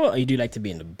camera, or do you like to be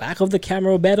in the back of the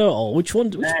camera better, or which one?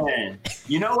 Man,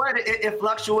 you know what? It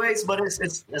fluctuates, but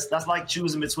it's that's like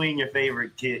choosing between your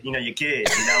favorite kid, your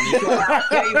kids.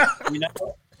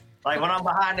 Like when I'm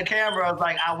behind the camera, it's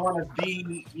like I want to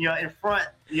be, in front,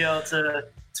 to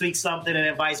tweak something, and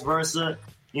then vice versa.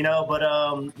 But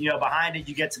behind it,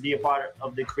 you get to be a part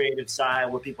of the creative side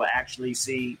where people actually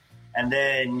see. And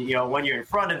then, when you're in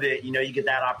front of it, you get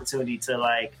that opportunity to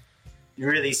like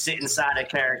really sit inside a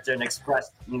character and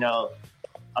express,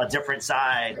 a different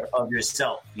side of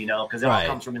yourself, because it all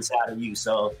comes from inside of you.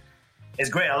 So it's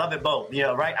great. I love it both.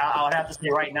 Right. I would have to say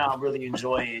right now, I'm really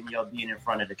enjoying, being in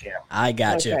front of the camera. I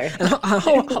got you.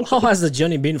 And how has the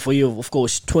journey been for you? Of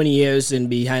course, 20 years in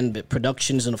behind the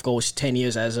productions, and of course, 10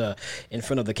 years as in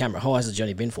front of the camera. How has the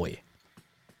journey been for you?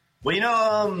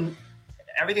 Well,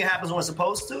 everything happens when it's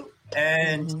supposed to.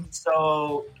 And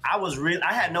so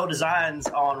I had no designs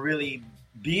on really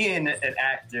being an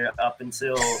actor up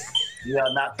until,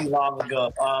 not too long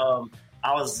ago.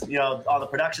 I was, on the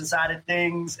production side of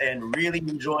things and really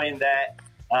enjoying that.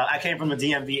 I came from the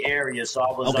DMV area, so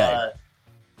I was,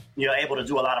 able to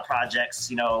do a lot of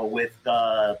projects, with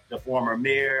the former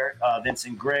mayor,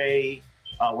 Vincent Gray,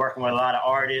 working with a lot of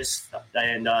artists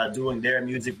and doing their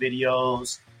music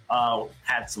videos.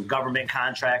 Had some government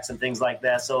contracts and things like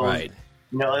that. So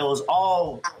it was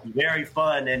all very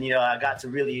fun, and I got to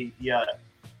really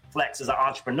flex as an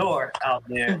entrepreneur out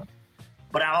there.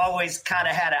 But I always kind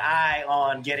of had an eye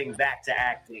on getting back to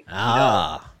acting.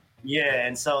 Yeah,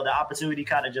 and so the opportunity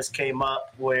kind of just came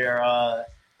up where I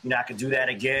could do that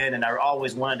again, and I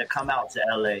always wanted to come out to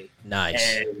LA.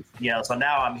 Nice. And so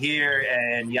now I'm here,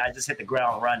 and I just hit the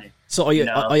ground running. So are you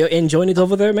enjoying it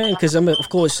over there, man? Because of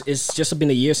course, it's just been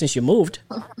a year since you moved.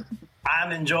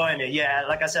 I'm enjoying it. Yeah,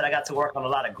 like I said, I got to work on a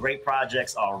lot of great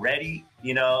projects already.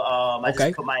 I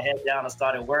just put my head down and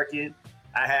started working.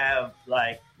 I have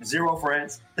like 0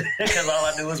 friends because all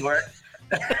I do is work.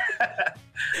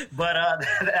 But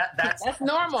that's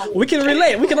normal. We can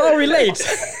relate. We can all relate.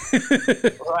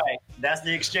 Right. That's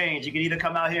the exchange. You can either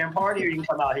come out here and party, or you can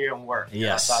come out here and work.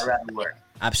 Yes. So I'd rather work.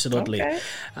 Absolutely. Okay.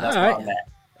 All That's right. where I'm at.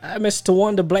 Mr.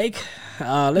 Wonder Blake,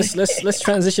 let's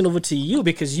transition over to you,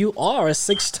 because you are a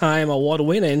 6-time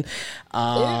award-winning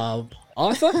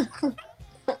author,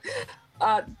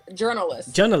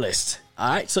 journalist. All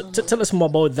right, so tell us more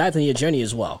about that and your journey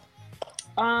as well.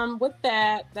 With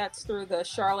that's through the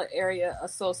Charlotte Area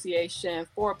Association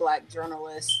for Black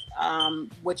Journalists,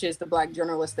 which is the Black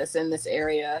journalists that's in this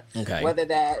area. Okay. Whether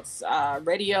that's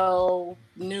radio,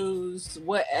 news,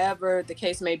 whatever the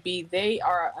case may be, they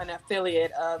are an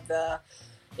affiliate of the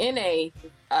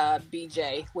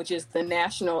NABJ, which is the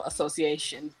National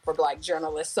Association for Black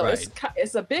Journalists. So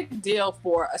it's a big deal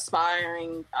for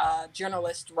aspiring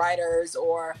journalists, writers,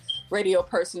 or radio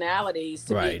personalities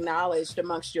to be acknowledged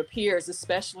amongst your peers,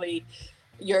 especially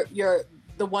your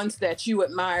the ones that you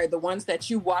admire, the ones that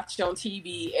you watched on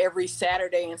TV every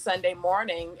Saturday and Sunday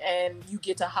morning, and you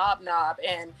get to hobnob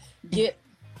and get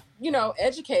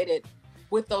educated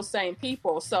with those same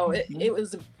people. So it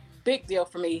was a big deal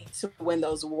for me to win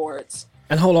those awards.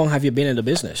 And how long have you been in the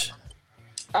business?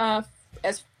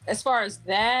 As far as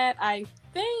that, I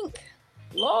think,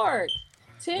 Lord,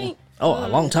 a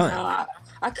long time.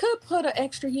 I could put an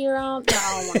extra year on. No,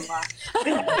 I don't want to lie.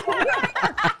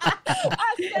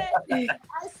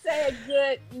 I say a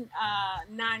good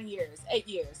 9 years, 8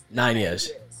 years. 9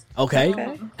 years.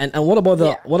 Okay. And what about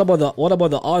the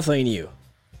author in you?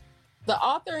 The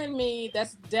author in me,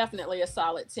 that's definitely a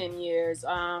solid 10 years.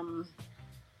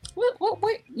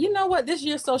 What, you know what? This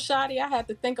year's so shoddy, I had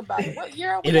to think about it. What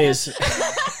year are we It is.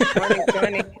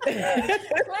 2020. 2020.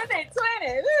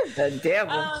 The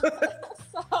devil.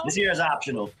 This year is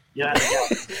optional.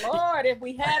 Lord, if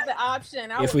we had the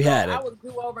option, I would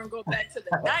go over and go back to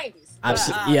the 90s.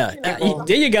 Absolutely.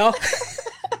 There you go.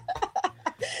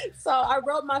 So I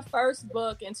wrote my first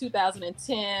book in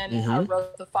 2010. I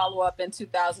wrote the follow-up in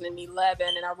 2011,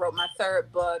 and I wrote my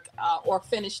third book or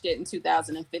finished it in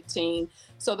 2015.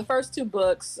 So the first 2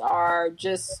 books are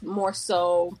just more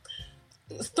so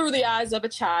through the eyes of a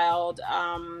child.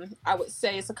 I would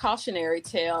say it's a cautionary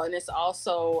tale, and it's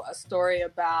also a story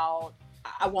about,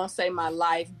 I won't say my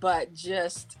life, but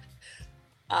just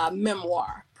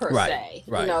memoir per se.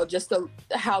 Just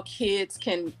how kids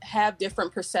can have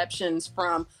different perceptions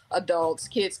from adults.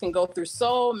 Kids can go through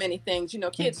so many things.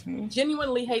 Kids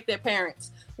genuinely hate their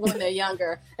parents when they're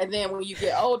younger, and then when you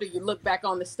get older, you look back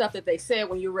on the stuff that they said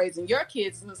when you're raising your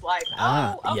kids, and it's like,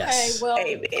 I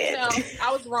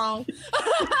was wrong.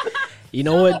 You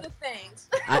know what?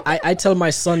 I tell my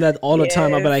son that all the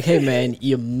time. I'll be like, hey man,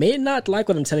 you may not like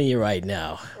what I'm telling you right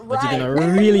now, but you're gonna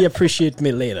really appreciate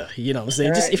me later. You know what I'm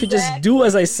saying? If you just do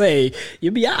as I say,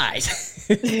 you'll be all right.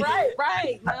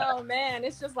 right. No, man,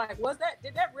 it's just like,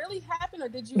 did that really happen, or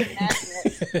did you imagine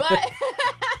it? But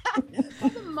for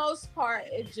the most part,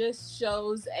 it just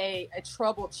shows a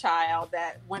troubled child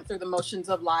that went through the motions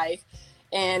of life.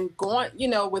 And going,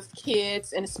 with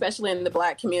kids, and especially in the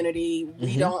Black community,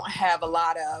 we don't have a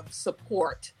lot of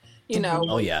support, when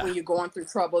you're going through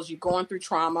troubles, you're going through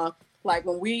trauma. Like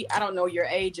I don't know your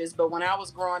ages, but when I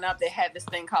was growing up, they had this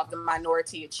thing called the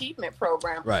Minority Achievement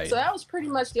Program. Right. So that was pretty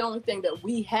much the only thing that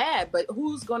we had. But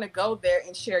who's going to go there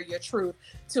and share your truth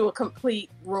to a complete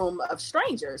room of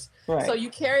strangers? Right. So you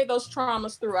carry those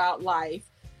traumas throughout life.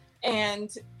 And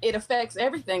it affects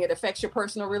everything. It affects your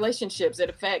personal relationships.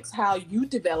 It affects how you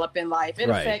develop in life. It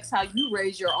affects how you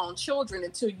raise your own children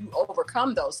until you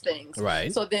overcome those things.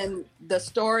 Right. So then the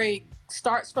story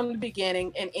starts from the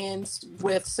beginning and ends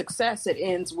with success. It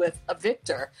ends with a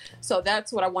victor. So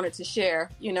that's what I wanted to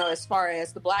share, as far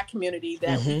as the Black community,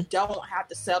 that we don't have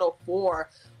to settle for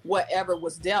whatever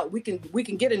was dealt. We can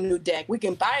get a new deck. We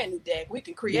can buy a new deck. We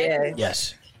can create a new deck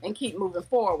and keep moving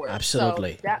forward.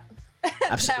 Absolutely. So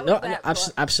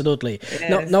Absolutely.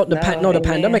 The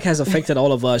pandemic has affected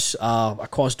all of us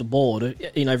across the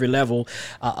board, every level.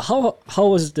 How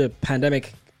has the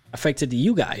pandemic affected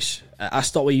you guys? I'll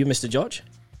start with you, Mr. George.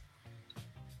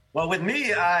 Well, with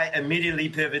me, I immediately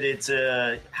pivoted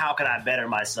to how can I better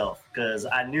myself? Because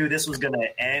I knew this was going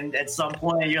to end at some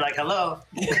point. You're like, hello.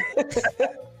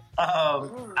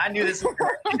 I knew this was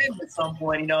going to end at some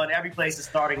point, and every place is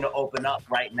starting to open up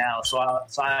right now. So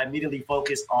I immediately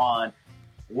focused on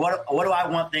what do I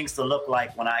want things to look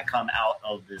like when I come out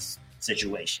of this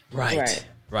situation? Right.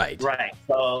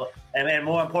 So, and then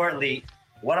more importantly,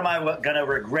 what am I going to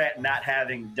regret not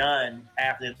having done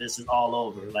after this is all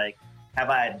over? Like, have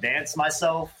I advanced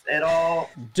myself at all?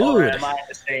 Dude. Or am I at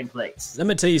the same place? Let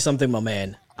me tell you something, my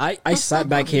man. I sat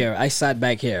back here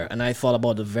and I thought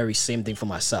about the very same thing for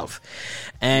myself.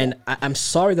 And I'm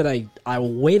sorry that I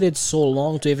waited so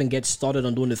long to even get started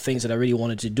on doing the things that I really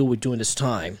wanted to do during this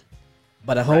time.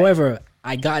 But however,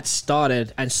 I got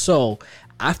started. And so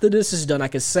after this is done, I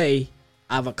can say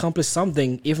I've accomplished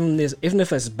something, even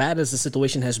if as bad as the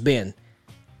situation has been.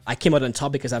 I came out on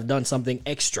top because I've done something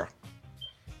extra.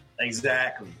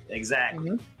 Exactly.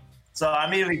 So I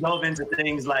immediately dove into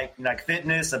things like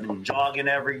fitness. I've been jogging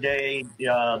every day,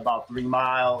 about 3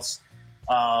 miles.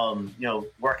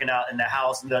 Working out in the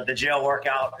house. The jail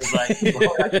workout is like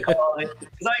what I can call it.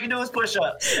 Because all you can do is push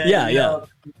ups.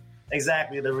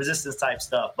 Exactly, the resistance type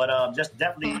stuff. But just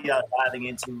definitely diving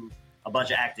into a bunch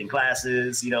of acting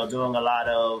classes. Doing a lot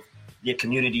of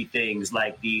community things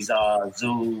like these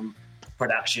Zoom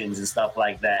productions and stuff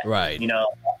like that. Right.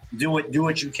 Do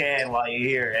what you can while you're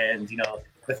here, and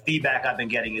the feedback I've been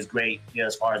getting is great.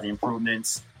 As far as the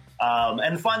improvements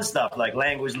and fun stuff like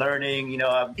language learning.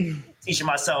 I'm teaching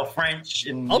myself French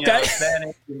and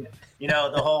Spanish, and,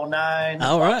 the whole nine.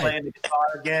 All right. Playing the guitar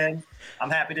again. I'm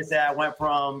happy to say I went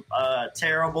from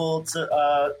terrible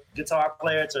to guitar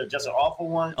player to just an awful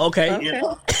one. Okay.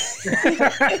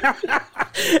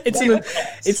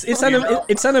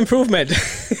 It's an improvement.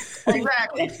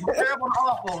 Exactly. From terrible to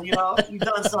awful, you've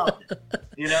done something.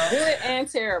 Good and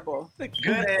terrible.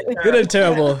 Good and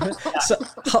terrible. So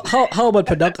how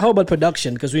about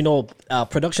production? Because we know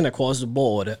production across the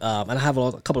board, and I have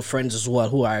a couple of friends as well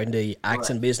who are in the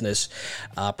acting business.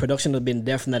 Production has been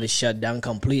definitely shut down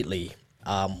completely.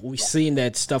 We've seen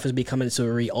that stuff is becoming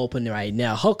to reopen right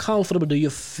now. How comfortable do you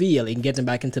feel in getting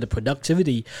back into the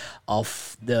productivity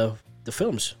of the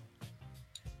films?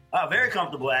 Very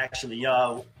comfortable, actually.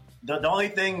 The only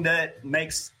thing that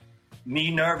makes me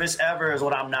nervous ever is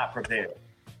when I'm not prepared.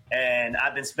 And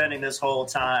I've been spending this whole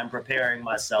time preparing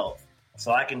myself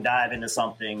so I can dive into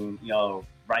something,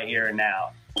 right here and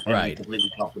now. And be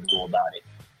completely comfortable about it.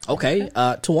 Okay.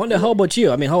 Tawanda, how about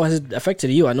you? I mean, how has it affected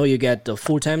you? I know you get a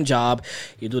full-time job.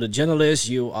 You do the journalist.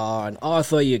 You are an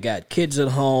author. You got kids at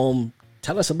home.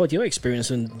 Tell us about your experience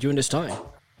during this time.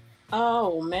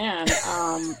 Oh, man.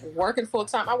 Working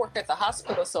full-time. I work at the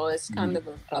hospital, so it's kind of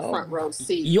a front row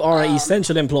seat. You are an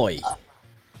essential employee.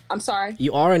 I'm sorry?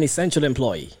 You are an essential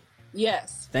employee.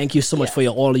 Yes. Thank you so much for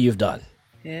all that you've done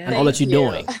and all that you're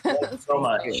doing. So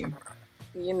much.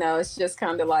 It's just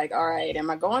kind of like, all right, am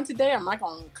I going today? I'm not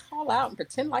going to call out and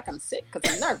pretend like I'm sick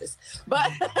because I'm nervous. But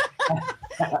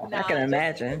I can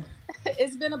imagine.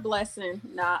 It's been a blessing.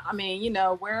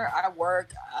 Where I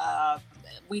work,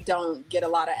 we don't get a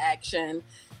lot of action.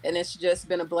 And it's just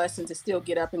been a blessing to still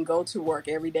get up and go to work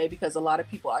every day because a lot of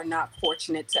people are not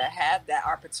fortunate to have that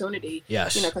opportunity.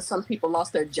 Yes. Because some people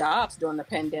lost their jobs during the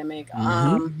pandemic.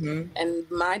 And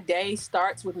my day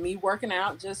starts with me working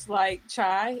out just like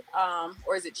Chai.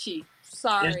 Or is it Chi?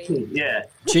 Sorry. Yeah.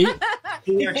 Chi?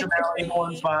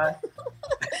 Everyone's fine.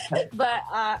 But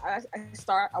I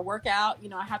work out.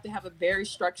 I have to have a very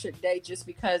structured day just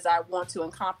because I want to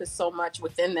encompass so much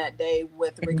within that day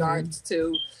with regards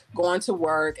to going to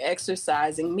work,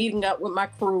 exercising, meeting up with my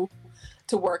crew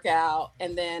to work out,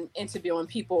 and then interviewing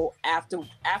people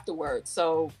afterwards.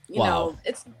 So,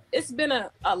 it's been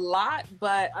a lot,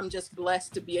 but I'm just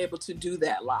blessed to be able to do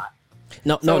that lot.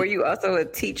 So were you also a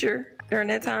teacher during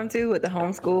that time too with the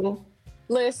homeschool?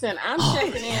 Listen, I'm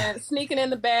checking in, sneaking in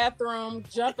the bathroom,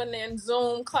 jumping in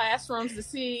Zoom classrooms to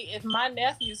see if my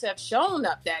nephews have shown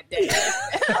up that day.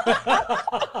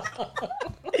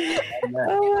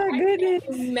 Oh my goodness.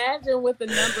 Imagine with the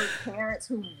number of parents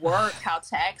who work, how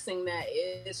taxing that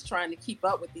is trying to keep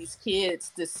up with these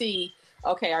kids to see,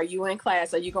 okay, are you in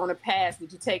class? Are you going to pass?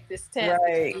 Did you take this test?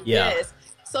 Right. Yes.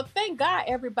 So thank God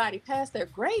everybody passed their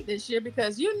grade this year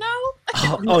because Yeah.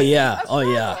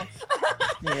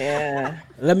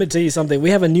 Let me tell you something.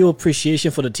 We have a new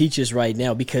appreciation for the teachers right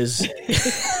now because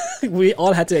we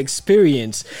all had to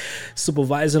experience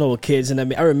supervising our kids.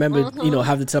 And I remember,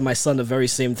 having to tell my son the very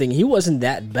same thing. He wasn't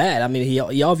that bad. I mean,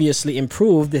 he obviously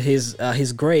improved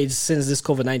his grades since this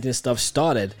COVID-19 stuff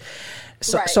started.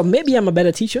 So maybe I'm a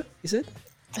better teacher, is it?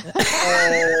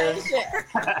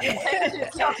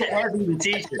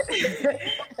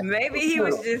 Maybe he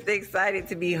was just excited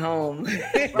to be home.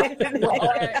 He didn't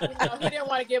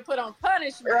want to get put on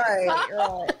punishment.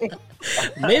 Right.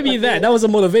 Maybe that was a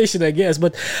motivation, I guess.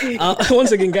 But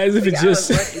once again, guys, if it's just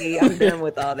lucky, I'm done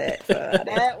with all that.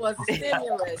 That was a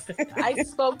stimulus. I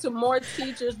spoke to more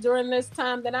teachers during this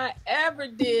time than I ever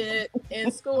did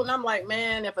in school, and I'm like,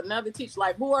 man, if another teacher,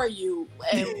 like, who are you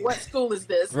and what school is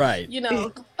this? Right. You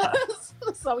know.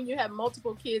 So when you have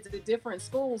multiple kids at different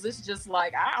schools, it's just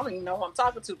like, I don't even know who I'm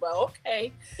talking to, but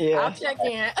okay, I'll check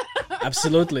in.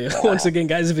 Absolutely. Once again,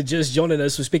 guys, if you're just joining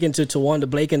us, we're speaking to Tawanda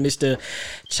Blake and Mr.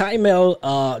 Chimel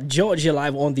Georgia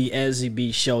live on the Ezzy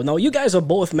B Show. Now, you guys are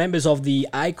both members of the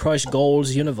I Crush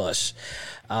Goals universe.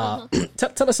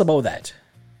 Tell us about that.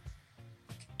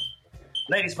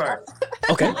 Ladies first.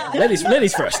 Okay,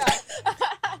 ladies first.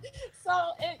 So,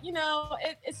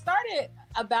 it started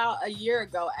about a year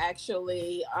ago,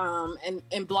 actually,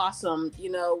 and blossomed,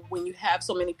 when you have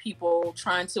so many people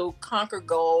trying to conquer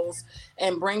goals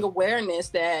and bring awareness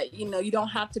that, you don't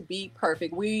have to be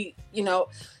perfect.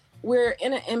 We're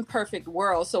in an imperfect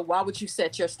world, so why would you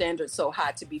set your standards so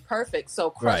high to be perfect? So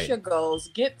crush your goals,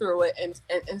 get through it,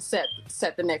 and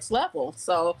set the next level.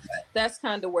 So that's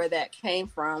kind of where that came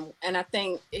from. And I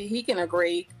think he can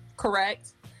agree,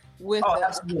 correct?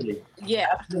 Absolutely. Yeah.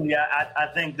 Absolutely. I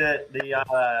think that the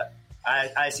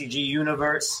ICG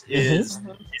universe is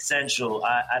essential.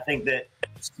 I think that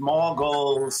small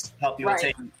goals help you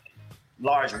attain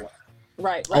large ones.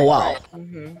 Right. Oh, wow. Right.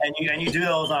 And you do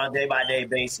those on a day-by-day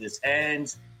basis.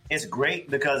 And it's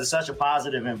great because it's such a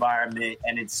positive environment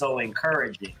and it's so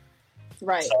encouraging.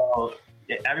 Right. So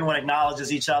everyone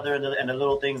acknowledges each other and the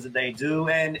little things that they do,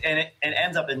 and it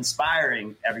ends up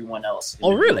inspiring everyone else.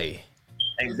 Oh, really?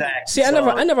 Exactly. See, I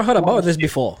never heard about this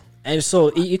before. And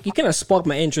so you kind of sparked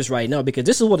my interest right now, because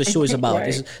this is what the show is about.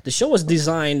 The show was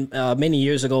designed many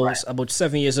years ago, about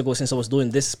 7 years ago, since I was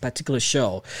doing this particular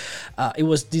show. It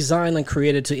was designed and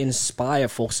created to inspire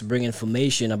folks to bring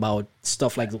information about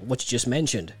stuff like what you just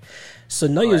mentioned. So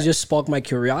now you just sparked my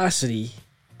curiosity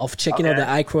of checking out the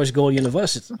I Crush Gold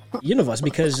universe,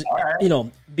 because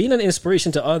being an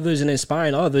inspiration to others and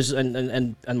inspiring others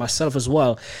and myself as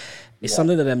well is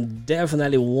something that I'm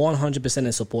definitely 100%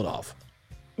 in support of.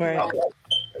 Right. Okay.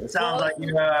 It sounds like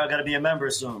you're going to be a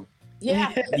member soon.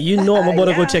 Yeah. I'm about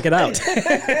to go check it out.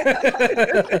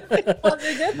 Well,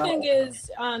 the good thing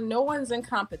is no one's in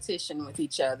competition with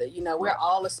each other. We're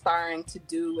all aspiring to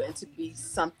do and to be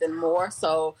something more.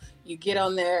 So you get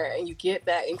on there and you get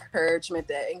that encouragement,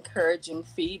 that encouraging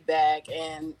feedback,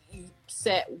 and you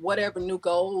set whatever new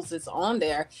goals is on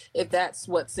there, if that's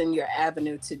what's in your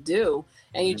avenue to do,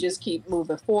 and you just keep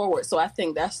moving forward. So I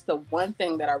think that's the one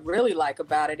thing that I really like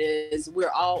about it is we're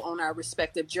all on our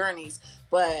respective journeys,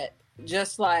 but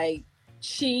just like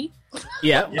right,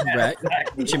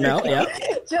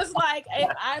 Jamel, just like if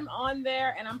I'm on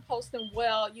there and I'm posting,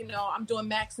 I'm doing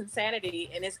Max Insanity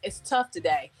and it's tough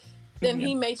today, then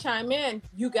he may chime in,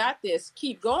 you got this,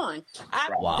 keep going. This is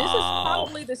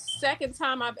probably the second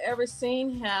time I've ever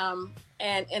seen him,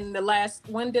 and in the last,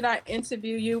 when did I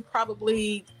interview you?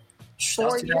 Probably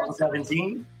 4 years.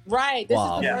 2017. Right. This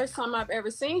is the first time I've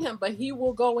ever seen him, but he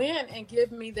will go in and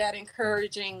give me that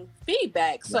encouraging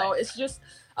feedback. So it's just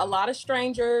a lot of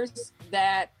strangers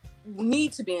that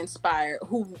need to be inspired,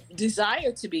 who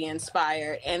desire to be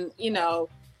inspired, and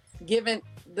given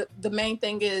the main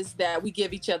thing is that we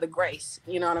give each other grace.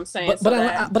 You know what I'm saying?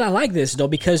 But I like this though,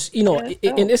 because in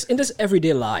this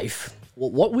everyday life,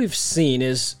 what we've seen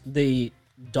is the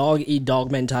dog eat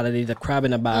dog mentality, the crab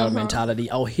in a barrel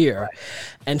mentality out here.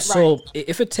 And so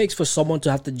if it takes for someone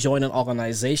to have to join an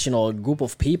organization or a group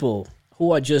of people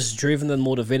who are just driven and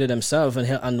motivated themselves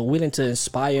and willing to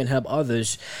inspire and help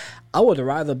others, I would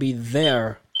rather be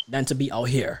there than to be out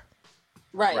here.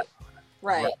 Right.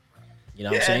 You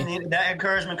know what I'm saying? And that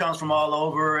encouragement comes from all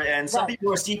over, and some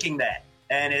people are seeking that,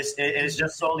 and it's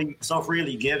just so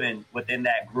freely given within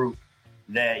that group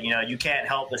that you can't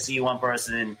help but see one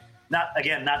person. Not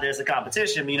there's a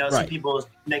competition, but see people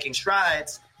making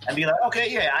strides and be like,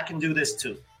 okay, yeah, I can do this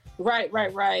too. Right.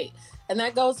 And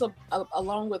that goes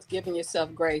along with giving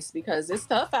yourself grace, because it's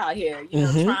tough out here,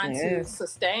 trying to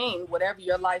sustain whatever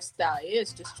your lifestyle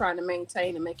is, just trying to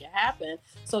maintain and make it happen.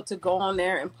 So to go on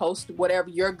there and post whatever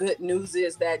your good news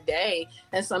is that day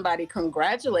and somebody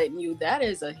congratulating you, that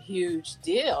is a huge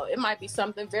deal. It might be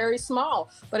something very small,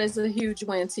 but it's a huge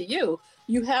win to you.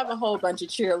 You have a whole bunch of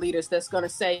cheerleaders that's going to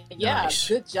say,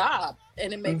 good job.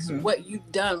 And it makes what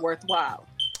you've done worthwhile.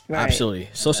 Right. Absolutely.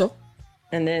 So?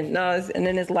 And then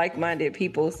it's like-minded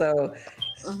people. So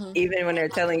even when they're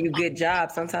telling you good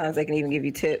job, sometimes they can even give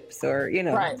you tips or,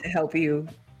 to help you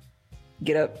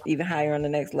get up even higher on the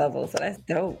next level. So that's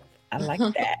dope. I like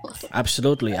that.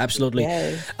 Absolutely.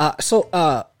 Yes. So,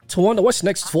 Tawanda, what's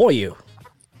next for you?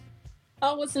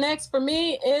 Oh, what's next for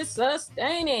me is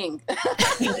sustaining.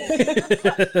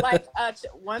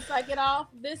 Once I get off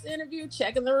this interview,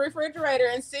 checking the refrigerator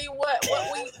and see what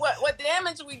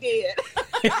damage we did.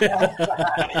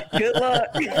 Good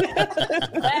luck.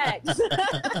 Facts.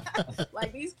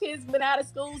 Like these kids been out of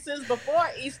school since before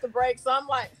Easter break, so I'm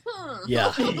like,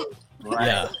 Yeah.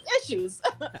 Yeah. Issues.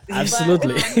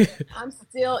 Absolutely. But, I'm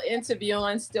still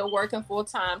interviewing, still working full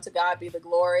time. To God be the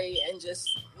glory, and just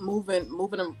moving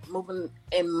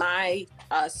in my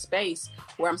space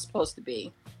where I'm supposed to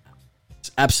be.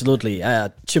 Absolutely.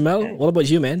 Chimel, what about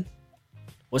you, man?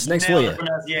 What's next for you?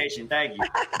 Pronunciation. Thank you.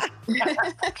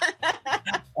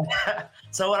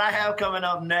 So what I have coming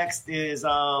up next is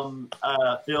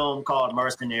a film called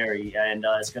Mercenary, and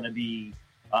it's going to be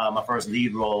my first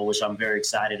lead role, which I'm very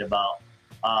excited about.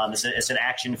 It's an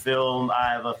action film.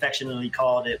 I've affectionately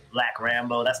called it Black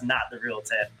Rambo. That's not the real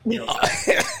title.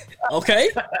 Okay.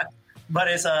 But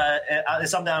it's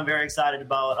something I'm very excited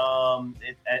about.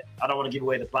 I don't want to give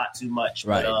away the plot too much,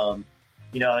 right. But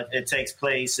it takes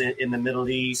place in the Middle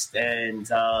East and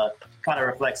kind of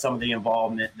reflects some of the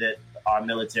involvement that our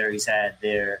military's had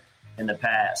there in the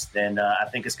past. And I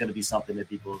think it's going to be something that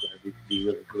people are going to be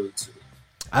really glued to.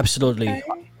 Absolutely.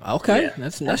 Okay. Yeah.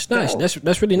 That's nice.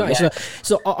 That's really nice. Yeah.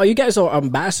 So are you guys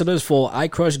ambassadors for I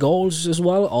Crush Goals as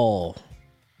well, or?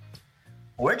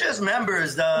 We're just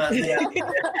members. They're very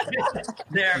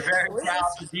proud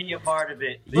to be a part of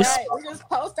it. Right. We just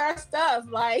post our stuff.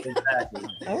 Exactly.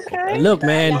 Okay. Look,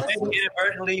 man.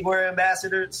 Inadvertently, we're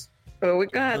ambassadors. Well, we're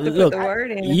gonna have to Look, put the word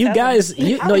in. You guys,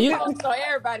 post on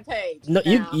everybody's page. No,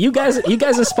 you guys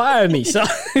inspired me. So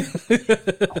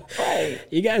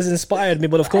you guys inspired me.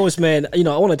 But of course, man, I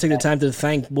want to take the time to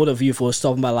thank both of you for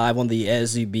stopping by live on the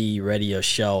SZB radio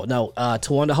show. Now,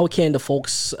 Tawanda, how can the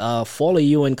folks follow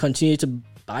you and continue to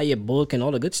buy your book and all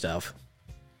the good stuff?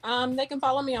 They can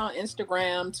follow me on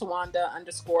Instagram,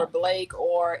 Tawanda_Blake,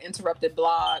 or Interrupted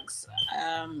Blogs,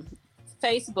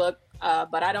 Facebook.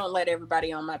 But I don't let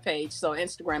everybody on my page, so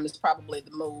Instagram is probably the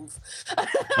move.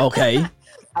 Okay.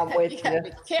 I'm with you.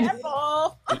 Be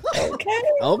careful.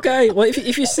 Okay. Well,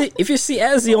 if you see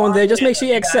Ezzy on there, just make sure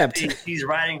you accept. She's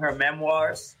writing her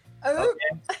memoirs. Okay.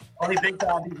 Only big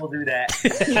time people do that.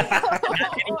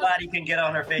 Not anybody can get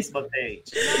on her Facebook page.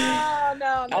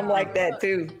 No. I'm like that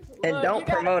too. And Look, don't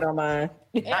promote on mine.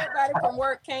 Everybody from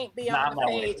work can't be on the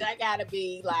page. I gotta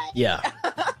be like, Yeah,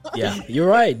 you're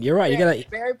right. You gotta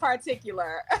very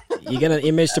particular. You got an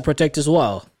image to protect as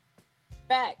well.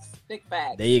 Facts, big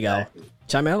facts. There you go,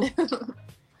 Chamel.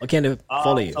 What can they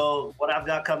follow you? So what I've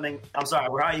got coming,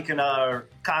 how you can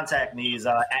contact me is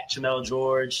at Chamel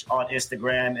George on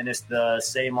Instagram, and it's the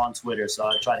same on Twitter. So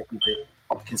I try to keep it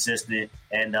consistent,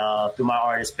 and through my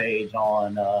artist page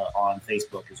on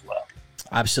Facebook as well.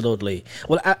 Absolutely.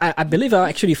 Well, I believe I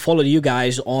actually followed you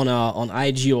guys on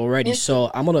IG already, so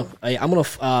I'm gonna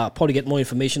probably get more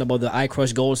information about the I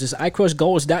Crush Goals. Is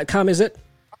iCrushGoals.com, is it?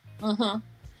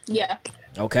 Yeah.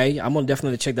 Okay, I'm gonna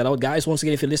definitely check that out, guys. Once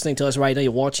again, if you're listening to us right now,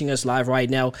 you're watching us live right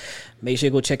now, make sure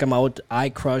you go check them out.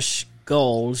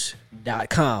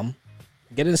 iCrushGoals.com.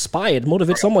 Get inspired,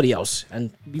 motivate somebody else,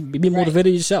 and be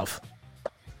motivated yourself.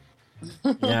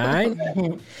 All right.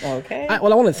 Okay.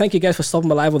 Well, I want to thank you guys for stopping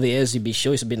by live on the SZB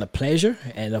show. It's been a pleasure,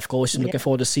 and of course, I'm looking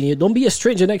forward to seeing you. Don't be a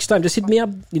stranger next time. Just hit me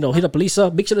up. Hit up Lisa.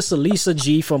 Big shout out to Lisa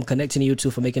G from Connecting You Two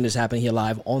for making this happen here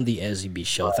live on the SZB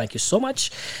show. Thank you so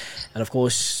much, and of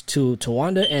course to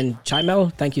Tawanda and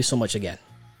Chimel. Thank you so much again.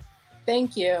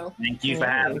 Thank you. Thank you for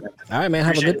having me. All right, man.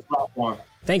 Have a good platform.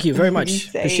 Thank you very much.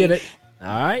 Appreciate it. All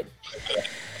right.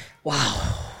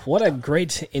 Wow. What a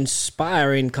great,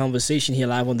 inspiring conversation here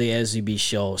live on the SZB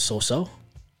show. So.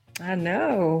 I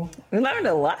know. We learned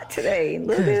a lot today. A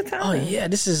little bit of time. Oh, yeah.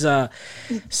 This is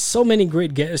so many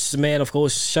great guests, man. Of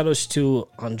course, shout outs to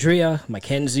Andrea,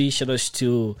 Mackenzie. Shout outs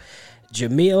to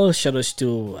Jamil. Shout outs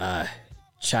to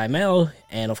Chimel.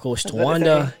 And, of course,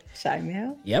 Tawanda.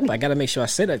 Chimel? Yep. I got to make sure I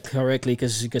say that correctly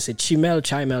because you can say Chimel.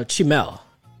 You know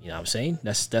what I'm saying?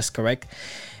 That's correct.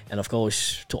 And of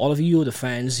course, to all of you, the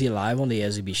fans here live on the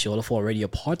SZB show, all for radio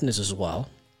partners as well,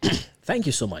 thank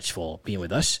you so much for being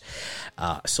with us.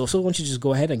 So why don't you just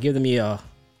go ahead and give them your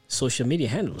social media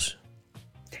handles?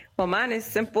 Well, mine is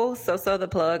simple. So the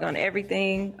plug on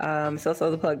everything.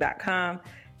 sosotheplug.com.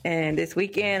 And this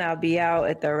weekend, I'll be out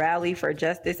at the Rally for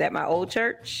Justice at my old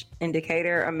church in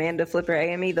Decatur, Amanda Flipper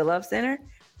AME, the Love Center.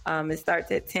 It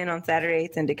starts at 10 on Saturday.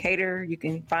 It's in Decatur. You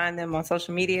can find them on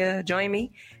social media. Join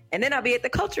me. And then I'll be at the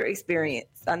Culture Experience.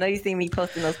 I know you see me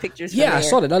posting those pictures. Yeah, I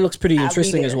saw that. That looks pretty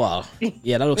interesting as well.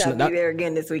 Yeah, that looks. I'll be there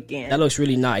again this weekend. That looks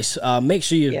really nice. Make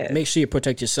sure you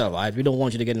protect yourself. All right, we don't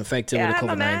want you to get infected with the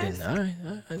COVID-19. All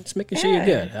right, just making sure you're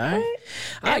good. All right,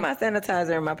 and my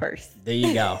sanitizer in my purse. There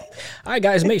you go. All right,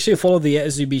 guys, make sure you follow the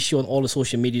SZB Show on all the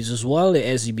social medias as well. The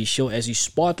SZB Show, SZ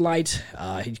Spotlight.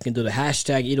 You can do the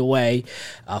hashtag either way.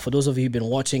 For those of you who've been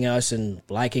watching us and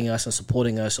liking us and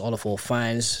supporting us, all of our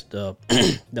fans, the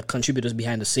contributors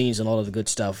behind the scenes and all of the good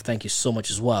stuff, thank you so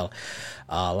much as well.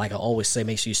 Like I always say,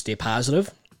 make sure you stay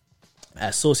positive.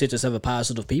 Associate yourself with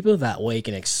positive people. That way you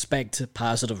can expect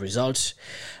positive results.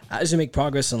 As you make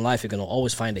progress in life, you're going to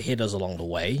always find the haters along the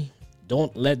way.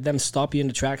 Don't let them stop you in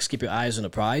the tracks. Keep your eyes on the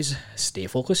prize. Stay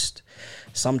focused.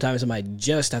 Sometimes you might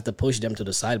just have to push them to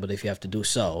the side, but if you have to do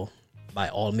so, by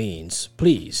all means,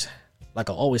 please. Like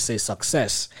I always say,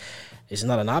 success is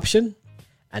not an option,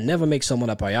 and never make someone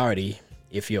a priority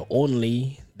if you're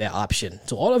only their option.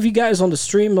 To all of you guys on the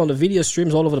stream, on the video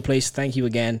streams all over the place, thank you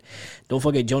again. Don't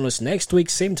forget, join us next week,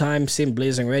 same time, same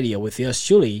Blazing Radio with yours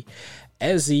truly,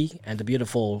 Ezzy and the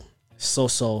beautiful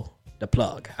Soso the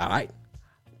Plug. All right.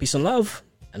 Peace and love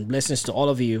and blessings to all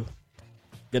of you.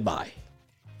 Goodbye.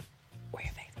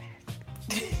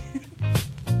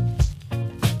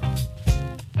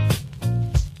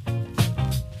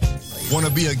 Want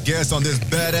to be a guest on this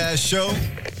badass show?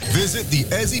 Visit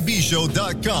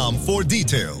theezzybshow.com for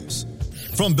details.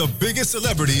 From the biggest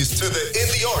celebrities to the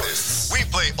indie artists, we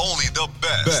play only the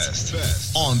best.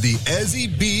 On the Ezzy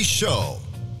B Show.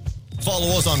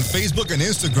 Follow us on Facebook and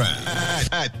Instagram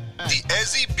at the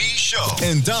Ezzy B Show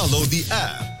and download the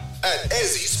app at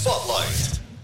Ezzy Spotlight.